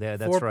 yeah,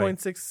 that's right.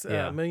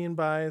 4.6 million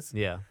buys.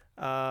 Yeah,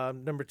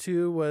 Number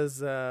 2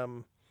 was McGregor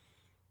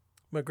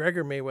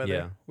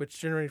Mayweather, which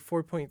generated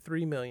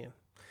 4.3 million.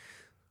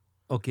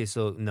 Okay,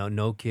 so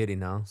no kidding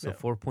now. So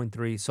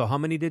 4.3. So how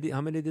many did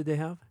they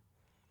have?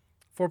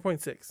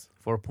 4.6.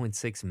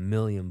 4.6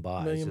 million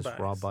buys. Million Just buys.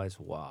 raw buys.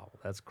 Wow,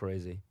 that's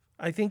crazy.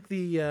 I think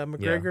the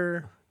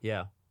McGregor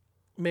Yeah.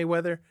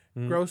 Mayweather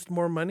grossed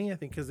more money, I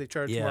think, because they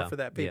charged more for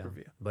that yeah.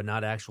 pay-per-view. But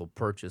not actual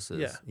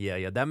purchases.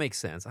 Yeah, that makes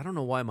sense. I don't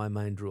know why my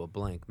mind drew a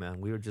blank,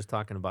 man. We were just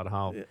talking about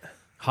how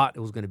hot it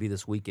was going to be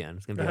this weekend.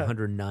 It's going to be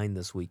 109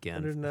 this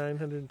weekend. 109,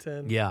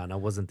 110. Yeah, and I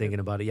wasn't thinking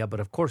about it. Yeah, but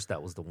of course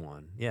that was the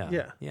one. Yeah,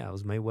 it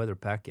was Mayweather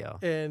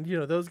Pacquiao. And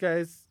those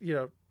guys,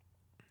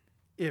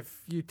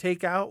 if you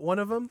take out one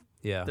of them,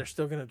 they're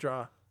still going to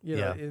draw.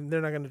 And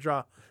they're not going to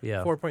draw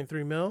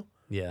 4.3 mil.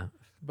 Yeah.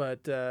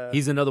 But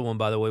he's another one,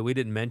 by the way. We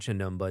didn't mention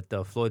him, but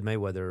Floyd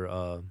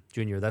Mayweather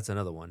Jr., that's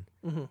another one,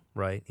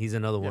 right? He's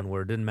another one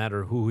where it didn't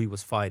matter who he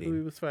was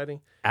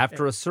fighting.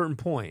 After a certain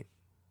point,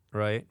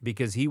 right?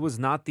 Because he was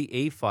not the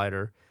A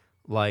fighter,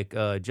 like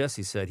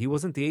Jesse said. He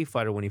wasn't the A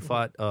fighter when he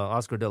fought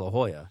Oscar De La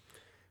Hoya.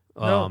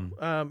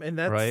 And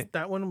that's right?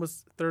 that one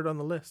was third on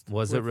the list.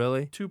 Was it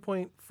really?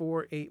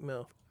 2.48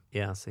 mil.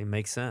 Yeah, so it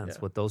makes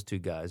sense with those two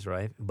guys,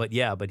 right? But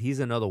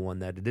he's another one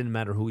that it didn't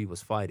matter who he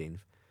was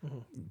fighting.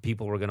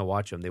 People were going to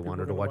watch him. They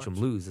wanted to watch him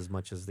lose as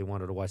much as they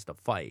wanted to watch the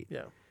fight.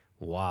 Yeah.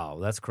 Wow,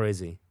 that's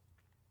crazy.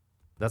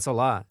 That's a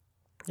lot.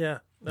 Yeah.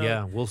 No.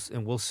 Yeah,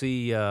 we'll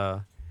see.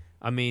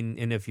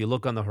 And if you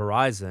look on the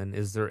horizon,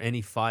 is there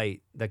any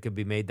fight that could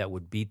be made that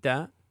would beat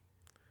that?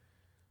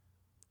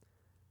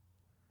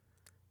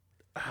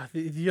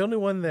 The only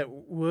one that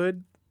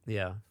would,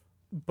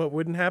 but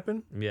wouldn't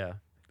happen,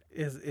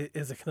 is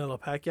a Canelo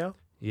Pacquiao.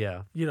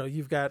 Yeah,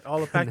 you've got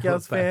all of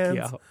Pacquiao's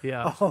fans,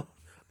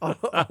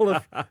 all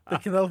of the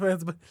Canelo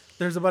fans, but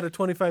there's about a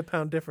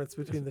 25-pound difference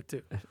between the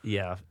two.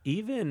 Yeah,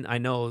 even I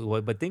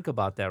know, but think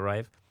about that,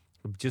 right?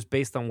 Just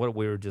based on what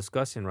we were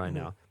discussing right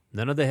now,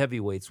 none of the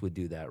heavyweights would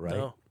do that, right?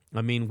 No.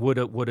 I mean, would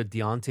a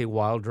Deontay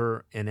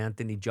Wilder and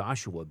Anthony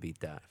Joshua beat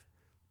that?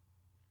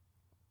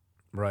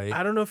 Right.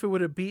 I don't know if it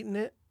would have beaten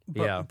it,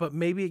 but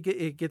maybe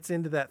it gets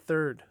into that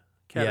third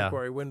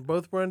category when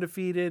both were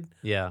undefeated.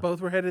 Yeah.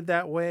 Both were headed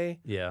that way.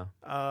 Yeah.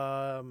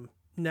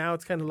 Now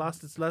it's kind of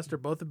lost its luster.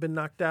 Both have been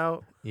knocked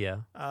out. Yeah.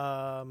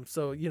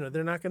 So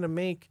they're not going to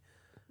make.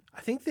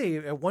 I think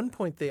at one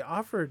point they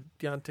offered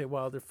Deontay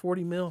Wilder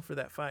 40 mil for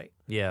that fight.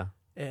 Yeah.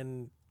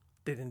 And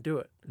they didn't do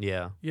it.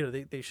 Yeah.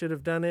 They should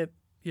have done it.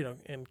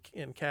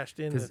 And cashed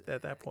in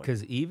at that point.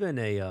 Because even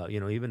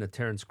a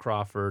Terrence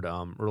Crawford,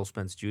 Earl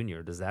Spence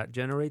Jr., does that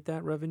generate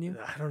that revenue?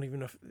 I don't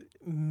even know.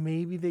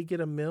 Maybe they get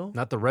a mil.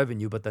 Not the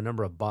revenue, but the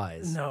number of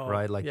buys. No,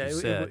 right? Like you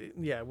said.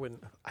 It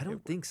wouldn't. I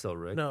don't think so,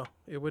 Rick. No,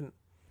 it wouldn't.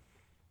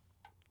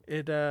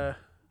 I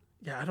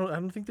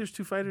don't think there's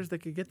two fighters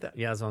that could get that.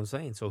 Yeah, that's what I'm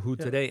saying. So who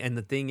today? And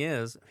the thing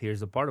is,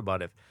 here's the part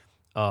about it.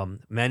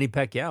 Manny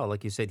Pacquiao,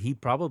 like you said, he'd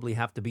probably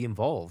have to be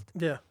involved.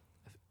 Yeah.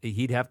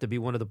 He'd have to be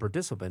one of the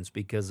participants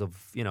because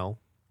of,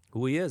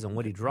 who he is and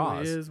what he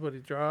draws. Who he is, what he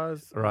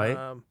draws.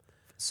 Right.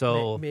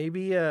 So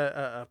maybe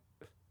right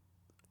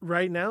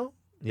now,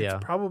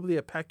 it's probably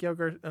a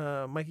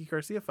Pacquiao Mikey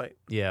Garcia fight.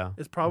 Yeah.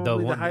 It's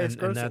probably the highest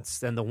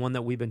grossing. And the one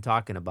that we've been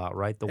talking about,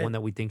 right? The one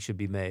that we think should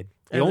be made.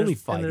 The only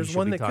fight we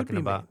should be talking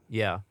about.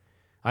 Yeah.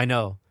 I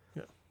know.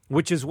 Yeah.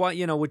 Which is why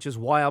I'm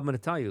going to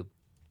tell you,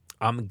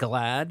 I'm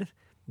glad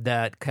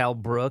that Cal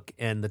Brook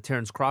and the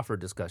Terrence Crawford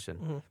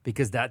discussion,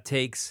 because that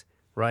takes...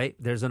 Right,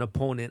 there's an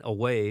opponent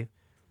away,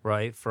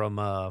 right, from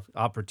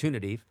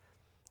opportunity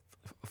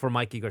for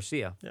Mikey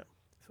Garcia. Yeah.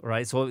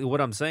 Right. So what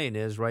I'm saying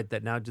is, right,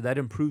 that now that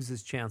improves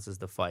his chances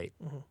to fight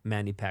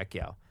Manny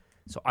Pacquiao.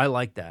 So I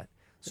like that.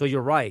 So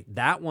you're right.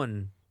 That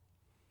one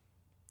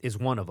is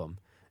one of them.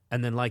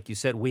 And then, like you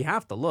said, we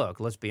have to look.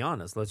 Let's be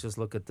honest. Let's just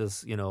look at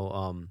this.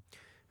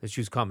 Let's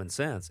use common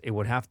sense. It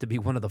would have to be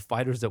one of the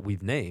fighters that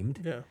we've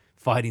named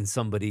fighting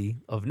somebody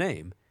of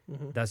name.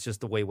 That's just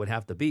the way it would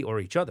have to be, or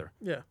each other.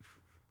 Yeah.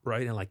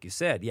 Right, and like you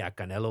said,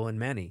 Canelo and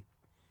Manny.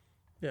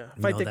 Yeah,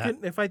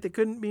 a fight that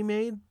couldn't be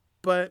made,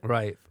 but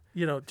right,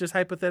 just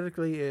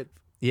hypothetically,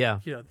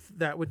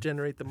 that would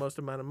generate the most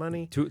amount of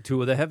money.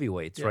 Two of the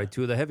heavyweights, right?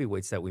 Two of the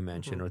heavyweights that we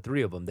mentioned, or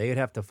three of them, they'd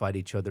have to fight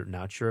each other.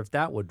 Not sure if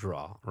that would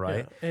draw,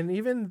 right? Yeah. And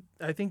even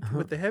I think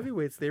with the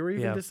heavyweights, they were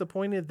even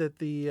disappointed that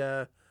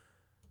the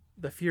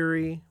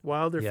Fury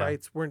Wilder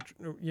fights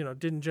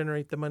didn't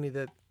generate the money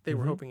that they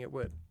were hoping it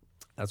would.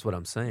 That's what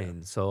I'm saying.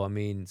 Yeah. So,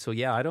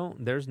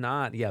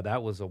 that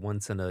was a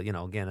once in a,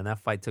 again, and that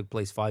fight took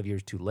place 5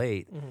 years too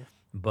late.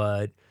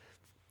 But,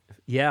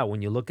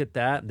 when you look at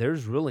that,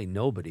 there's really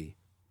nobody.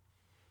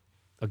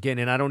 Again,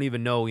 and I don't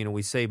even know,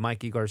 we say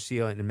Mikey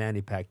Garcia and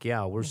Manny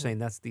Pacquiao. We're saying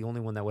that's the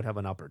only one that would have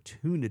an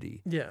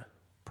opportunity. Yeah.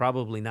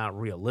 Probably not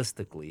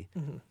realistically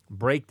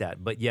break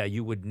that. But,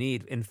 you would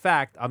need, in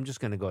fact, I'm just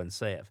going to go ahead and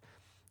say it.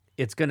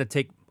 It's going to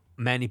take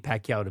Manny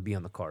Pacquiao to be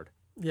on the card.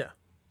 Yeah.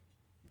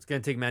 It's going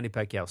to take Manny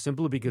Pacquiao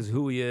simply because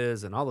who he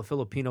is and all the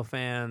Filipino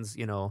fans,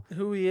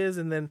 Who he is,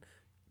 and then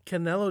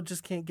Canelo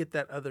just can't get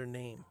that other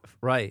name.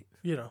 Right.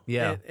 Yeah.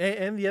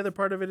 And the other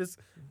part of it is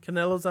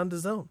Canelo's on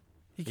DAZN.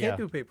 He can't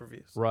do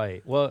pay-per-views.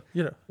 Right. Well,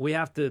 we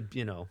have to,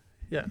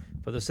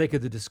 for the sake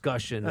of the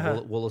discussion,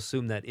 we'll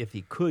assume that if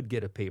he could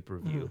get a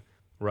pay-per-view,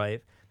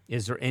 right,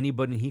 is there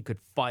anybody he could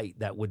fight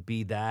that would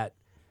be that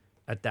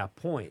at that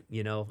point?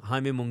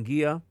 Jaime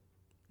Munguia?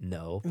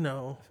 No.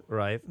 No.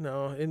 Right?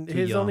 No. And Too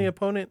his young. only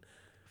opponent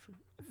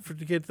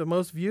to get the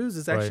most views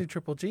is actually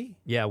Triple G.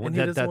 Yeah, And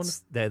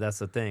that's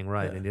the thing,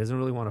 right? Yeah. And he doesn't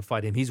really want to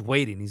fight him. He's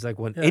waiting. He's like,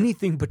 Yeah.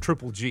 anything but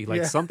Triple G.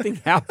 Like Yeah. something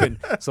happened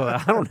so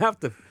that I don't have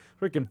to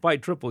freaking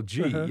fight Triple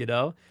G. Uh-huh. You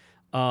know,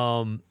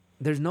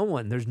 there's no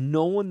one. There's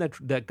no one that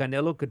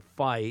Canelo could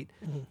fight.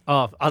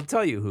 Mm-hmm. I'll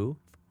tell you who.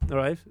 All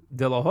right,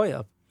 De La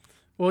Hoya.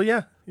 Well,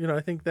 yeah,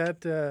 I think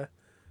that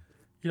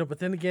but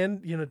then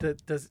again,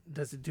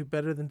 does it do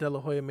better than De La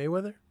Hoya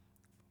Mayweather?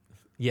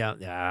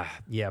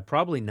 Yeah,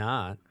 probably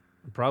not.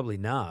 Probably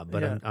not.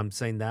 But Yeah. I'm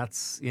saying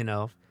that's,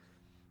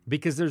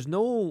 because there's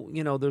no,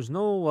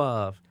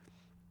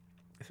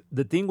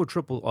 the thing with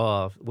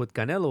with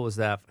Canelo is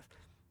that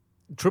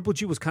Triple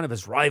G was kind of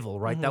his rival,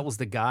 right? That was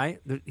the guy.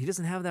 He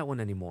doesn't have that one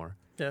anymore.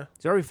 Yeah.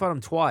 He's already fought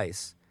him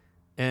twice.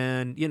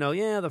 And,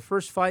 the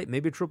first fight,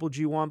 maybe Triple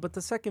G won, but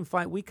the second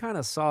fight, we kind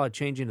of saw a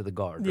changing of the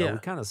guard. Right? Yeah. We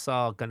kind of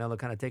saw Canelo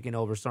kind of taking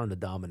over, starting to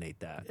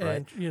dominate that,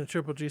 right? And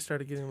Triple G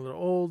started getting a little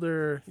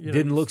older.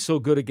 Didn't look so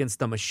good against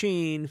the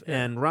machine.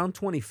 Yeah. And round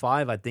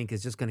 25, I think,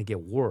 is just going to get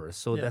worse.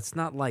 So Yeah. that's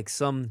not like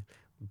some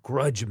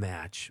grudge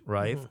match,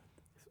 right?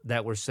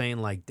 That we're saying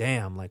like,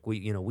 damn, like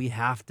we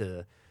have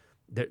to.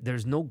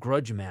 There's no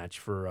grudge match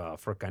for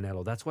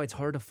Canelo. That's why it's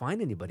hard to find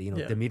anybody.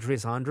 Yeah.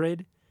 Demetrius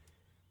Andrade.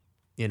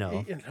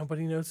 And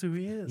nobody knows who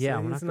he is. Yeah,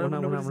 Like, we're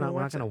not nobody's going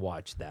watch to it.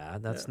 watch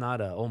that. That's Yeah.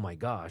 not oh my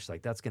gosh,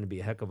 like that's going to be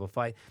a heck of a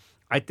fight.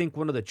 I think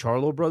one of the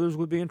Charlo brothers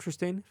would be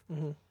interesting.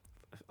 Mhm.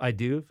 I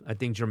do. I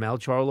think Jermall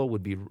Charlo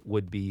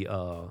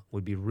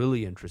would be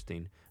really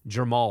interesting.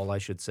 Jermall, I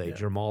should say. Yeah.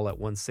 Jermall at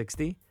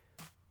 160.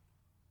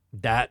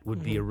 That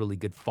would be a really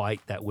good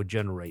fight that would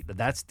generate. But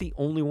that's the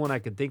only one I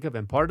could think of.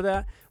 And part of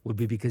that would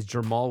be because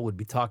Jermall would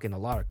be talking a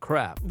lot of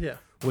crap, Yeah.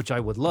 which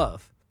I would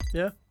love.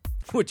 Yeah.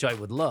 Which I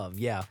would love,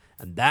 yeah.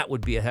 And that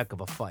would be a heck of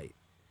a fight.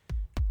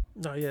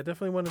 No, yeah,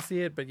 definitely want to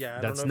see it, but yeah,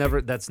 I That's don't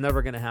know that's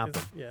never going to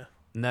happen. yeah.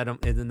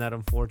 Isn't that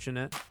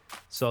unfortunate?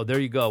 So there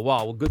you go.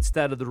 Wow, well, good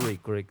stat of the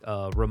week, Rick,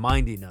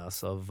 reminding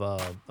us of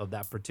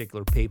that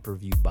particular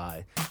pay-per-view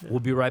buy. Yeah. We'll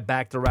be right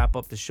back to wrap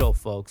up the show,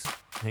 folks.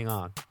 Hang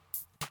on.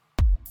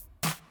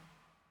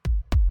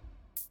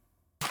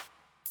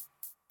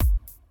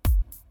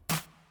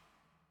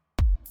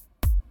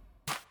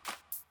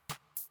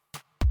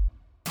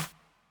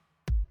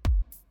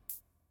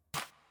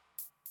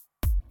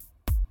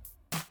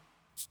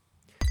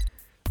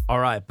 All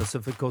right,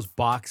 Pacific Coast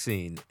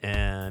Boxing.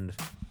 And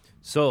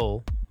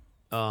so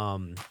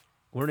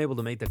weren't able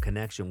to make the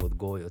connection with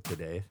Goyo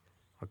today,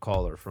 our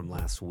caller from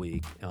last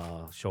week,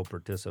 show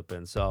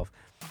participant. So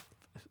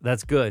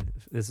that's good.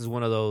 This is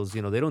one of those,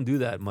 they don't do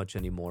that much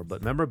anymore. But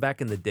remember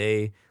back in the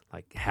day,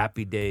 like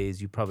Happy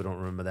Days, you probably don't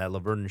remember that.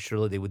 Laverne and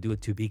Shirley, they would do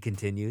it to be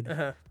continued.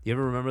 Uh-huh. You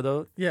ever remember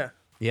those? Yeah.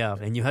 Yeah,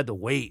 and you had to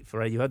wait,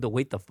 right? You had to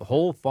wait the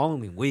whole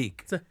following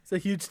week. It's a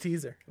huge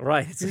teaser.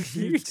 Right, it's a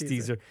Huge huge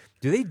teaser.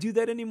 Do they do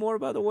that anymore,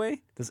 by the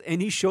way? Does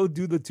any show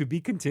do the to be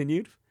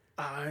continued?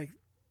 I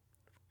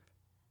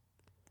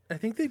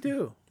think they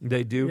do.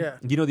 They do? Yeah.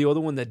 The other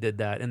one that did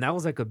that, and that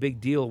was like a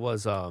big deal,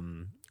 was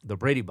the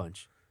Brady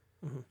Bunch.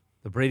 Mhm.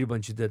 The Brady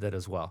Bunch did that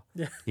as well.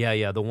 Yeah.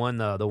 Yeah. The one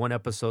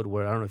episode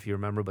where, I don't know if you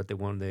remember, but they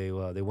went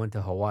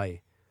to Hawaii.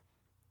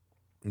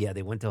 Yeah,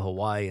 they went to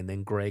Hawaii, and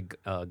then Greg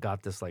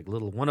got this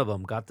one of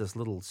them got this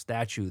little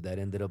statue that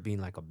ended up being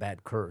like a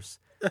bad curse.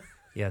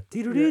 Yeah,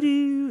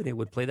 and they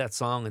would play that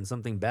song, and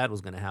something bad was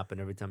going to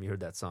happen every time you heard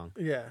that song.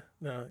 Yeah.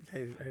 No, I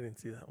didn't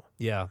see that one.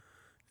 Yeah,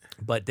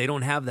 but they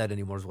don't have that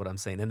anymore, is what I'm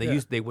saying. And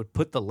they would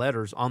put the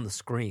letters on the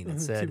screen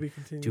and said To be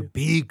continued. to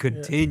be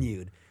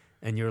continued,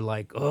 and you're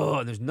like, oh,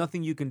 and there's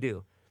nothing you can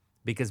do,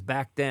 because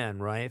back then,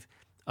 right?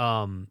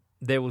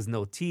 There was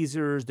no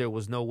teasers. There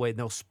was no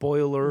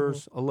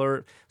spoilers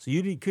alert. So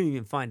you couldn't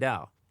even find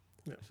out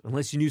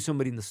unless you knew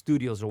somebody in the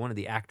studios or one of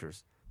the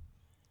actors.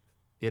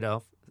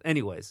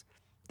 Anyways,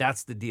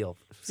 that's the deal.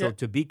 So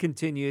to be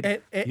continued.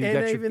 And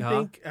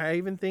I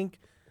even think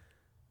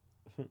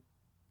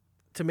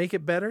to make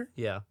it better,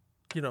 Yeah.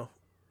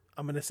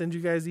 I'm going to send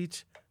you guys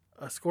each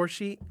a score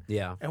sheet,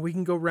 Yeah. and we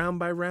can go round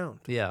by round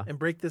Yeah. and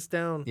break this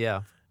down.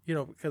 Yeah.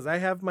 Because I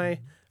have my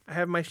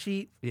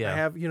sheet. Yeah. I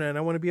have, and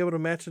I want to be able to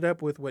match it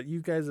up with what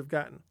you guys have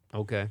gotten.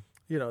 Okay.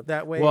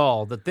 That way.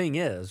 Well, the thing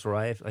is,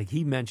 right? Like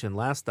he mentioned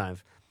last time,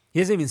 he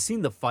hasn't even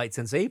seen the fight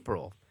since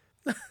April.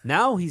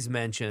 Now he's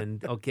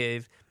mentioned,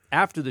 okay,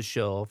 after the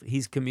show,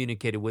 he's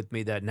communicated with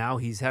me that now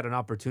he's had an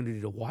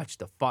opportunity to watch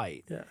the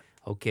fight. Yeah.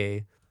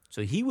 Okay.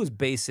 So he was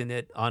basing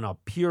it on a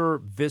pure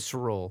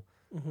visceral,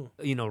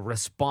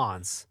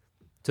 response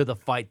to the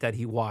fight that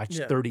he watched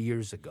 30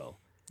 years ago.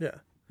 Yeah.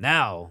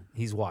 Now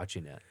he's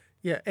watching it.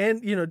 Yeah,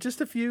 and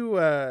just a few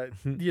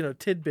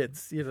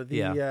tidbits.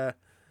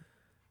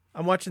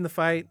 I'm watching the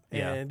fight,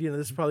 Yeah. and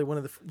this is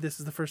probably this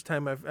is the first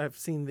time I've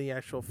seen the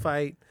actual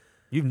fight.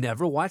 You've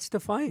never watched the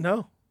fight?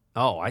 No.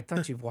 Oh, I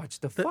thought you've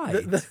watched the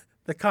fight.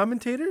 The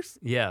commentators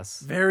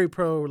Yes. very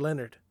pro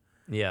Leonard.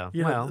 Yeah.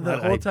 The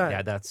whole time.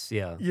 Yeah, that's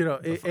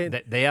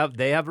And they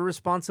have a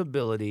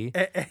responsibility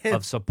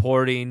of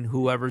supporting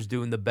whoever's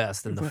doing the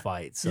best in the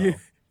fight. So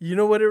you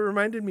know what it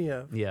reminded me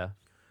of yeah.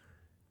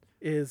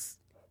 is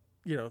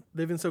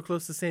living so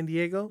close to San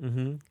Diego,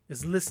 Mm-hmm.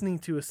 is listening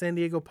to a San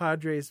Diego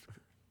Padres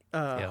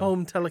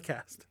home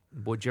telecast.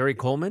 What, Jerry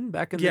Coleman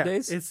back in the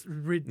days? It's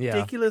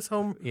ridiculous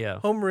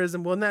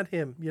homerism. Well, not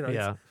him.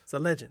 It's a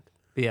legend.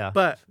 Yeah.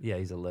 But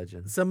he's a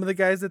legend. some of the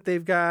guys that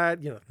they've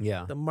got,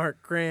 the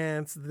Mark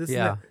Grants, this and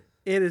that,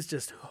 it is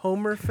just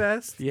Homer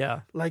Fest.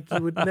 Yeah. Like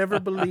you would never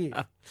believe.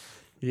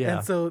 Yeah.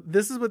 And so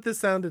this is what this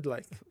sounded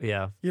like.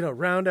 Yeah.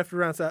 Round after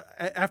round. So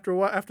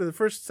after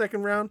the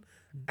second round,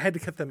 I had to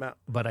cut them out.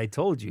 But I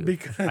told you.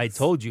 Because I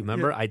told you.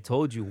 Remember, I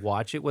told you,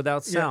 watch it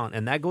without sound.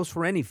 And that goes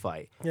for any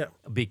fight. Yeah.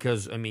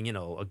 Because,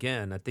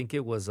 again, I think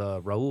it was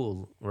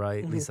Raul,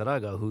 right? Mm-hmm.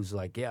 Lizarraga, who's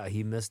like,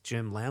 he missed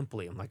Jim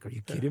Lampley. I'm like, are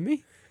you kidding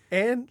me?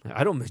 And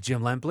I don't miss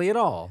Jim Lampley at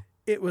all.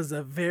 it was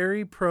a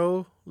very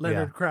pro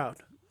Leonard crowd.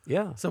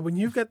 Yeah. So when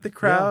you've got the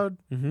crowd,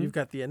 Mm-hmm. you've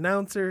got the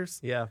announcers.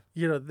 Yeah.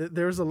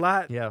 There's a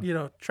lot.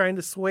 Trying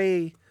to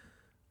sway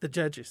the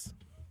judges.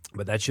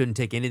 But that shouldn't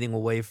take anything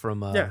away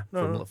from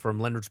from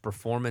Leonard's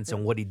performance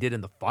and what he did in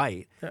the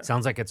fight. Yeah.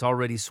 Sounds like it's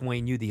already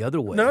swaying you the other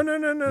way. No.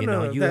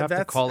 You have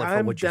to call it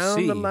for what you see. I'm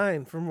down the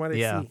line from what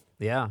I see.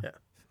 Yeah.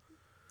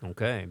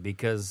 Okay,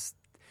 because,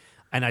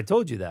 and I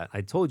told you that.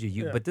 I told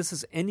you. But this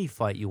is any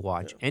fight you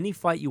watch. Yeah. Any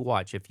fight you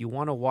watch. If you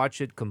want to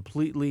watch it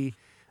completely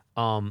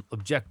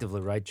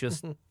objectively, right?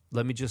 Just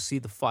let me just see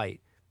the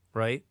fight,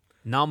 right?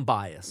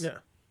 Non-bias. Yeah.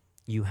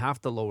 You have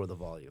to lower the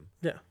volume.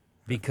 Yeah.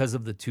 Because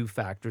of the two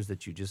factors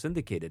that you just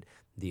indicated,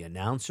 the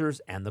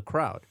announcers and the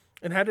crowd.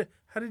 And how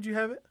did you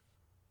have it?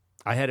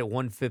 I had it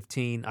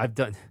 115.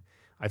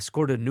 I've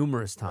scored it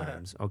numerous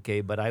times,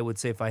 okay? But I would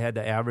say if I had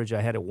to average,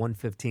 I had it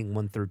 115,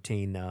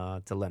 113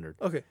 to Leonard.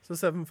 Okay, so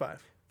 7-5.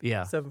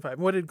 Yeah. 7-5.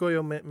 What did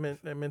Goyo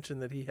mention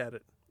that he had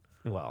it?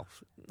 Well,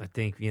 I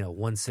think,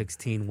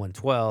 116,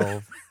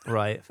 112,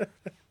 right?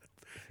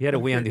 He had a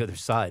way on the other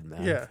side,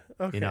 man. Yeah,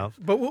 okay.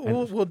 But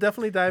we'll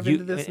definitely dive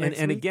into this next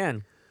week. And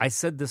again, I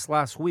said this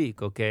last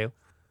week, okay?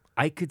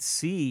 I could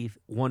see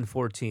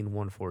 114,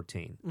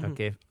 114,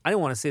 okay? I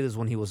didn't want to say this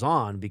when he was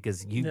on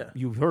because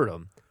you've heard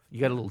him. You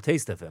got a little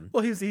taste of him.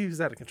 Well,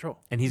 he's out of control.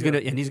 And he's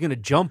gonna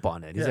jump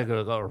on it. He's like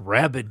a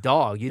rabid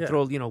dog. You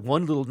throw,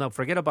 one little, now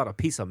forget about a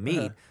piece of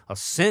meat, a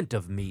scent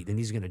of meat, and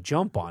he's gonna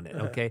jump on it,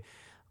 okay?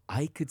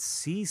 I could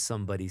see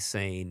somebody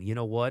saying, you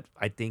know what?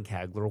 I think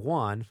Hagler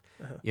won,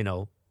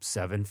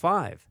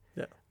 7-5.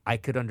 Yeah. I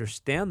could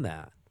understand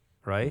that,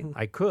 right?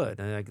 I could.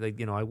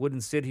 And I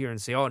wouldn't sit here and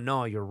say, oh,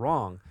 no, you're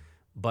wrong.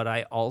 But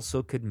I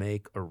also could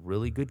make a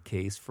really good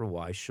case for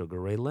why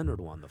Sugar Ray Leonard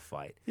won the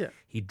fight. Yeah.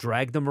 He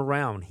dragged him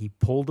around. He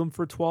pulled him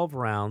for 12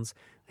 rounds.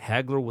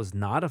 Hagler was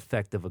not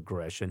effective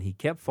aggression. He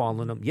kept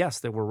following him. Yes,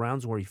 there were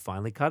rounds where he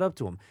finally caught up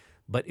to him.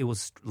 But it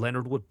was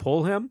Leonard would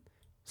pull him,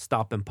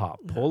 stop and pop.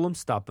 Pull him,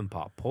 stop and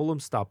pop. Pull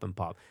him, stop and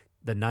pop.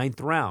 The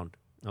 9th round,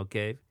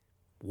 okay?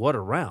 What a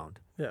round.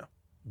 Yeah.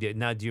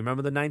 Now, do you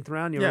remember the 9th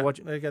round?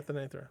 I got the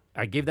 9th round.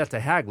 I gave that to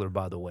Hagler,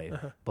 by the way.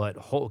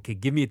 But, okay,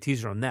 give me a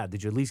teaser on that.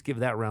 Did you at least give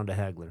that round to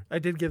Hagler? I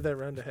did give that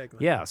round to Hagler.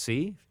 Yeah,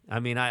 see? I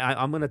mean,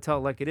 I'm going to tell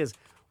it like it is.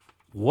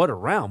 What a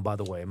round, by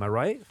the way. Am I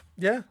right?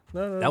 Yeah.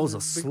 No, that was a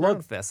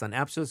slugfest. An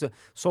absolute.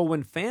 So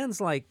when fans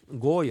like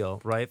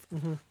Goyo, right,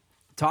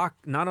 talk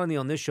not only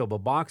on this show, but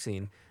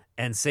boxing,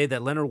 and say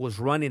that Leonard was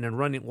running and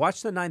running.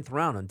 Watch the 9th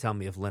round and tell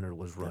me if Leonard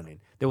was running.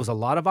 There was a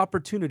lot of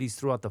opportunities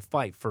throughout the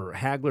fight for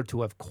Hagler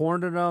to have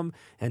cornered him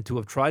and to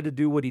have tried to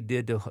do what he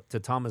did to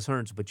Thomas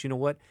Hearns. But you know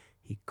what?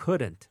 He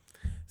couldn't.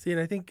 See,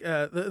 and I think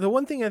the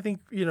one thing I think,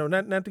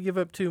 not to give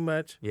up too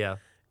much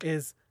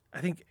is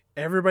I think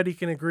everybody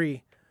can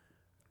agree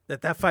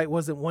that fight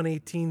wasn't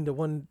 118 to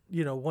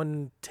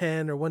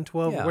 110 or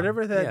 112 or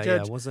whatever that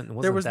judge. It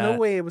wasn't there was that, no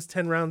way it was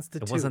 10 rounds to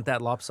 2. It wasn't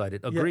that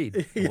lopsided.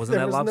 Agreed. It wasn't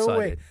there that was lopsided. No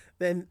way.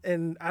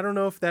 And I don't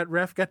know if that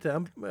ref got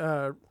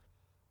to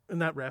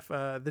not ref,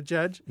 the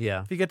judge.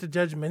 Yeah. If he got to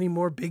judge many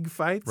more big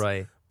fights.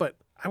 Right. But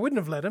I wouldn't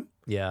have let him.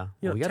 Yeah.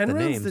 We got 10 the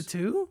rounds names. to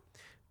 2.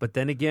 But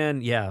then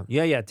again,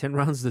 10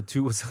 rounds to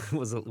 2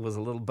 was a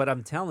little. But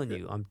I'm telling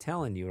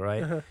you,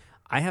 right?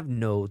 I have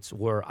notes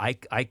where I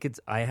could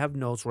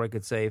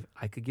say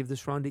I could give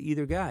this round to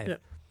either guy,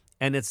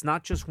 and it's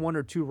not just 1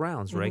 or 2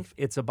 rounds, right?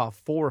 It's about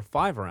 4 or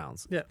 5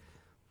 rounds. Yeah.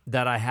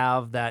 That I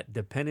have that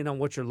depending on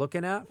what you're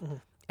looking at,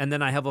 and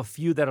then I have a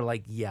few that are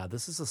like,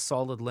 this is a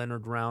solid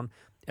Leonard round,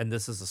 and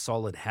this is a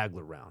solid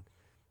Hagler round.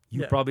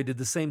 You probably did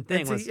the same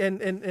thing.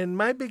 And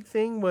my big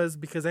thing was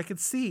because I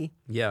could see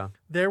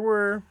there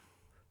were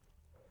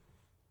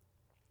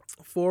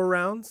 4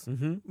 rounds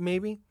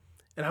maybe.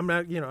 And I'm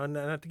not,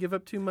 not to give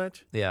up too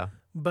much. Yeah.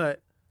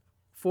 But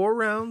 4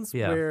 rounds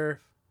where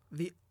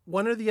the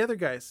one or the other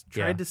guys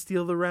tried to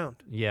steal the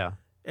round. Yeah.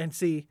 And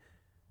see,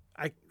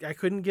 I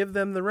couldn't give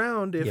them the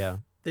round if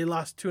they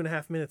lost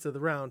 2.5 minutes of the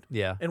round.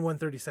 Yeah. And won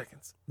 30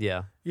 seconds.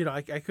 Yeah.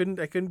 I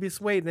couldn't be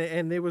swayed,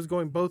 and it was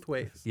going both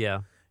ways. Yeah.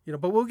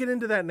 But we'll get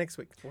into that next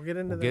week. We'll get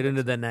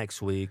into that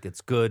next week.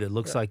 It's good. It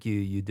looks like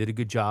you did a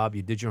good job.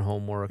 You did your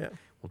homework. Yeah.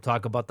 We'll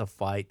talk about the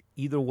fight.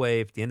 Either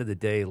way, at the end of the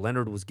day,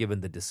 Leonard was given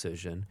the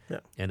decision,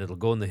 and it'll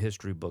go in the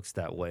history books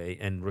that way.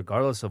 And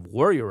regardless of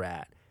where you're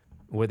at,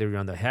 whether you're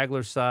on the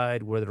Hagler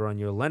side, whether you're on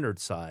your Leonard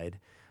side,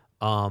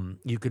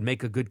 You could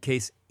make a good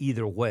case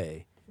either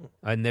way.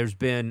 And there's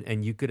been,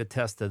 and you could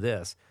attest to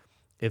this,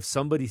 if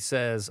somebody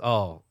says,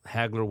 oh,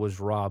 Hagler was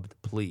robbed,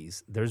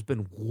 please, there's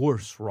been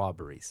worse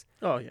robberies.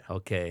 Oh, yeah.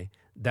 Okay.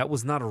 That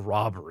was not a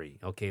robbery.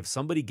 Okay. If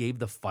somebody gave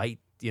the fight,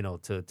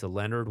 to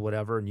Leonard,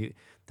 whatever, and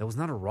that was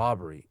not a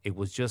robbery. It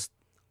was just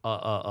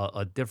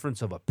a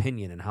difference of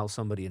opinion in how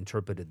somebody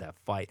interpreted that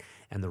fight.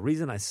 And the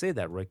reason I say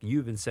that, Rick, you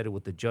even said it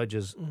with the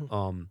judges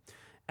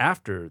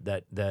after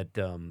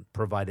that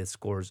provided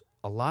scores.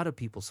 A lot of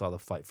people saw the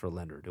fight for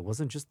Leonard. It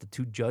wasn't just the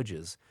two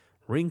judges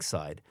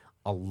ringside.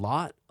 A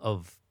lot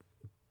of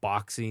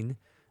boxing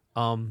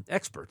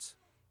experts.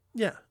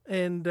 Yeah,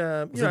 and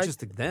it wasn't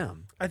just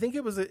them. I think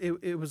it was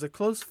a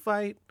close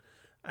fight.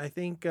 I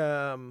think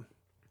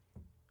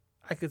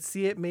I could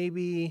see it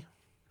maybe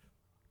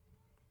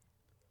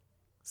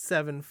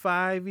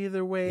 7-5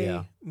 either way.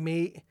 Yeah.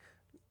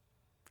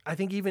 I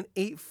think even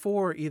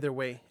 8-4 either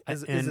way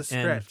is a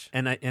stretch.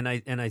 And I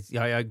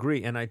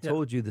agree. And I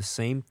told you the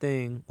same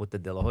thing with the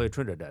De La Hoya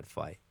Trinidad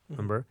fight.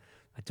 Remember?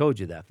 I told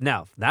you that.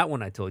 Now, that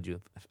one I told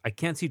you, I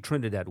can't see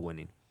Trinidad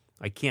winning.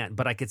 I can't,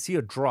 but I could see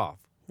a draw.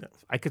 Yeah.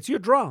 I could see a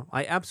draw.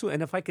 I absolutely,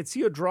 and if I could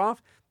see a draw,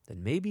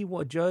 then maybe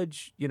what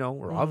judge,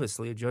 or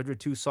obviously a judge or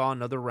two saw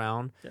another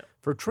round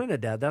for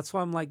Trinidad. That's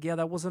why I'm like,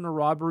 that wasn't a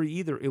robbery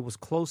either. It was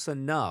close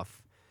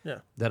enough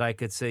that I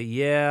could say,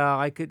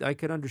 I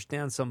could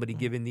understand somebody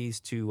giving these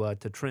to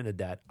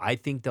Trinidad. I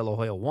think De La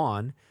Hoya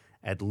won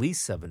at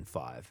least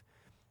 7-5.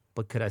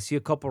 But could I see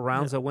a couple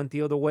rounds that went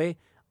the other way?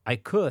 I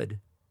could,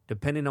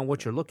 depending on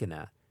what you're looking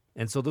at.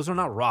 And so those are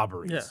not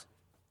robberies. Yeah.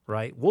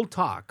 Right? We'll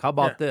talk. How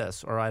about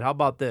this? All right. How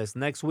about this?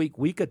 Next week,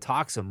 we could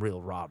talk some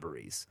real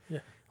robberies. Yeah.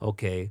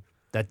 Okay.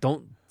 That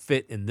don't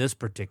fit in this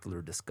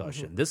particular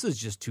discussion. This is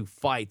just two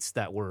fights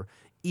that were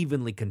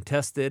evenly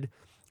contested,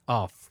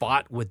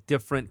 fought with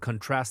different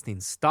contrasting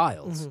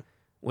styles.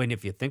 When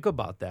if you think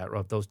about that,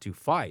 of those two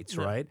fights,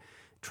 right?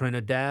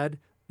 Trinidad,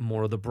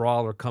 more of the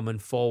brawler coming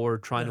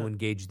forward, trying to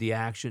engage the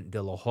action.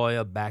 De La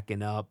Hoya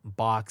backing up,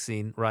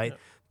 boxing, right?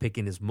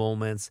 Picking his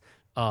moments.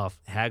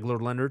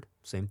 Hagler, Leonard,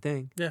 same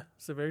thing. Yeah,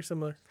 so very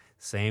similar.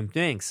 Same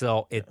thing.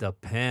 So it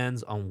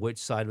depends on which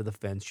side of the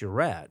fence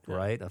you're at,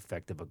 right?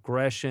 Effective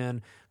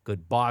aggression,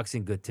 good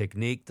boxing, good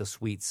technique, the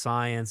sweet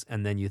science,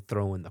 and then you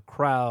throw in the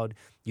crowd,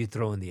 you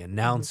throw in the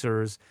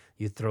announcers,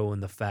 you throw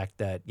in the fact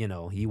that,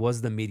 he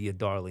was the media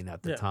darling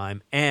at the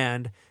time,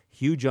 and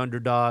huge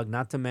underdog,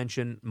 not to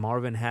mention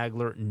Marvin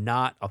Hagler,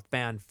 not a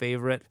fan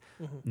favorite,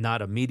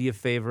 not a media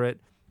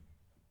favorite.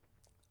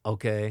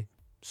 Okay.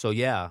 So,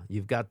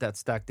 you've got that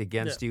stacked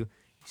against you. You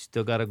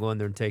still got to go in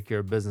there and take care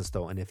of business,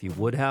 though. And if you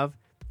would have,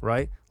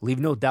 right, leave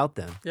no doubt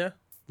then. Yeah.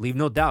 Leave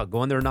no doubt.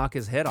 Go in there and knock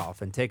his head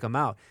off and take him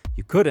out.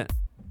 You couldn't.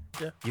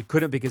 Yeah. You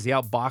couldn't because he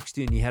outboxed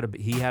you and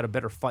he had a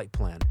better fight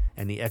plan,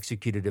 and he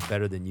executed it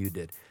better than you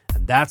did.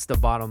 And that's the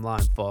bottom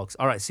line, folks.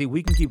 All right, see,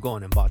 we can keep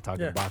going and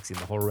talking boxing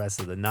the whole rest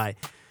of the night.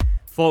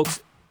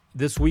 Folks,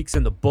 this week's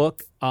in the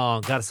book.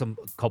 Got some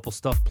couple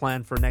stuff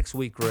planned for next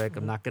week, Rick.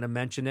 I'm not going to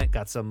mention it.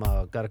 Got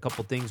a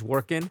couple things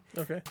working.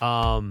 Okay.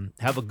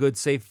 Have a good,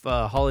 safe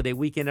holiday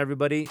weekend,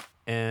 everybody,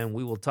 and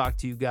we will talk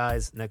to you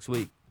guys next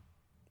week.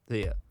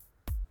 See ya.